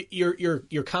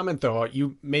 Your comment though,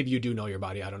 maybe you do know your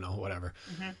body, I don't know, whatever.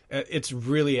 It's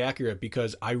really accurate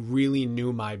because I really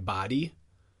knew my body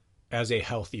as a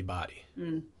healthy body.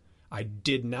 I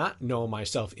did not know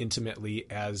myself intimately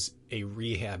as a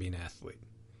rehabbing athlete.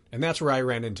 And that's where I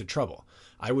ran into trouble.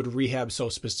 I would rehab so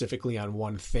specifically on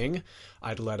one thing,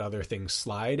 I'd let other things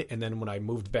slide. And then when I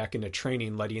moved back into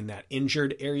training, letting that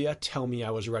injured area tell me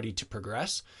I was ready to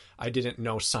progress, I didn't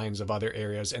know signs of other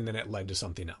areas, and then it led to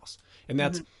something else. And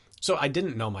that's so I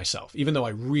didn't know myself, even though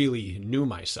I really knew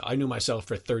myself. I knew myself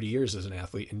for 30 years as an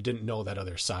athlete and didn't know that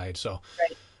other side. So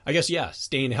I guess, yeah,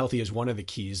 staying healthy is one of the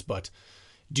keys, but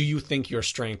do you think your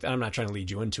strength, and I'm not trying to lead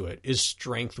you into it, is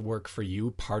strength work for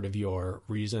you part of your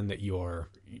reason that you're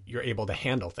able to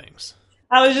handle things?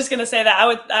 I was just going to say that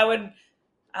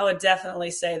I would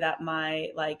definitely say that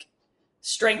my like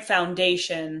strength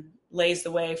foundation lays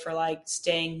the way for like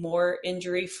staying more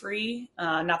injury free.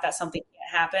 Not that something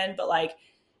can't happen, but like,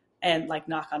 and like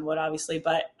knock on wood, obviously,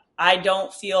 but I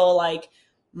don't feel like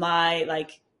my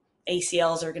like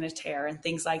ACLs are going to tear and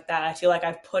things like that. I feel like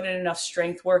I've put in enough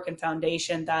strength work and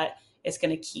foundation that it's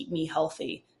going to keep me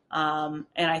healthy. And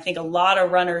I think a lot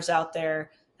of runners out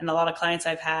there and a lot of clients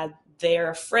I've had,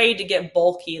 they're afraid to get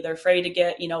bulky. They're afraid to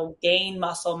get, gain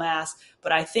muscle mass.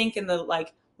 But I think in the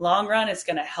like long run, it's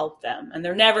going to help them. And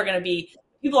they're never going to be,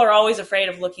 people are always afraid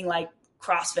of looking like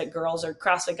CrossFit girls or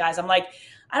CrossFit guys. I'm like,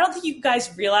 I don't think you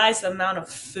guys realize the amount of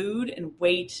food and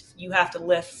weight you have to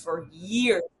lift for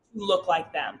years to look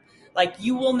like them. Like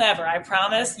you will never, I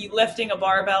promise, you lifting a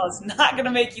barbell is not going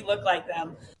to make you look like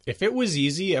them. If it was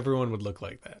easy, everyone would look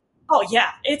like that. Oh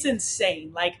yeah, it's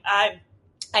insane. Like I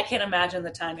can't imagine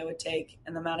the time it would take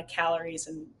and the amount of calories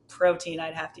and protein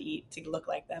I'd have to eat to look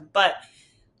like them. But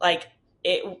like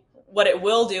what it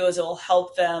will do is it will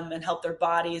help them and help their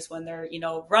bodies when they're,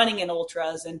 running in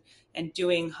ultras and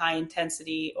doing high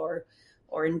intensity or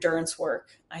or endurance work.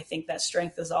 I think that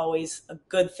strength is always a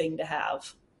good thing to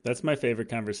have. That's my favorite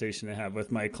conversation to have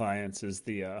with my clients is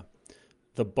the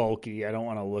bulky, I don't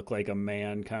want to look like a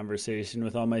man conversation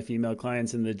with all my female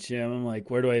clients in the gym. I'm like,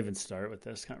 where do I even start with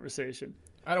this conversation?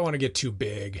 I don't want to get too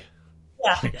big.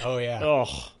 Yeah. Like, oh yeah.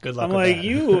 Oh, good luck. I'm with like, that.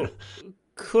 you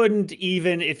couldn't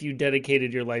even if you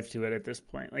dedicated your life to it at this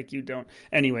point. Like you don't.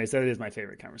 Anyways, that is my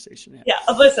favorite conversation. Yeah.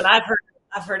 Listen, I've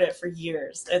heard it for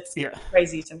years. It's Yeah.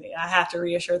 crazy to me. I have to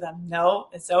reassure them, no,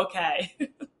 it's okay.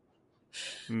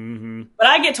 Mm-hmm. But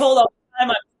I get told all the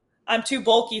time I'm too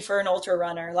bulky for an ultra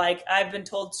runner. Like I've been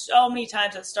told so many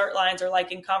times at start lines or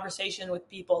like in conversation with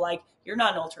people, like, you're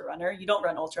not an ultra runner. You don't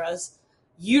run ultras.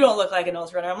 You don't look like an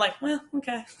ultra runner. I'm like, well,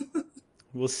 okay.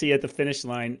 We'll see you at the finish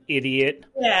line, idiot.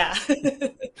 Yeah.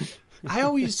 I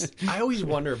always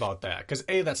wonder about that because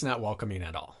A, that's not welcoming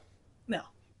at all. No.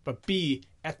 But B,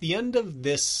 at the end of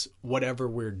this, whatever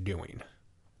we're doing,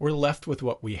 we're left with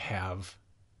what we have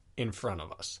in front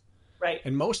of us. Right.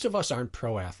 And most of us aren't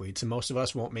pro athletes, and most of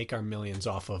us won't make our millions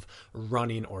off of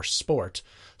running or sport.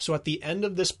 So at the end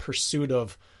of this pursuit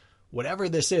of whatever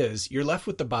this is, you're left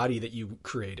with the body that you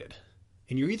created.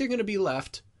 And you're either going to be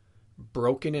left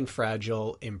broken and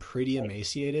fragile and pretty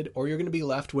emaciated, or you're going to be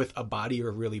left with a body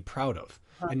you're really proud of.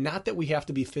 And not that we have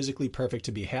to be physically perfect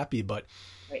to be happy, but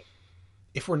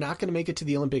if we're not going to make it to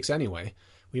the Olympics anyway,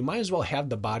 we might as well have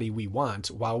the body we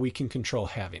want while we can control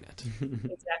having it.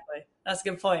 Exactly. That's a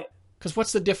good point. Because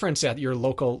what's the difference at your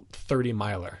local 30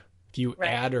 miler if you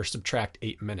add or subtract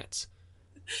 8 minutes?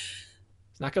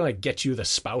 It's not going to like get you the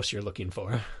spouse you're looking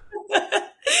for.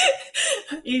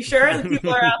 You sure the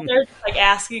people are out there like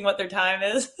asking what their time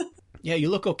is? Yeah, you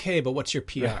look okay, but what's your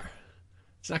PR?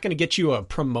 It's not going to get you a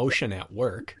promotion at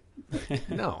work.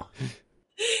 No.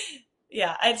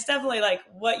 Yeah, it's definitely like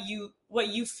what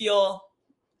you feel,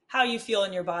 how you feel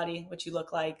in your body, what you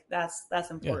look like. That's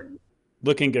important. Yeah.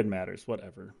 Looking good matters,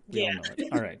 whatever. We all know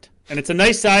it. All right. And it's a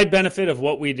nice side benefit of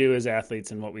what we do as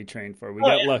athletes and what we train for. We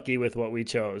got lucky with what we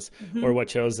chose or what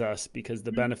chose us because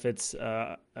the benefits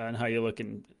on how you look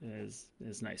is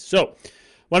nice. So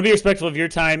want to be respectful of your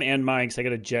time and mine because I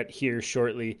got a jet here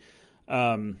shortly. We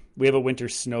have a winter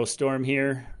snowstorm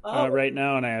here right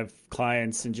now, and I have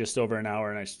clients in just over an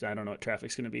hour, and I don't know what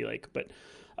traffic's going to be like. But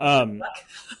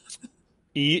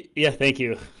yeah, thank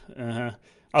you.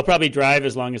 I'll probably drive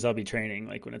as long as I'll be training,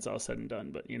 like when it's all said and done.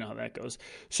 But you know how that goes.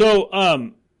 So,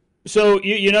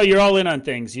 you know, you're all in on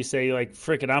things. You say like,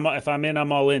 "Frick it, if I'm in,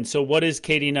 I'm all in." So, what is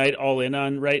Katie Knight all in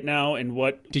on right now? And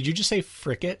what did you just say?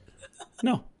 Frick it?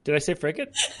 No, did I say frick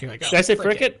it? You're like, did I say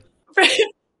frick it? I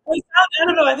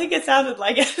don't know. I think it sounded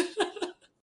like it.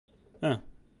 Huh.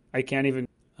 I can't even.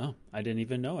 Oh, I didn't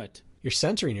even know it. You're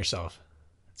censoring yourself.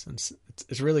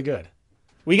 It's really good.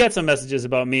 We got some messages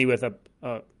about me with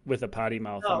a potty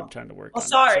mouth that I'm trying to work on.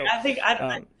 Sorry. So, I think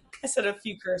I said a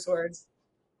few curse words.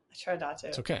 I tried not to.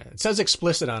 It's okay. It says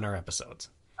explicit on our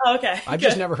episodes. Oh, okay. I've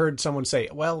just never heard someone say,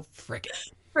 well, frick it.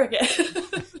 Frick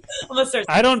it. Unless there's...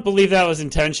 I don't believe that was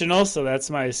intentional, so that's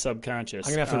my subconscious.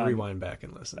 I'm going to have to rewind back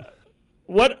and listen.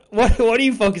 What are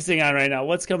you focusing on right now?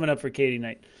 What's coming up for Katie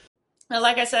Knight?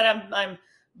 Like I said, I'm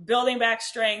building back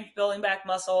strength, building back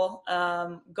muscle.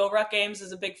 Go Ruck Games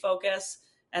is a big focus.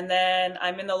 And then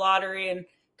I'm in the lottery and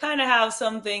kind of have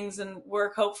some things and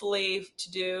work hopefully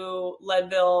to do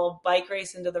Leadville bike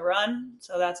race into the run.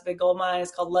 So that's a big goal of mine.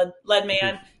 It's called Lead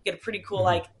Man. Get a pretty cool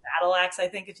like battle axe, I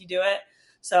think, if you do it.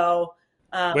 So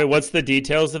wait, what's the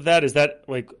details of that? Is that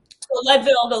like the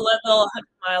Leadville 100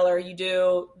 miler?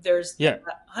 There's a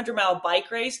 100-mile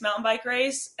bike race, mountain bike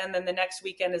race, and then the next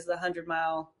weekend is the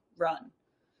 100-mile run.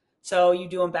 So you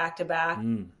do them back to back.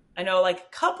 I know like a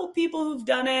couple people who've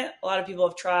done it. A lot of people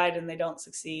have tried and they don't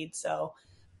succeed. So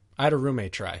I had a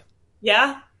roommate try.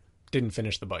 Yeah. Didn't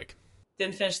finish the bike.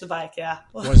 Didn't finish the bike. Yeah.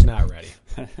 Was not ready.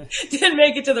 Didn't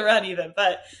make it to the run even.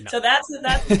 But no. So that's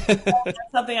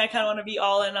something I kind of want to be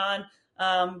all in on.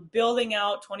 Building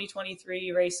out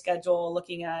 2023 race schedule,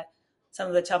 looking at some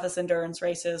of the toughest endurance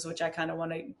races, which I kind of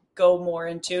want to go more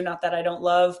into. Not that I don't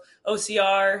love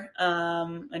OCR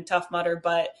and Tough Mudder,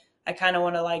 but I kind of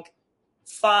want to like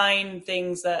find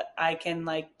things that I can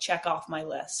like check off my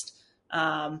list.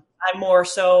 I'm more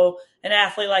so an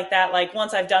athlete like that. Like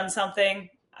once I've done something,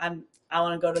 I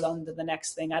want to go to the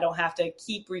next thing. I don't have to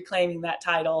keep reclaiming that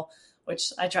title,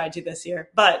 which I tried to this year.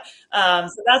 But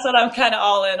so that's what I'm kind of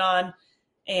all in on.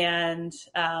 And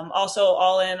also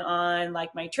all in on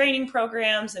like my training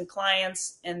programs and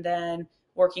clients, and then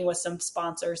working with some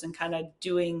sponsors and kind of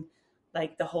doing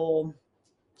like the whole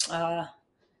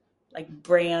like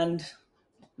brand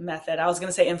method. I was going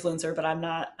to say influencer, but I'm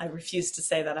not. I refuse to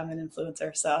say that I'm an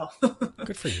influencer. So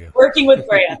good for you. Working with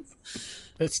brands.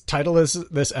 Its title is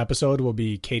this episode will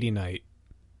be Katie Knight,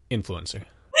 influencer.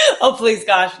 Oh, please,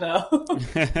 gosh, no.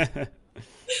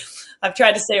 I've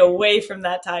tried to stay away from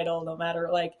that title, no matter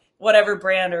like whatever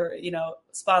brand or,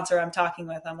 sponsor I'm talking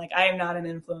with. I'm like, I am not an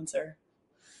influencer.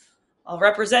 I'll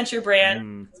represent your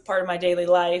brand. It's part of my daily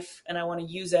life and I want to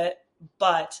use it,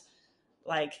 but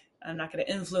like, I'm not going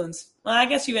to influence. Well, I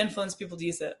guess you influence people to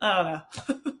use it. I don't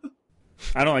know.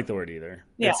 I don't like the word either.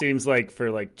 Yeah. It seems like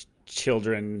for like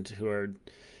children who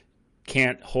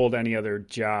can't hold any other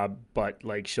job but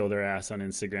like show their ass on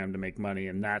Instagram to make money,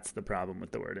 and that's the problem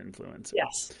with the word influencer.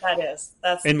 Yes,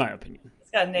 that's in my opinion.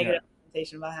 It's got a negative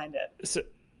connotation behind it.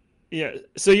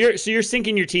 So you're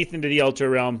sinking your teeth into the ultra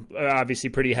realm,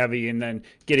 obviously pretty heavy, and then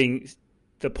getting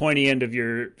the pointy end of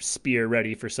your spear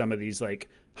ready for some of these like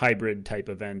hybrid type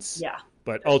events. Yeah.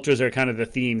 But ultras are kind of the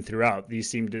theme throughout.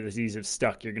 These have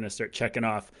stuck. You're going to start checking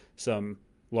off some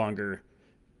longer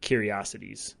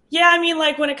curiosities. Yeah, I mean,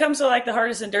 like when it comes to like the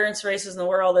hardest endurance races in the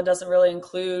world, it doesn't really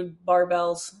include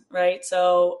barbells, right?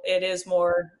 So it is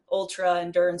more ultra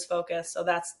endurance focused. So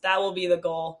that will be the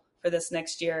goal for this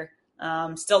next year.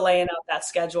 Still laying out that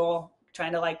schedule,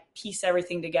 trying to like piece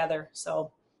everything together.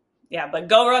 So yeah, but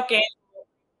Go Ruck Games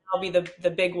will be the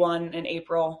big one in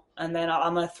April, and then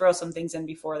I'm going to throw some things in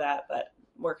before that, but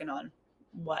working on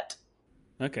what.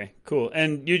 Okay, cool.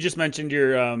 And you just mentioned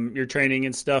your training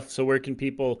and stuff. So where can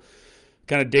people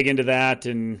kind of dig into that,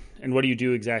 and what do you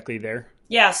do exactly there?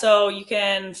 Yeah, so you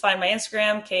can find my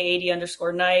Instagram,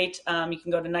 K80_night. You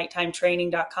can go to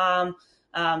nighttimetraining.com.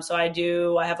 So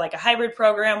I have like a hybrid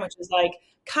program, which is like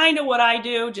kind of what I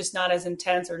do, just not as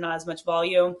intense or not as much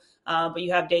volume. But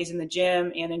you have days in the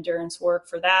gym and endurance work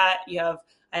for that.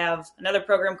 I have another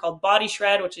program called Body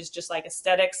Shred, which is just like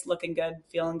aesthetics, looking good,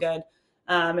 feeling good.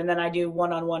 And then I do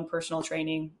one-on-one personal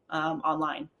training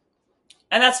online.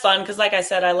 And that's fun because, like I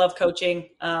said, I love coaching.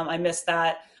 I miss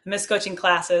that. I miss coaching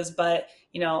classes, but,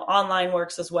 online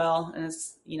works as well. And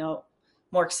it's,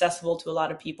 more accessible to a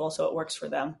lot of people, so it works for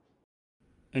them.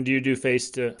 And do you do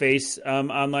face-to-face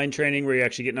online training where you're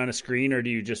actually getting on a screen, or do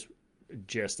you just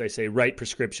I say, write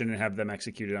prescription and have them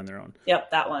execute it on their own?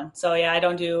 Yep, that one. So, yeah, I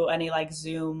don't do any like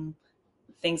Zoom,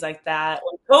 things like that.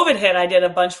 When COVID hit, I did a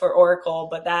bunch for Oracle,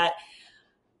 but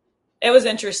it was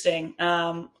interesting.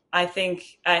 I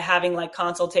think having like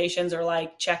consultations or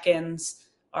like check-ins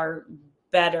are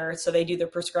better. So they do the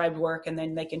prescribed work and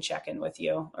then they can check in with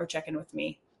you or check in with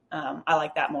me. I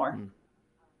like that more.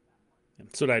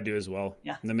 That's what I do as well.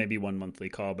 Yeah. And then maybe one monthly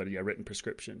call, but yeah, written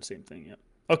prescription, same thing. Yeah.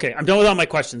 Okay. I'm done with all my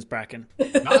questions, Bracken.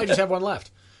 No, I just have one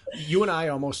left. You and I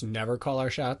almost never call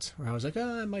our shots. Where I was like,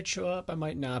 I might show up, I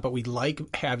might not, but we like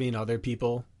having other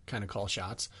people kind of call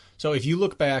shots. So if you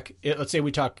look back, let's say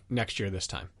we talk next year this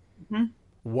time. Mm-hmm.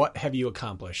 What have you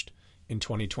accomplished in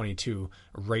 2022,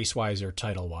 race-wise or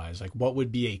title-wise? Like, what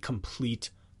would be a complete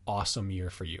awesome year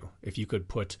for you if you could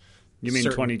put? You mean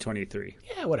 2023?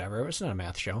 Yeah, whatever. It's not a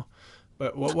math show.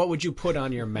 But what would you put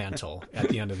on your mantle at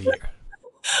the end of the year?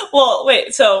 Well,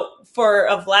 wait. So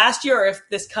of last year, or if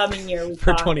this coming year?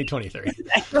 For 2023.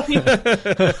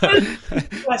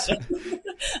 Question.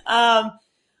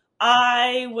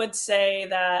 I would say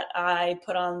that I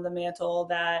put on the mantle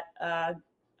that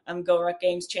I'm Go Ruck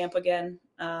Games champ again.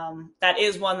 That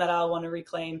is one that I'll want to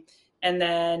reclaim. And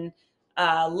then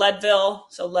Leadville,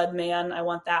 so Leadman, I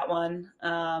want that one.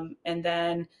 And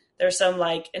then there's some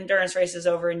like endurance races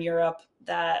over in Europe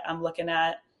that I'm looking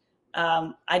at.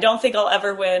 I don't think I'll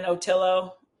ever win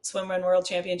Otillo Swimrun World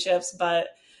Championships, but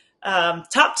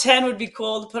top 10 would be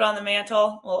cool to put on the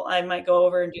mantle. Well, I might go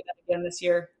over and do that again this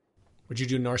year. Would you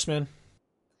do Norseman?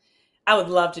 I would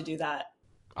love to do that.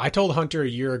 I told Hunter a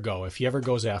year ago, if he ever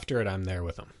goes after it, I'm there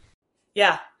with him.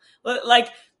 Yeah. Like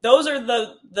those are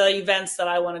the events that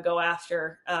I want to go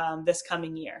after this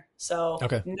coming year. So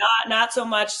okay. Not so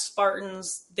much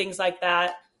Spartans, things like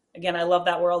that. Again, I love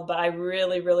that world, but I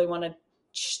really, really want to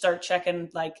start checking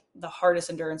like the hardest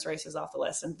endurance races off the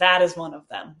list. And that is one of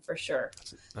them for sure.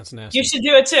 That's nasty. You should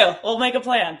do it too. We'll make a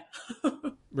plan.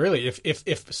 Really?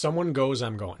 If someone goes,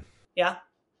 I'm going. Yeah.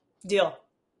 Deal.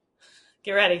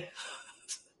 Get ready.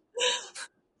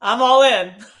 I'm all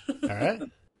in. All right.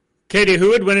 Katie,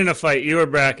 who would win in a fight, you or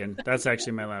Bracken? That's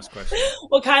actually my last question.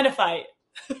 What kind of fight?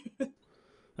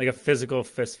 Like a physical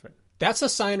fist fight. That's a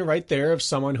sign right there of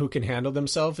someone who can handle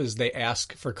themselves, is they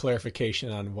ask for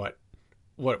clarification on what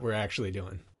we're actually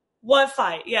doing. What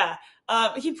fight? Yeah.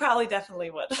 He probably definitely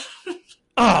would.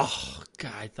 Oh,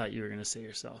 God, I thought you were going to say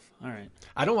yourself. All right.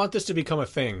 I don't want this to become a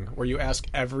thing where you ask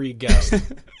every guest.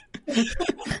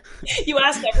 You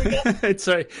ask every guest?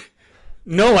 Sorry.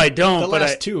 No, I don't. The but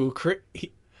last two,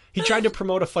 he tried to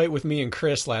promote a fight with me and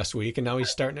Chris last week, and now he's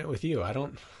starting it with you. I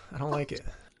don't like it.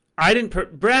 I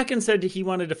didn't. Bracken said he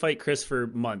wanted to fight Chris for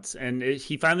months, and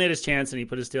he finally had his chance, and he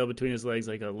put his tail between his legs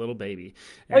like a little baby.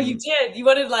 And oh, you did? You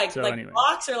wanted anyway.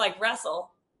 box or like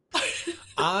wrestle?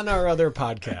 On our other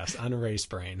podcast, on Race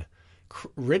Brain,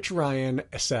 Rich Ryan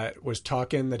was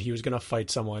talking that he was going to fight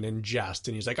someone in jest,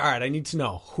 and he's like, all right, I need to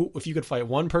know, if you could fight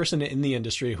one person in the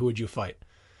industry, who would you fight?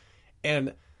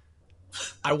 And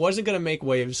I wasn't going to make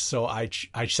waves, so I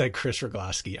said Chris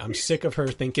Rogowski. I'm sick of her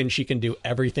thinking she can do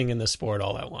everything in the sport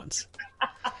all at once.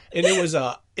 And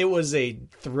it was a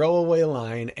throwaway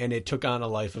line, and it took on a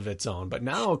life of its own. But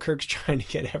now Kirk's trying to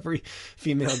get every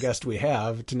female guest we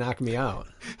have to knock me out.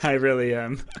 I really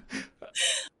am.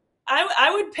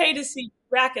 I would pay to see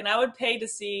Bracken. I would pay to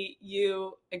see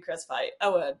you and Chris fight. I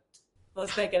would.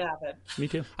 Let's make it happen. Me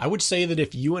too. I would say that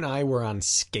if you and I were on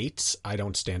skates, I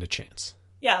don't stand a chance.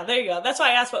 Yeah, there you go. That's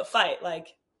why I asked what fight. Like,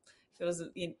 if it was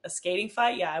a skating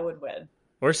fight, yeah, I would win.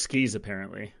 Or skis,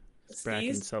 apparently. Skis?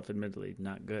 Bracken self-admittedly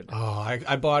not good. Oh,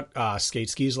 I bought skate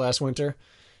skis last winter,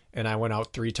 and I went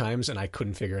out 3 times, and I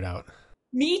couldn't figure it out.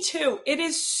 Me too. It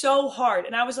is so hard.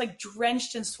 And I was like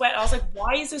drenched in sweat. I was like,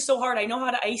 why is this so hard? I know how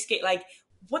to ice skate. Like,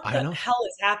 what the hell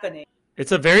is happening?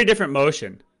 It's a very different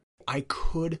motion. I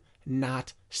could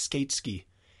not skate ski.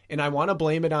 And I want to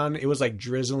blame it on, it was like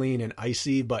drizzling and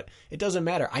icy, but it doesn't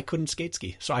matter. I couldn't skate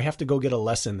ski. So I have to go get a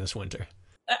lesson this winter.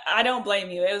 I don't blame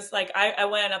you. It was like, I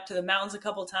went up to the mountains a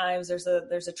couple times. There's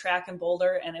a track in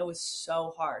Boulder, and it was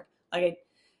so hard. Like, I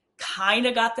kind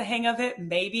of got the hang of it,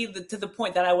 maybe to the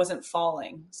point that I wasn't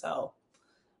falling. So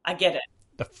I get it.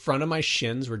 The front of my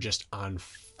shins were just on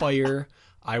fire.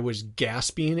 I was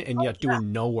gasping and yet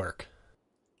doing no work.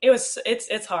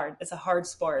 It's hard. It's a hard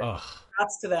sport. Ugh.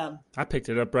 Props to them. I picked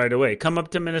it up right away. Come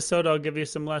up to Minnesota. I'll give you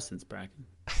some lessons, Bracken.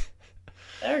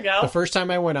 There we go. The first time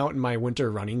I went out in my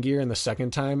winter running gear, and the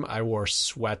second time I wore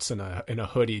sweats and a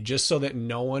hoodie, just so that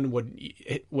no one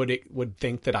would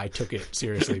think that I took it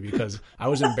seriously, because I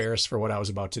was embarrassed for what I was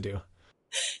about to do.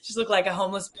 Just look like a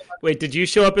homeless boy. Wait, did you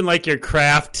show up in like your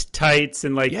craft tights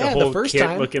and like the whole first kit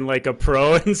time, looking like a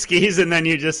pro in skis, and then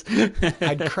you just I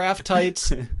had craft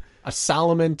tights, a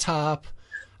Salomon top,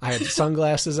 I had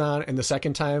sunglasses on, and the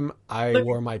second time I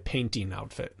wore my painting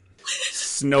outfit.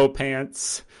 Snow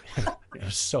pants. It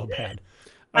was so bad.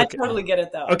 I totally get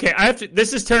it though. Okay,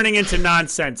 this is turning into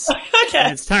nonsense. Okay.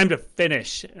 And it's time to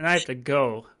finish, and I have to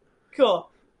go. Cool.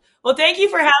 Well, thank you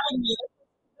for having me.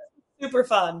 This was super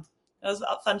fun. It was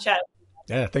a fun chat.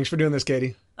 Yeah, thanks for doing this,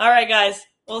 Katie. All right, guys.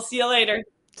 We'll see you later.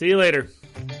 See you later.